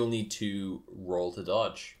 You'll need to roll to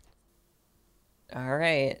dodge. All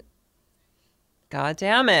right. God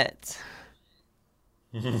damn it.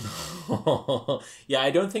 Yeah,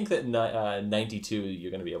 I don't think that 92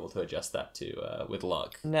 you're going to be able to adjust that to with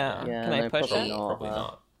luck. No. Yeah, Can I push probably it? not. Probably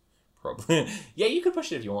not. Probably. Yeah, you could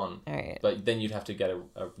push it if you want. All right. But then you'd have to get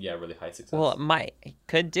a really high success. Well, I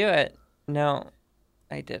could do it. No,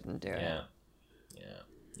 I didn't do it. Yeah.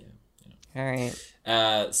 All right.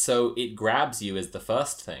 So it grabs you as the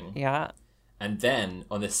first thing. Yeah. And then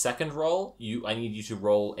on the second roll, I need you to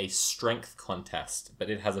roll a strength contest, but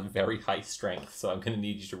it has a very high strength, so I'm going to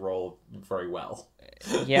need you to roll very well.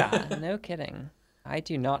 Yeah. No kidding. I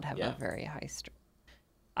do not have Yeah. a very high strength.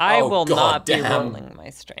 I will God not be damn. rolling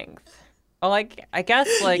my strength. Well, I guess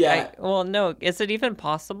Yeah. no. Is it even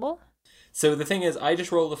possible? So the thing is, I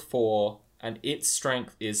just rolled a 4, and its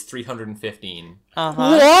strength is 315.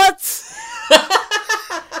 What?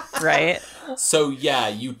 Right. So yeah,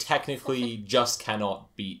 you technically just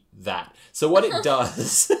cannot beat that. So what it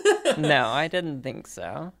does... No, I didn't think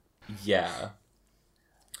so. Yeah.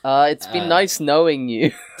 It's been nice knowing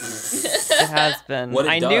you. It has been. What it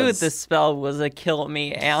I knew does- the spell was a kill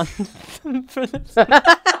me and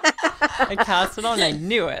I cast it on. I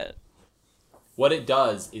knew it. What it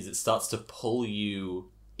does is it starts to pull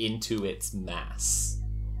you into its mass.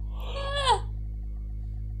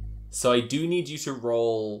 So I do need you to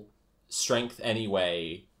roll strength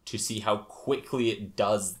anyway to see how quickly it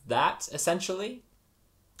does that, essentially.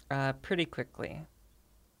 Pretty quickly.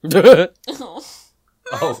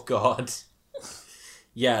 Oh, God.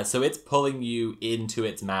 Yeah, so it's pulling you into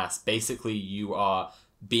its mass. Basically, you are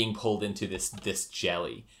being pulled into this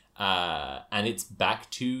jelly. And it's back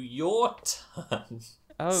to your turn.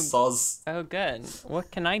 Oh, Soz. oh, good.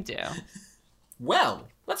 What can I do? Well,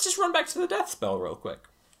 let's just run back to the death spell real quick.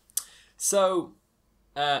 So,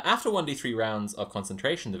 after 1d3 rounds of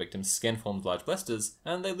concentration, the victim's skin forms large blisters,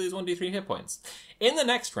 and they lose 1d3 hit points. In the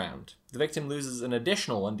next round, the victim loses an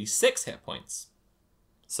additional 1d6 hit points.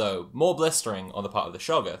 So, more blistering on the part of the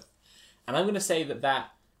Shoggoth. And I'm going to say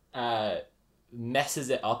that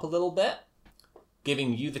messes it up a little bit,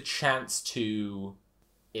 giving you the chance to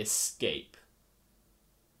escape.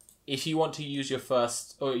 If you want to use your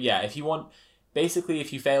first... if you want... Basically,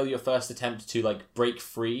 if you fail your first attempt to, break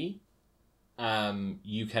free...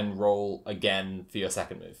 you can roll again for your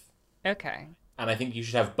second move. Okay. And I think you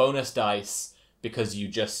should have bonus dice because you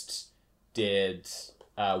just did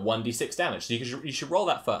 1d6 damage. So you should roll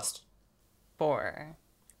that first. 4.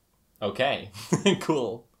 Okay.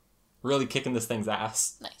 Cool. Really kicking this thing's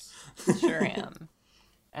ass. Nice. Sure am.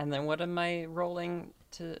 And then what am I rolling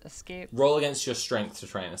to escape? Roll against your strength to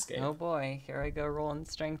try and escape. Oh boy, here I go rolling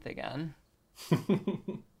strength again.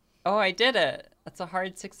 Oh, I did it. That's a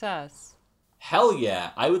hard success. Hell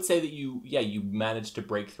yeah! I would say that you managed to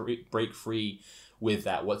break free with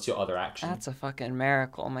that. What's your other action? That's a fucking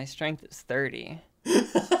miracle. My strength is 30.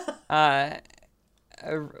 I'd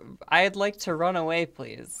like to run away,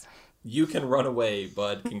 please. You can run away,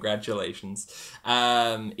 bud. Congratulations.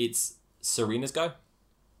 It's Serena's go.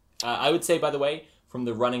 I would say, by the way, from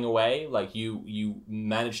the running away, like you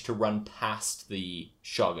managed to run past the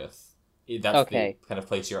Shoggoth. That's the kind of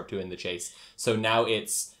place you're up to in the chase. So now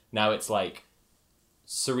it's like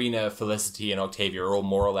Serena, Felicity, and Octavia are all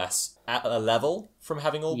more or less at a level from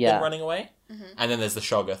having all been running away. Mm-hmm. And then there's the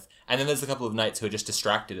Shoggoth. And then there's a couple of knights who are just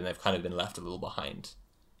distracted and they've kind of been left a little behind.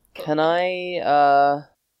 Can I,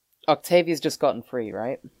 Octavia's just gotten free,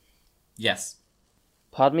 right? Yes.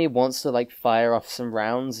 Part of me wants to, fire off some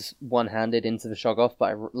rounds one-handed into the Shoggoth,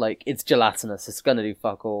 but, it's gelatinous. It's gonna do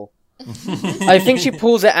fuck all. I think she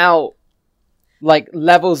pulls it out,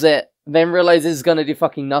 levels it, then realizes it's gonna do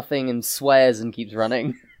fucking nothing and swears and keeps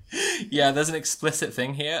running. Yeah, there's an explicit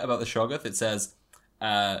thing here about the Shoggoth. It says,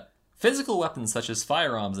 physical weapons such as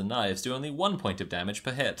firearms and knives do only 1 point of damage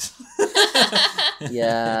per hit.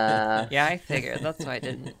 Yeah. Yeah, I figured. That's why I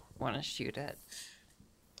didn't want to shoot it.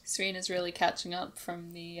 Serena's really catching up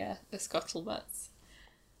from the scuttlebutts.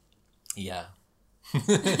 Yeah.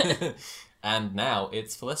 And now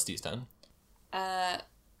it's Felicity's turn. The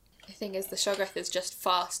thing is, the Shoggoth is just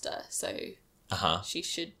faster, so she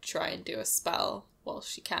should try and do a spell while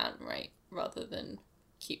she can, right? Rather than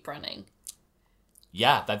keep running.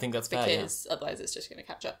 Yeah, I think that's fair, because otherwise it's just going to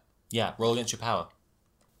catch up. Yeah, roll against your power.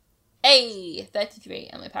 Hey! 33,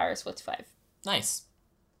 and my power is 45. Nice.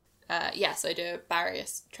 So I do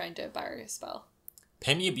try and do a barrier spell.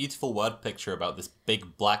 Paint me a beautiful word picture about this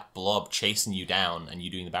big black blob chasing you down and you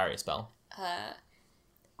doing the barrier spell.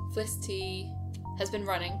 Felicity has been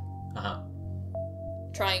running. Uh-huh.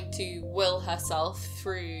 Trying to will herself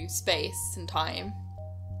through space and time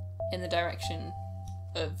in the direction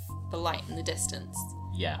of the light in the distance.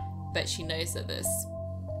 Yeah. But she knows that this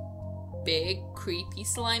big, creepy,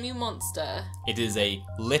 slimy monster... It is a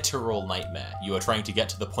literal nightmare. You are trying to get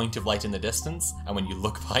to the point of light in the distance, and when you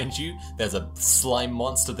look behind you, there's a slime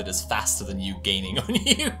monster that is faster than you gaining on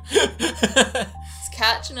you. It's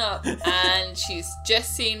catching up, and she's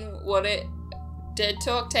just seen what it did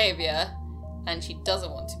to Octavia, and she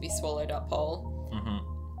doesn't want to be swallowed up whole. Mm-hmm.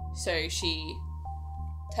 So she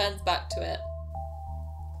turns back to it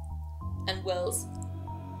and wills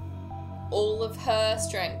all of her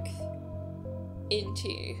strength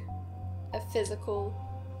into a physical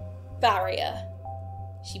barrier.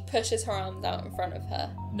 She pushes her arms out in front of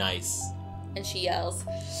her. Nice. And she yells,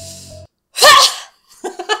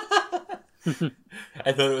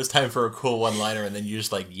 I thought it was time for a cool one-liner and then you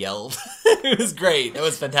just yelled. It was great. That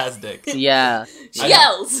was fantastic. Yeah. She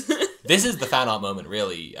yells! This is the fan art moment,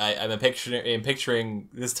 really. I'm picturing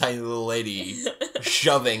this tiny little lady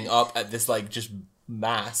shoving up at this, just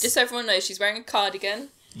mass. Just so everyone knows, she's wearing a cardigan.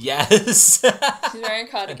 Yes! She's wearing a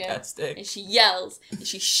cardigan. Fantastic. And she yells, and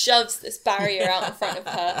she shoves this barrier out in front of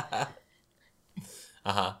her.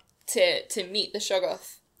 Uh-huh. To meet the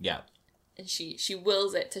Shoggoth. Yeah. And she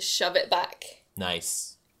wills it to shove it back.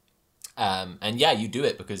 Nice. And yeah, you do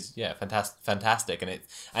it because fantastic, and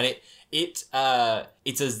it's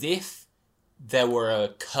as if there were a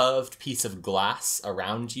curved piece of glass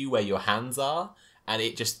around you where your hands are, and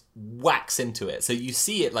it just whacks into it. So you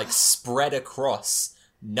see it spread across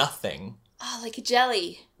nothing. Ah, like a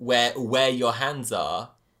jelly. Where your hands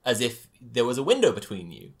are, as if there was a window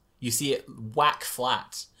between you. You see it whack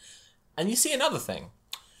flat, and you see another thing.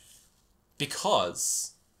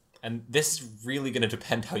 Because, and this is really going to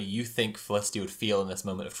depend how you think Felicity would feel in this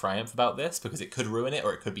moment of triumph about this, because it could ruin it,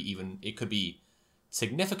 or it could be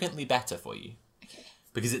significantly better for you. Okay.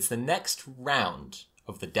 Because it's the next round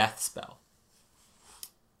of the death spell.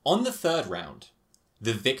 On the third round,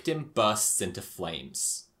 the victim bursts into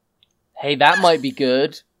flames. Hey, that might be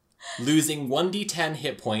good. Losing 1d10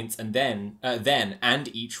 hit points and then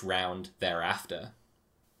and each round thereafter.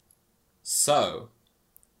 So,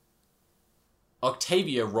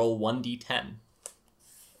 Octavia, roll 1d10.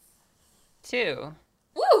 2.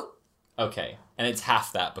 Woo! Okay, and it's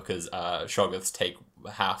half that because Shoggoths take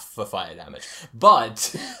half for fire damage.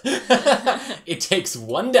 But it takes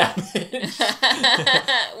 1 damage.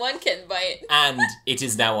 One can bite. And it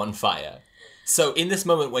is now on fire. So in this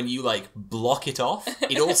moment when you block it off,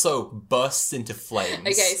 it also bursts into flames.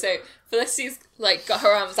 Okay, so Felicity's got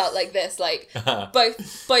her arms out like this,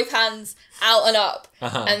 both hands out and up,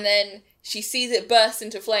 and then she sees it burst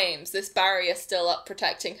into flames, this barrier still up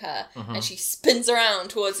protecting her, and she spins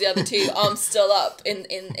around towards the other two, arms still up, in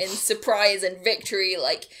surprise and victory,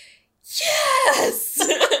 yes!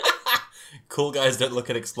 Cool guys don't look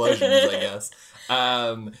at explosions, I guess.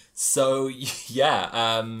 So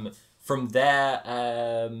yeah, from there,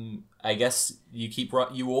 I guess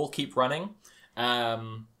you all keep running.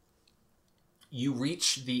 You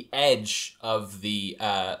reach the edge of the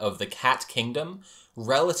cat kingdom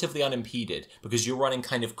relatively unimpeded because you're running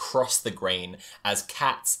kind of cross the grain as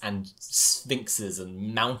cats and sphinxes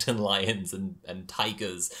and mountain lions and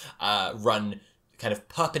tigers run kind of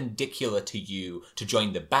perpendicular to you to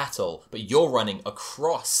join the battle, but you're running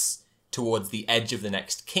across towards the edge of the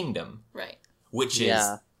next kingdom, Right. which is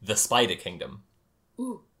Yeah. the Spider Kingdom.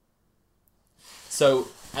 Ooh. So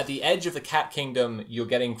at the edge of the Cat Kingdom, you're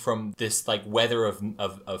getting from this like weather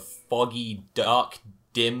of foggy, dark,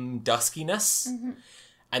 dim duskiness,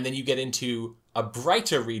 and then you get into a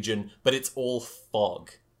brighter region, but it's all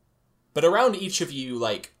fog. But around each of you,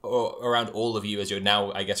 like, or around all of you as you're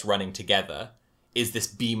now, I guess, running together, is this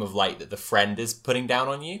beam of light that the friend is putting down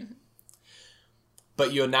on you.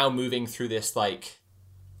 But you're now moving through this, like,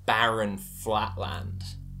 barren flatland.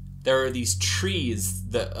 There are these trees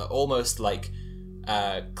that are almost like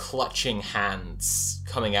clutching hands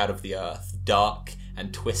coming out of the earth, dark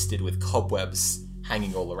and twisted with cobwebs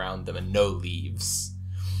hanging all around them and no leaves.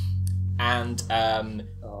 And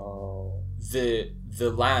the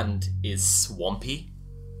land is swampy,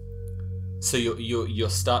 so you'll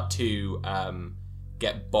start to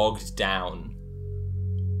get bogged down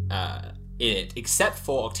in it, except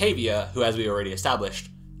for Octavia, who, as we already established,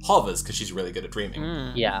 hovers because she's really good at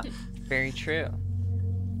dreaming. Yeah. Very true.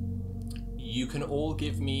 You can all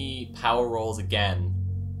give me power rolls again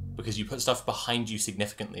because you put stuff behind you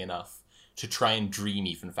significantly enough to try and dream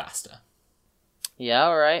even faster. Yeah,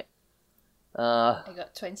 alright. I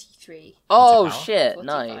got 23. Oh What's your power? shit,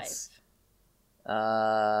 45. nice.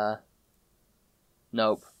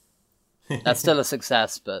 Nope. That's still a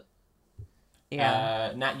success, but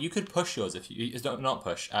Yeah. Nat, you could push yours if you not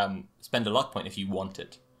push. Spend a luck point if you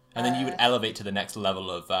wanted, and then you would elevate to the next level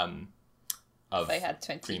of If I had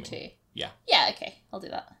 22. dreaming. Yeah. Yeah, okay. I'll do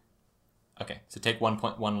that. Okay. So take 1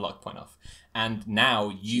 luck point off, and now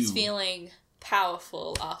you. She's feeling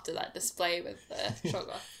powerful after that display with the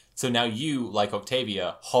shotgun. So now you, like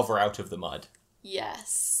Octavia, hover out of the mud.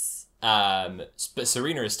 Yes. But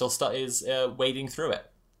Serena is still wading through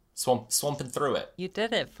it, swamping through it. You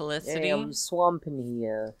did it, Felicity. hey, I'm swamping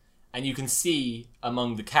here. And you can see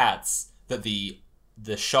among the cats that the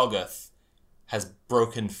Shoggoth has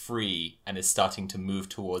broken free and is starting to move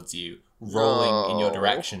towards you, rolling in your No.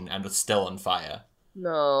 direction and is still on fire.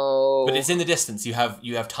 No. But it's in the distance. You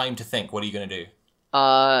have time to think. What are you going to do?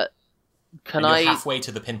 Can And I? you're halfway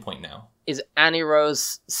to the pinpoint now. Is Annie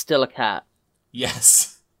Rose still a cat?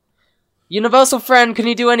 Yes. Universal friend, can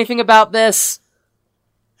you do anything about this?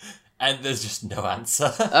 And there's just no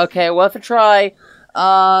answer. Okay, worth a try.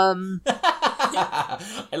 I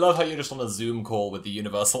love how you're just on a Zoom call with the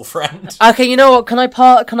universal friend. Okay, you know what? Can I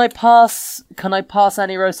pass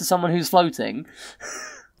Annie Rose to someone who's floating?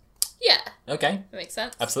 Yeah, Okay, that makes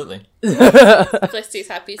sense. absolutely. Felicity's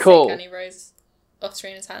happy to Cool. take Annie Rose off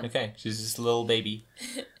Serena's hand. Okay, she's just a little baby.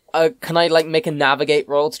 Can I like make a navigate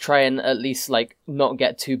roll to try and at least like not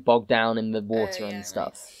get too bogged down in the water Yeah, and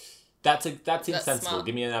stuff? That's insensible. smart.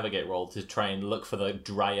 Give me a navigate roll to try and look for the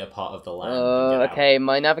drier part of the land. and get out. Okay,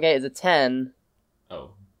 my navigate is a 10.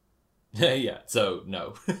 Oh. Yeah, so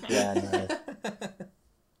no. Yeah, no.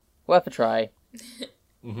 Worth a try.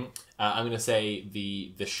 I'm going to say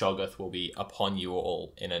the Shoggoth will be upon you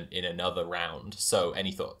all in another round. So,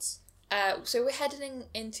 any thoughts? So we're heading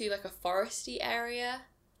into like a foresty area.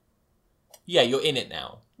 Yeah, you're in it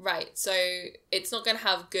now. Right, so it's not going to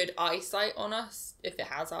have good eyesight on us if it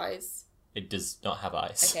has eyes. It does not have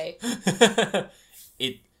eyes. Okay.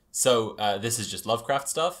 This is just Lovecraft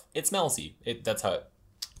stuff. It smells you. That's how it...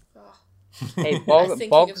 Oh, Hey, was thinking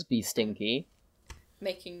bogs of- be stinky.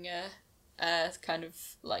 making a kind of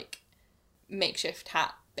like makeshift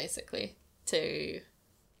hat, basically, to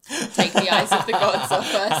take the eyes of the gods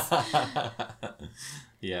off us.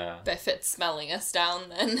 Yeah. But if it's smelling us down,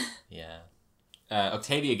 then... Yeah.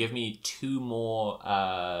 Octavia, give me 2 more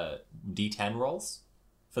D10 rolls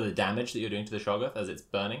for the damage that you're doing to the Shoggoth as it's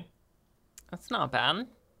burning. That's not bad.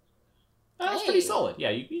 That's pretty Hey. solid. Yeah,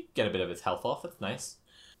 you get a bit of its health off. That's nice.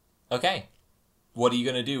 Okay. What are you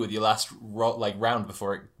going to do with your last round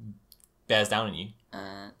before it bears down on you?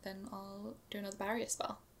 Then I'll do another barrier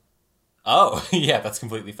spell. Oh, yeah, that's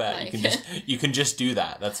completely fair. Like- You can just do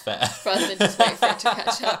that. That's fair. Rather than just wait for it to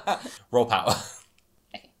catch up. Roll power.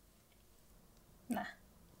 Okay. Nah.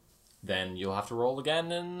 Then you'll have to roll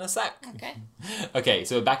again in a sec. Okay. Okay,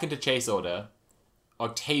 so back into chase order.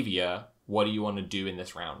 Octavia, what do you want to do in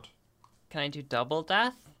this round? Can I do double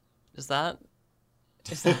death? Is that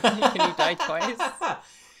can you die twice?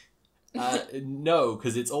 No,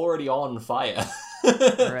 because it's already on fire.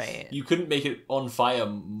 Right. You couldn't make it on fire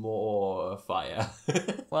more fire.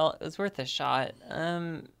 Well, it was worth a shot.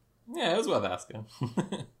 Yeah, it was worth asking.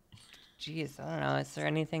 Geez, I don't know. Is there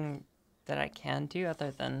anything that I can do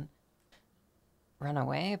other than run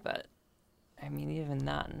away? But I mean, even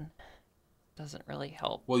that doesn't really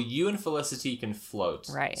help. Well, you and Felicity can float.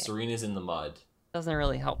 Right. Serena's in the mud. Doesn't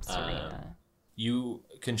really help Serena. You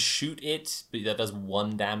can shoot it, but that does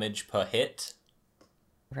 1 damage per hit.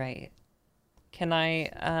 Right. Can I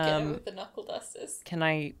Get it with the knuckle dusters. can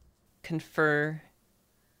I confer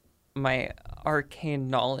my arcane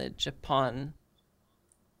knowledge upon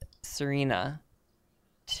Serena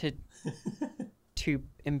to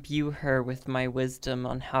imbue her with my wisdom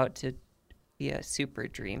on how to be a super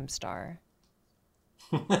dream star?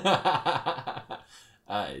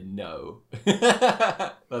 No.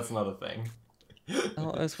 That's not a thing. Oh,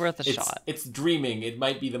 it was worth a shot. It's dreaming. It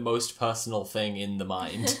might be the most personal thing in the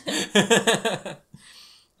mind.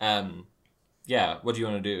 Yeah, what do you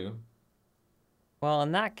want to do? Well,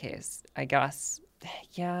 in that case, I guess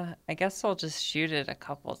I'll just shoot it a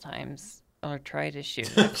couple times. Or try to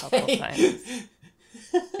shoot it a couple times.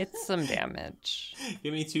 It's some damage.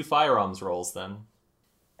 Give me 2 firearms rolls then.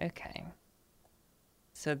 Okay.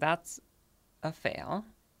 So that's a fail.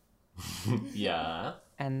 Yeah.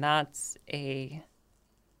 And that's a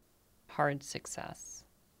hard success.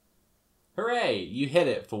 Hooray! You hit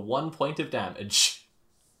it for 1 point of damage.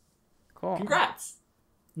 Cool. Congrats!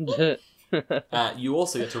 You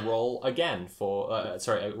also get to roll again for...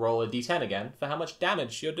 roll a d10 again for how much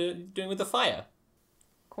damage you're doing with the fire.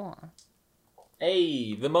 Cool.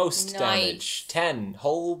 Hey, the most Nice. damage. 10.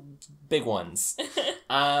 Whole big ones.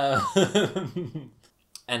 And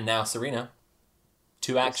now Serena.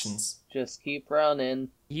 2 actions. Just keep running.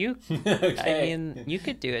 You, Okay. I mean, you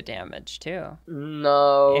could do a damage too.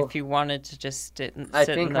 No. If you wanted to just sit in I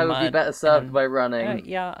sit think in the I would be mud better served and- by running.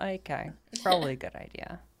 yeah, okay. Probably a good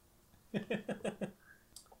idea.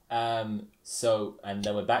 So, and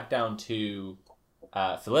then we're back down to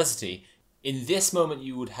Felicity. In this moment,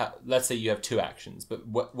 you would have, let's say you have 2 actions, but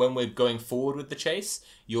when we're going forward with the chase,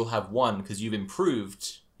 you'll have 1 because you've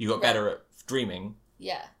improved, you got better at dreaming,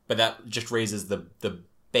 Yeah. but that just raises the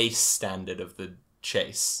base standard of the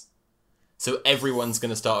chase. So everyone's going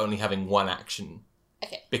to start only having 1 action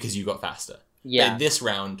Okay. because you got faster. But Yeah. in this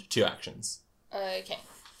round, 2 actions. Okay.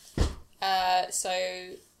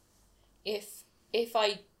 So if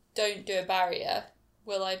I don't do a barrier,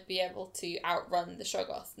 will I be able to outrun the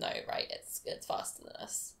Shoggoth? No, right? It's faster than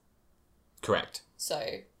us. Correct.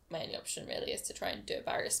 So my only option really is to try and do a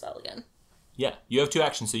barrier spell again. Yeah, you have 2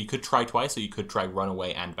 actions, so you could try twice, or you could try run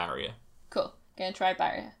away and barrier. Cool. Gonna try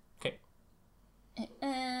barrier. Okay.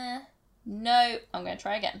 No, I'm gonna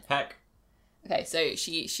try again. Heck. Okay, so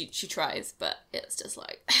she tries, but it's just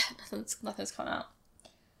like nothing's come out.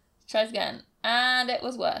 She tries again, and it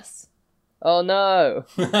was worse. Oh no.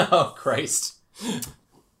 Oh, Christ.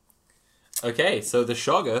 Okay, so the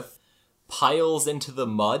Shoggoth piles into the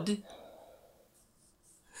mud,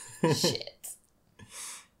 Shit.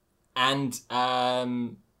 and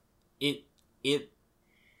it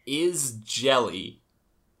is jelly,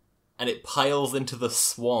 and it piles into the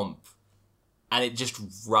swamp, and it just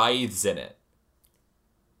writhes in it.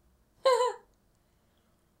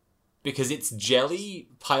 Because it's jelly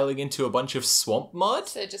piling into a bunch of swamp mud,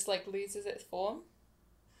 So it just like loses its form.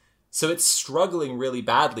 so it's struggling really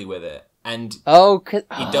badly with it, and Oh, it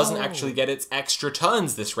doesn't actually get its extra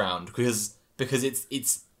turns this round because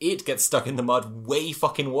it gets stuck in the mud way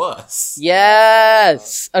fucking worse.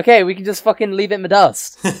 Yes! Okay, we can just fucking leave it in the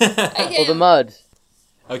dust. Or the mud.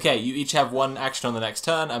 Okay, you each have 1 action on the next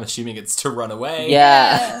turn. I'm assuming it's to run away.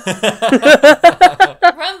 Yeah.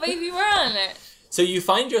 Run, baby, run! So you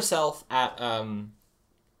find yourself at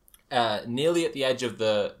nearly at the edge of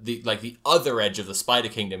the other edge of the Spider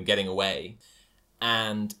Kingdom, getting away,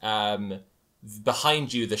 and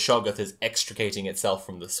behind you the Shoggoth is extricating itself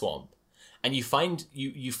from the swamp, and you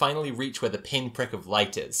finally reach where the pinprick of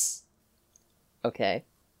light is, Okay.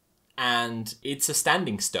 and it's a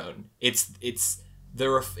standing stone. It's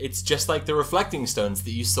just like the reflecting stones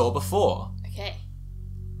that you saw before. Okay.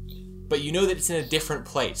 But you know that it's in a different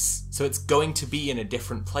place, so it's going to be in a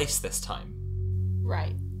different place this time.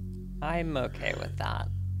 Right. I'm okay with that.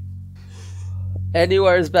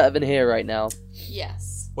 Anywhere is better than here right now.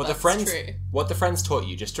 Yes. What that's true. What the friends taught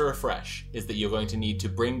you, just to refresh, is that you're going to need to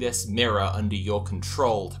bring this mirror under your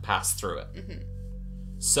control to pass through it. Mm-hmm.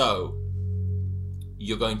 So,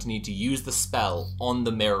 you're going to need to use the spell on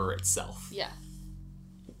the mirror itself. Yeah.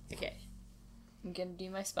 Okay. I'm gonna do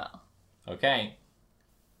my spell. Okay.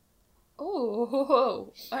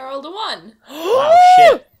 Oh, I rolled a 1. Wow,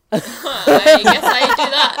 shit. I guess I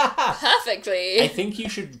do that perfectly. I think you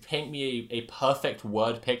should paint me a perfect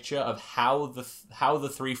word picture of how the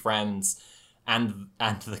three friends and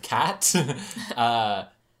the cat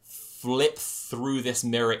flip through this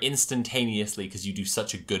mirror instantaneously because you do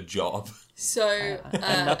such a good job. So,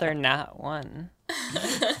 Another nat 1.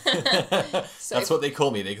 That's what they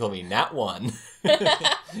call me. They call me Nat One.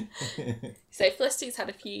 so Felicity's had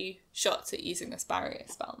a few shots at using this barrier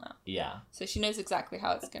spell now. Yeah. So she knows exactly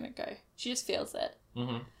how it's going to go. She just feels it.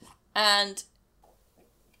 Mm-hmm. And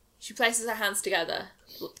she places her hands together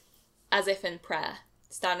as if in prayer,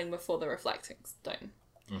 standing before the reflecting stone.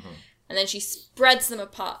 Mm-hmm. And then she spreads them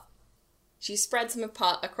apart. She spreads them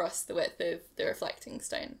apart across the width of the reflecting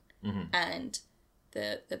stone. Mm-hmm. And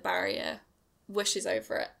the barrier whooshes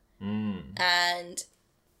over it. Mm. And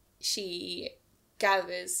she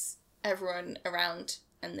gathers everyone around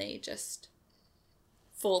and they just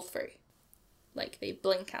fall through. Like they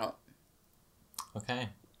blink out. Okay.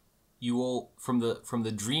 You all from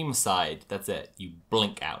the dream side, that's it. You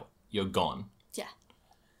blink out. You're gone. Yeah.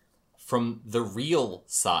 From the real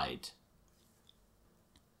side,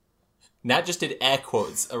 Nat just did air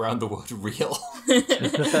quotes around the word real.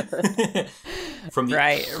 from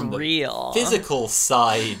the real. physical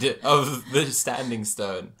side of the standing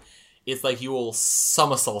stone, it's like you all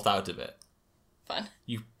somersault out of it. Fun.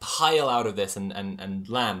 You pile out of this and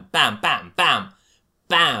land, bam, bam, bam,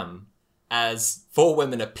 bam, as 4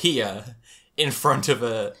 women appear in front of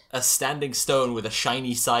a standing stone with a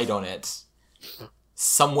shiny side on it,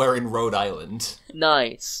 somewhere in Rhode Island.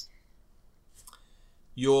 Nice.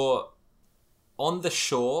 You're on the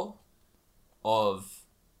shore of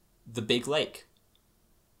the big lake.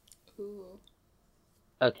 Ooh.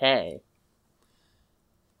 Okay.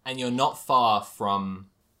 And you're not far from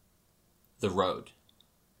the road.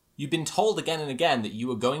 You've been told again and again that you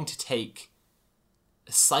are going to take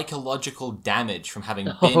psychological damage from having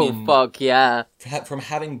been Fuck yeah. from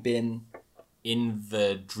having been in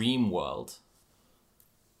the dream world.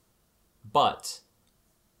 But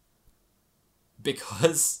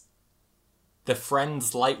because the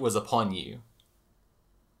friend's light was upon you,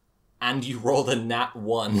 and you rolled a nat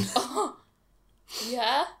 1,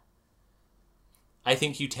 Yeah? I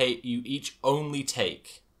think you each only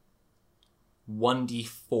take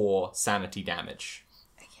 1d4 sanity damage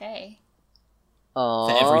Okay. Aww.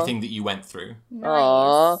 for everything that you went through.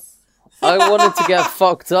 Aw. Nice. I wanted to get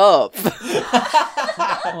fucked up.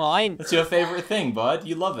 Well, That's your favorite thing, bud.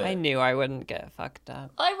 You love it. I knew I wouldn't get fucked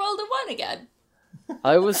up. I rolled a 1 again.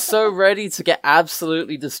 I was so ready to get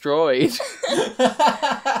absolutely destroyed.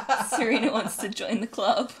 Serena wants to join the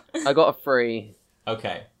club. I got a 3.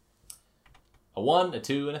 Okay. A 1, a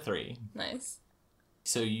 2, and a 3. Nice.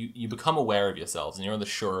 So you become aware of yourselves, and you're on the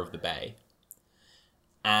shore of the bay.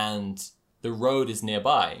 And the road is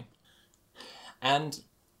nearby. And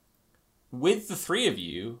with the 3 of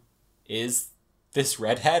you is this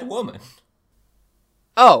red-haired woman.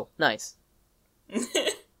 Oh, nice.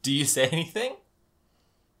 Do you say anything?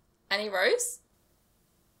 Annie Rose?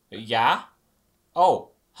 Yeah?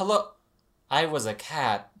 Oh, hello. I was a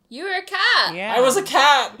cat. You were a cat. Yeah. I was a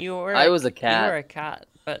cat! I was a cat. You were a cat,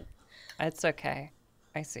 but it's okay.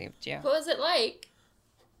 I saved you. What was it like?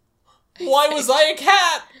 Why was I a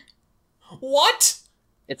cat? What?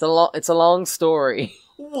 It's a long story.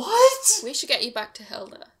 What? We should get you back to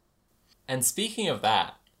Hilda. And speaking of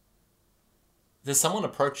that, there's someone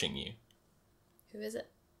approaching you. Who is it?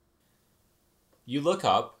 You look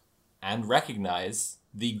up and recognize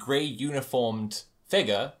the grey uniformed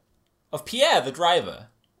figure of Pierre, the driver.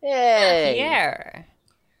 Hey. Pierre.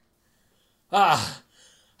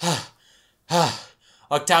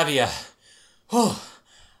 Octavia. Oh,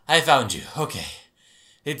 I found you. Okay.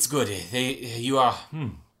 It's good. You are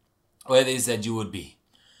where they said you would be.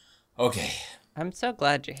 Okay. I'm so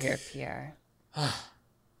glad you're here, Pierre. I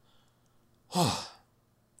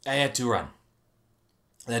had to run.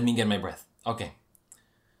 Let me get my breath. Okay.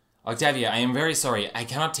 Octavia, I am very sorry. I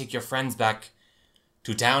cannot take your friends back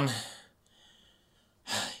to town.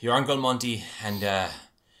 Your Uncle Monty and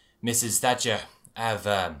Mrs. Thatcher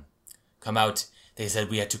have come out. They said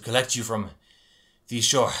we had to collect you from the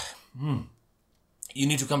shore. You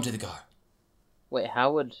need to come to the car. Wait,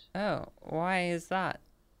 how would... Oh, why is that?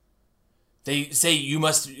 They say you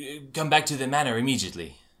must come back to the manor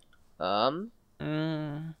immediately. You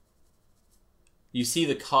see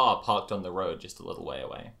the car parked on the road just a little way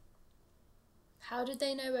away. How did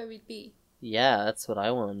they know where we'd be? Yeah, that's what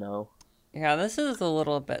I want to know. Yeah, this is a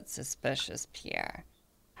little bit suspicious, Pierre.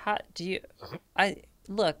 How do you...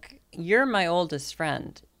 Look, you're my oldest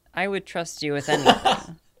friend. I would trust you with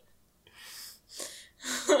anything.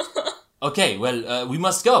 Okay, well, we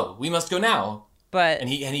must go. We must go now. But And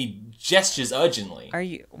he gestures urgently.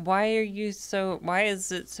 why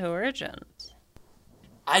is it so urgent?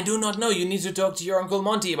 I do not know. You need to talk to your Uncle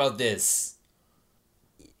Monty about this.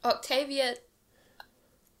 Octavia,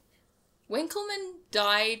 Winkleman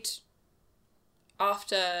died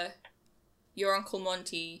after your Uncle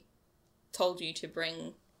Monty told you to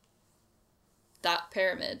bring that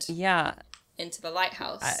pyramid Yeah, into the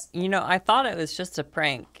lighthouse. I thought it was just a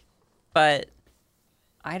prank, but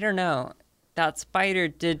I don't know. That spider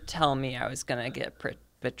did tell me I was gonna get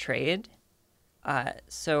betrayed.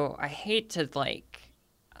 So I hate to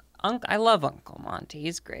I love Uncle Monty.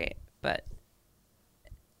 He's great, but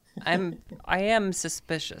I am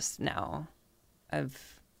suspicious now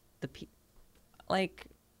of the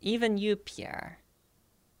even you, Pierre.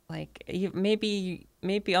 Maybe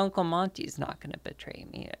Uncle Monty's not gonna betray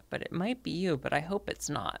me, but it might be you. But I hope it's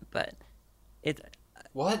not. But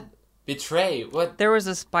What? Betray? What? there was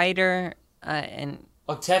a spider, and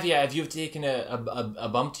Octavia, have you taken a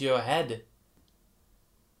bump to your head?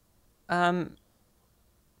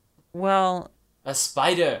 well, A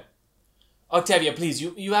spider? Octavia, please,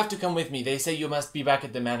 you have to come with me. They say you must be back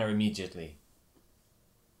at the manor immediately.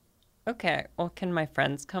 okay. Well, can my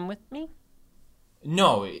friends come with me?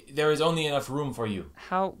 No, there is only enough room for you.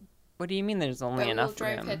 How? What do you mean? There's only but we'll enough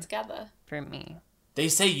drive room here together. for me? They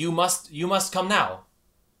say you must come now.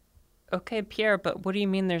 Okay, Pierre, but what do you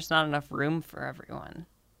mean there's not enough room for everyone?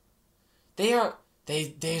 They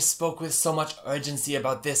spoke with so much urgency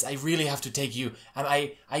about this. I really have to take you, and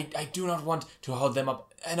I do not want to hold them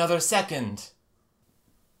up another second.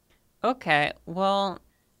 Okay, well,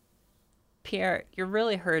 Pierre, you're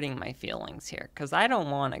really hurting my feelings here, because I don't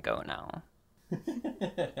want to go now.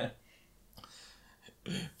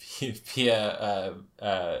 Pierre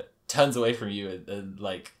turns away from you and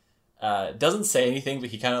doesn't say anything, but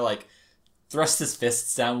he kind of thrusts his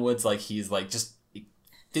fists downwards like he's just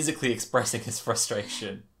physically expressing his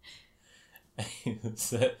frustration. He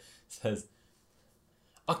says,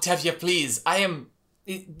 Octavia, please,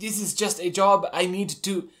 this is just a job. I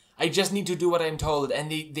just need to do what I'm told, and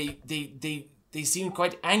they seem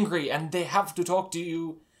quite angry, and they have to talk to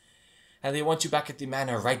you, and they want you back at the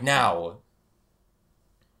manor right now.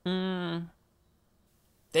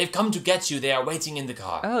 They've come to get you. They are waiting in the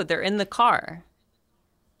car. Oh, they're in the car.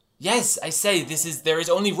 Yes, I say, there is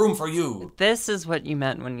only room for you. This is what you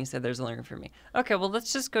meant when you said there's only room for me. Okay, well,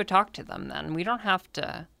 let's just go talk to them then. We don't have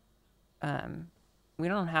to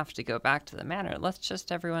go back to the manor. Let's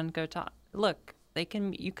just everyone go talk. Look, they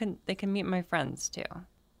can meet my friends too.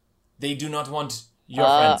 They do not want your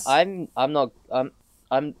friends.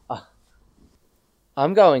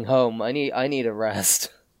 I'm going home. I need a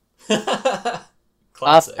rest.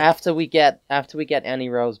 Classic. After we get Annie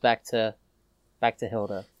Rose back to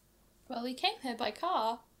Hilda. Well, we came here by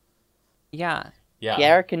car. Yeah. Yeah.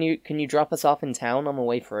 Pierre, can you drop us off in town on the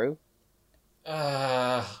way through?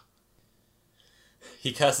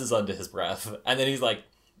 He curses under his breath, and then he's like,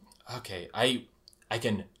 okay, I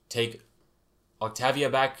can take Octavia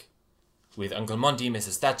back with Uncle Monty,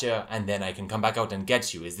 Mrs. Thatcher, and then I can come back out and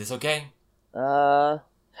get you. Is this okay? How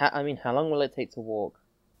long will it take to walk?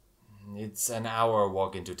 It's an hour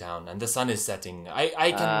walk into town, and the sun is setting.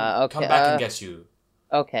 I can okay, come back and get you.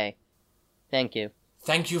 Okay. Thank you.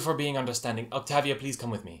 Thank you for being understanding. Octavia, please come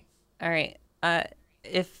with me. All right.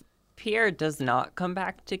 If Pierre does not come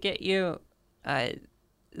back to get you,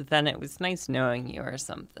 then it was nice knowing you or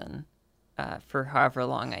something. For however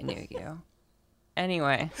long I knew you.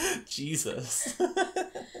 Anyway. Jesus.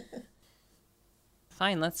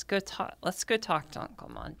 Fine. Let's go talk. Let's go talk to Uncle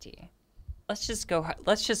Monty. Let's just go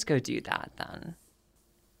do that then.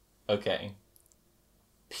 Okay.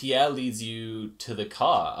 Pierre leads you to the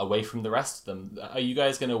car, away from the rest of them. Are you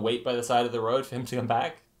guys going to wait by the side of the road for him to come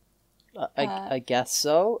back? I guess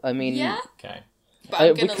so. I mean, Yeah. Okay. But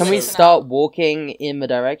I'm gonna can we listen start out. walking in the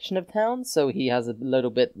direction of town so he has a little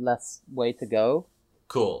bit less way to go?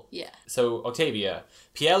 Cool. Yeah. So, Octavia,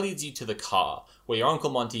 Pierre leads you to the car, where your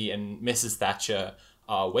Uncle Monty and Mrs. Thatcher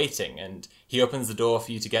are waiting, and he opens the door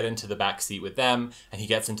for you to get into the back seat with them, and he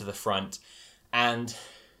gets into the front, and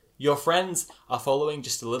your friends are following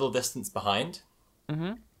just a little distance behind.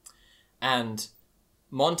 Mm-hmm. And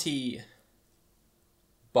Monty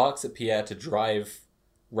barks at Pierre to drive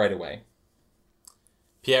right away.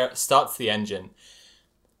 Pierre starts the engine.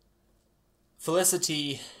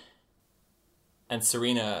 Felicity and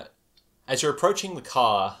Serena, as you're approaching the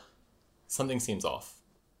car, something seems off.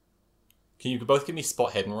 Can you both give me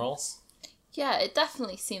spot hidden rolls? Yeah, it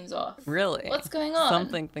definitely seems off. Really? What's going on?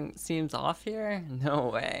 Something seems off here? No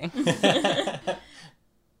way.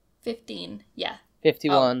 15. Yeah.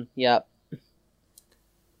 51. Yep.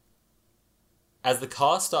 As the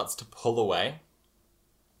car starts to pull away,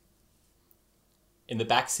 in the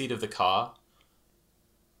back seat of the car,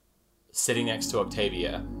 sitting next to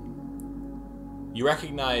Octavia, you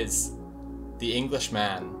recognize the English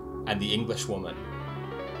man and the English woman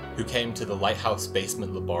who came to the lighthouse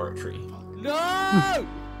basement laboratory. No!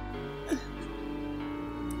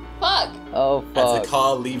 Fuck! Oh, As fuck. the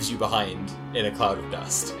car leaves you behind in a cloud of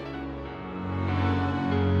dust.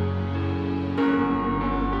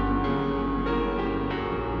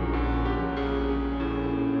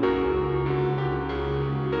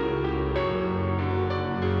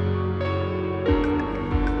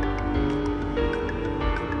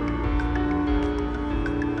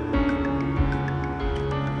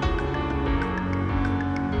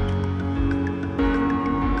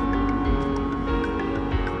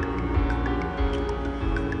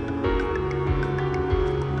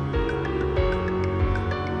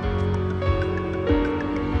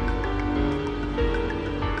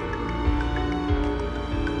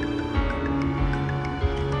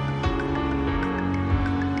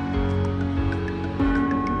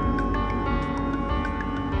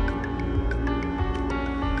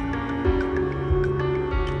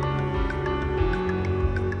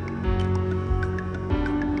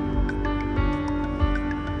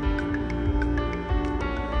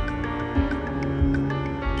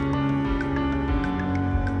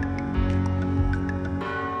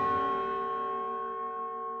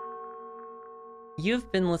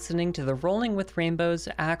 You've been listening to the Rolling with Rainbows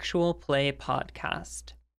Actual Play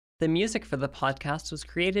podcast. The music for the podcast was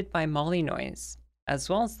created by Molly Noise. As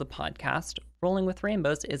well as the podcast, Rolling with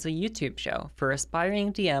Rainbows is a YouTube show for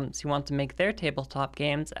aspiring DMs who want to make their tabletop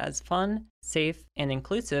games as fun, safe, and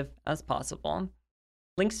inclusive as possible.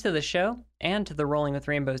 Links to the show and to the Rolling with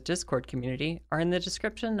Rainbows Discord community are in the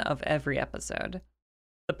description of every episode.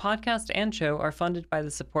 The podcast and show are funded by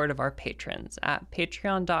the support of our patrons at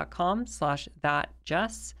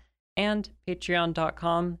patreon.com/thatjess and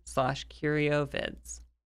patreon.com/curiovids.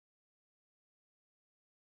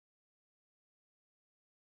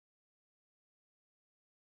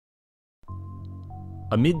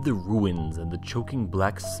 Amid the ruins and the choking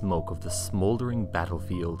black smoke of the smoldering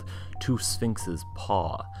battlefield, two sphinxes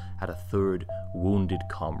paw at a third wounded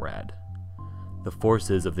comrade. The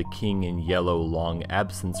forces of the King in Yellow long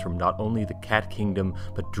absence from not only the Cat Kingdom,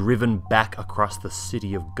 but driven back across the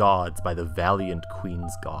city of gods by the valiant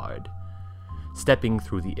Queen's Guard. Stepping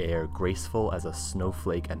through the air, graceful as a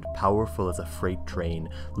snowflake and powerful as a freight train,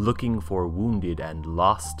 looking for wounded and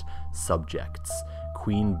lost subjects,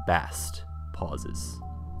 Queen Bast pauses,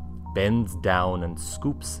 bends down and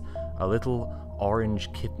scoops a little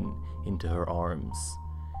orange kitten into her arms.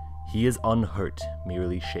 He is unhurt,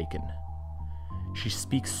 merely shaken. She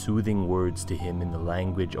speaks soothing words to him in the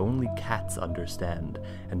language only cats understand,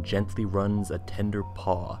 and gently runs a tender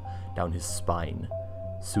paw down his spine,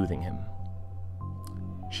 soothing him.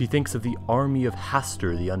 She thinks of the army of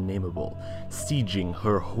Hastur the Unnameable, sieging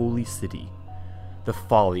her holy city. The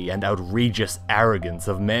folly and outrageous arrogance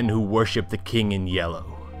of men who worship the King in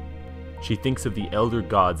Yellow. She thinks of the Elder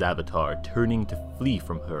God's avatar turning to flee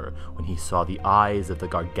from her when he saw the eyes of the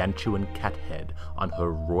gargantuan cat head on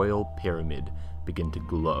her royal pyramid begin to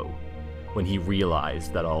glow, when he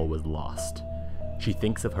realized that all was lost. She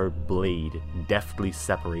thinks of her blade deftly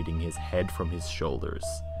separating his head from his shoulders,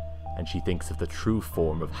 and she thinks of the true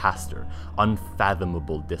form of Hastur,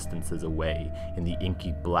 unfathomable distances away in the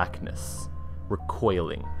inky blackness,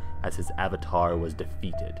 recoiling as his avatar was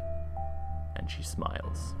defeated, and she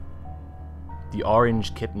smiles. The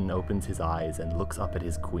orange kitten opens his eyes and looks up at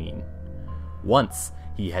his queen. Once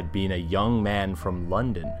he had been a young man from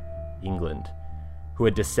London, England, who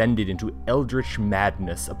had descended into eldritch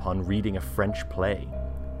madness upon reading a French play,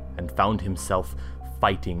 and found himself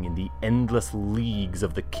fighting in the endless leagues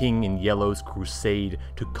of the King in Yellow's crusade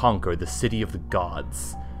to conquer the city of the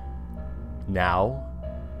gods. Now,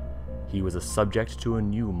 he was a subject to a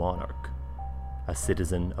new monarch, a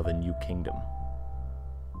citizen of a new kingdom.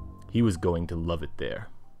 He was going to love it there.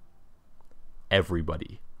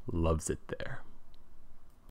 Everybody loves it there.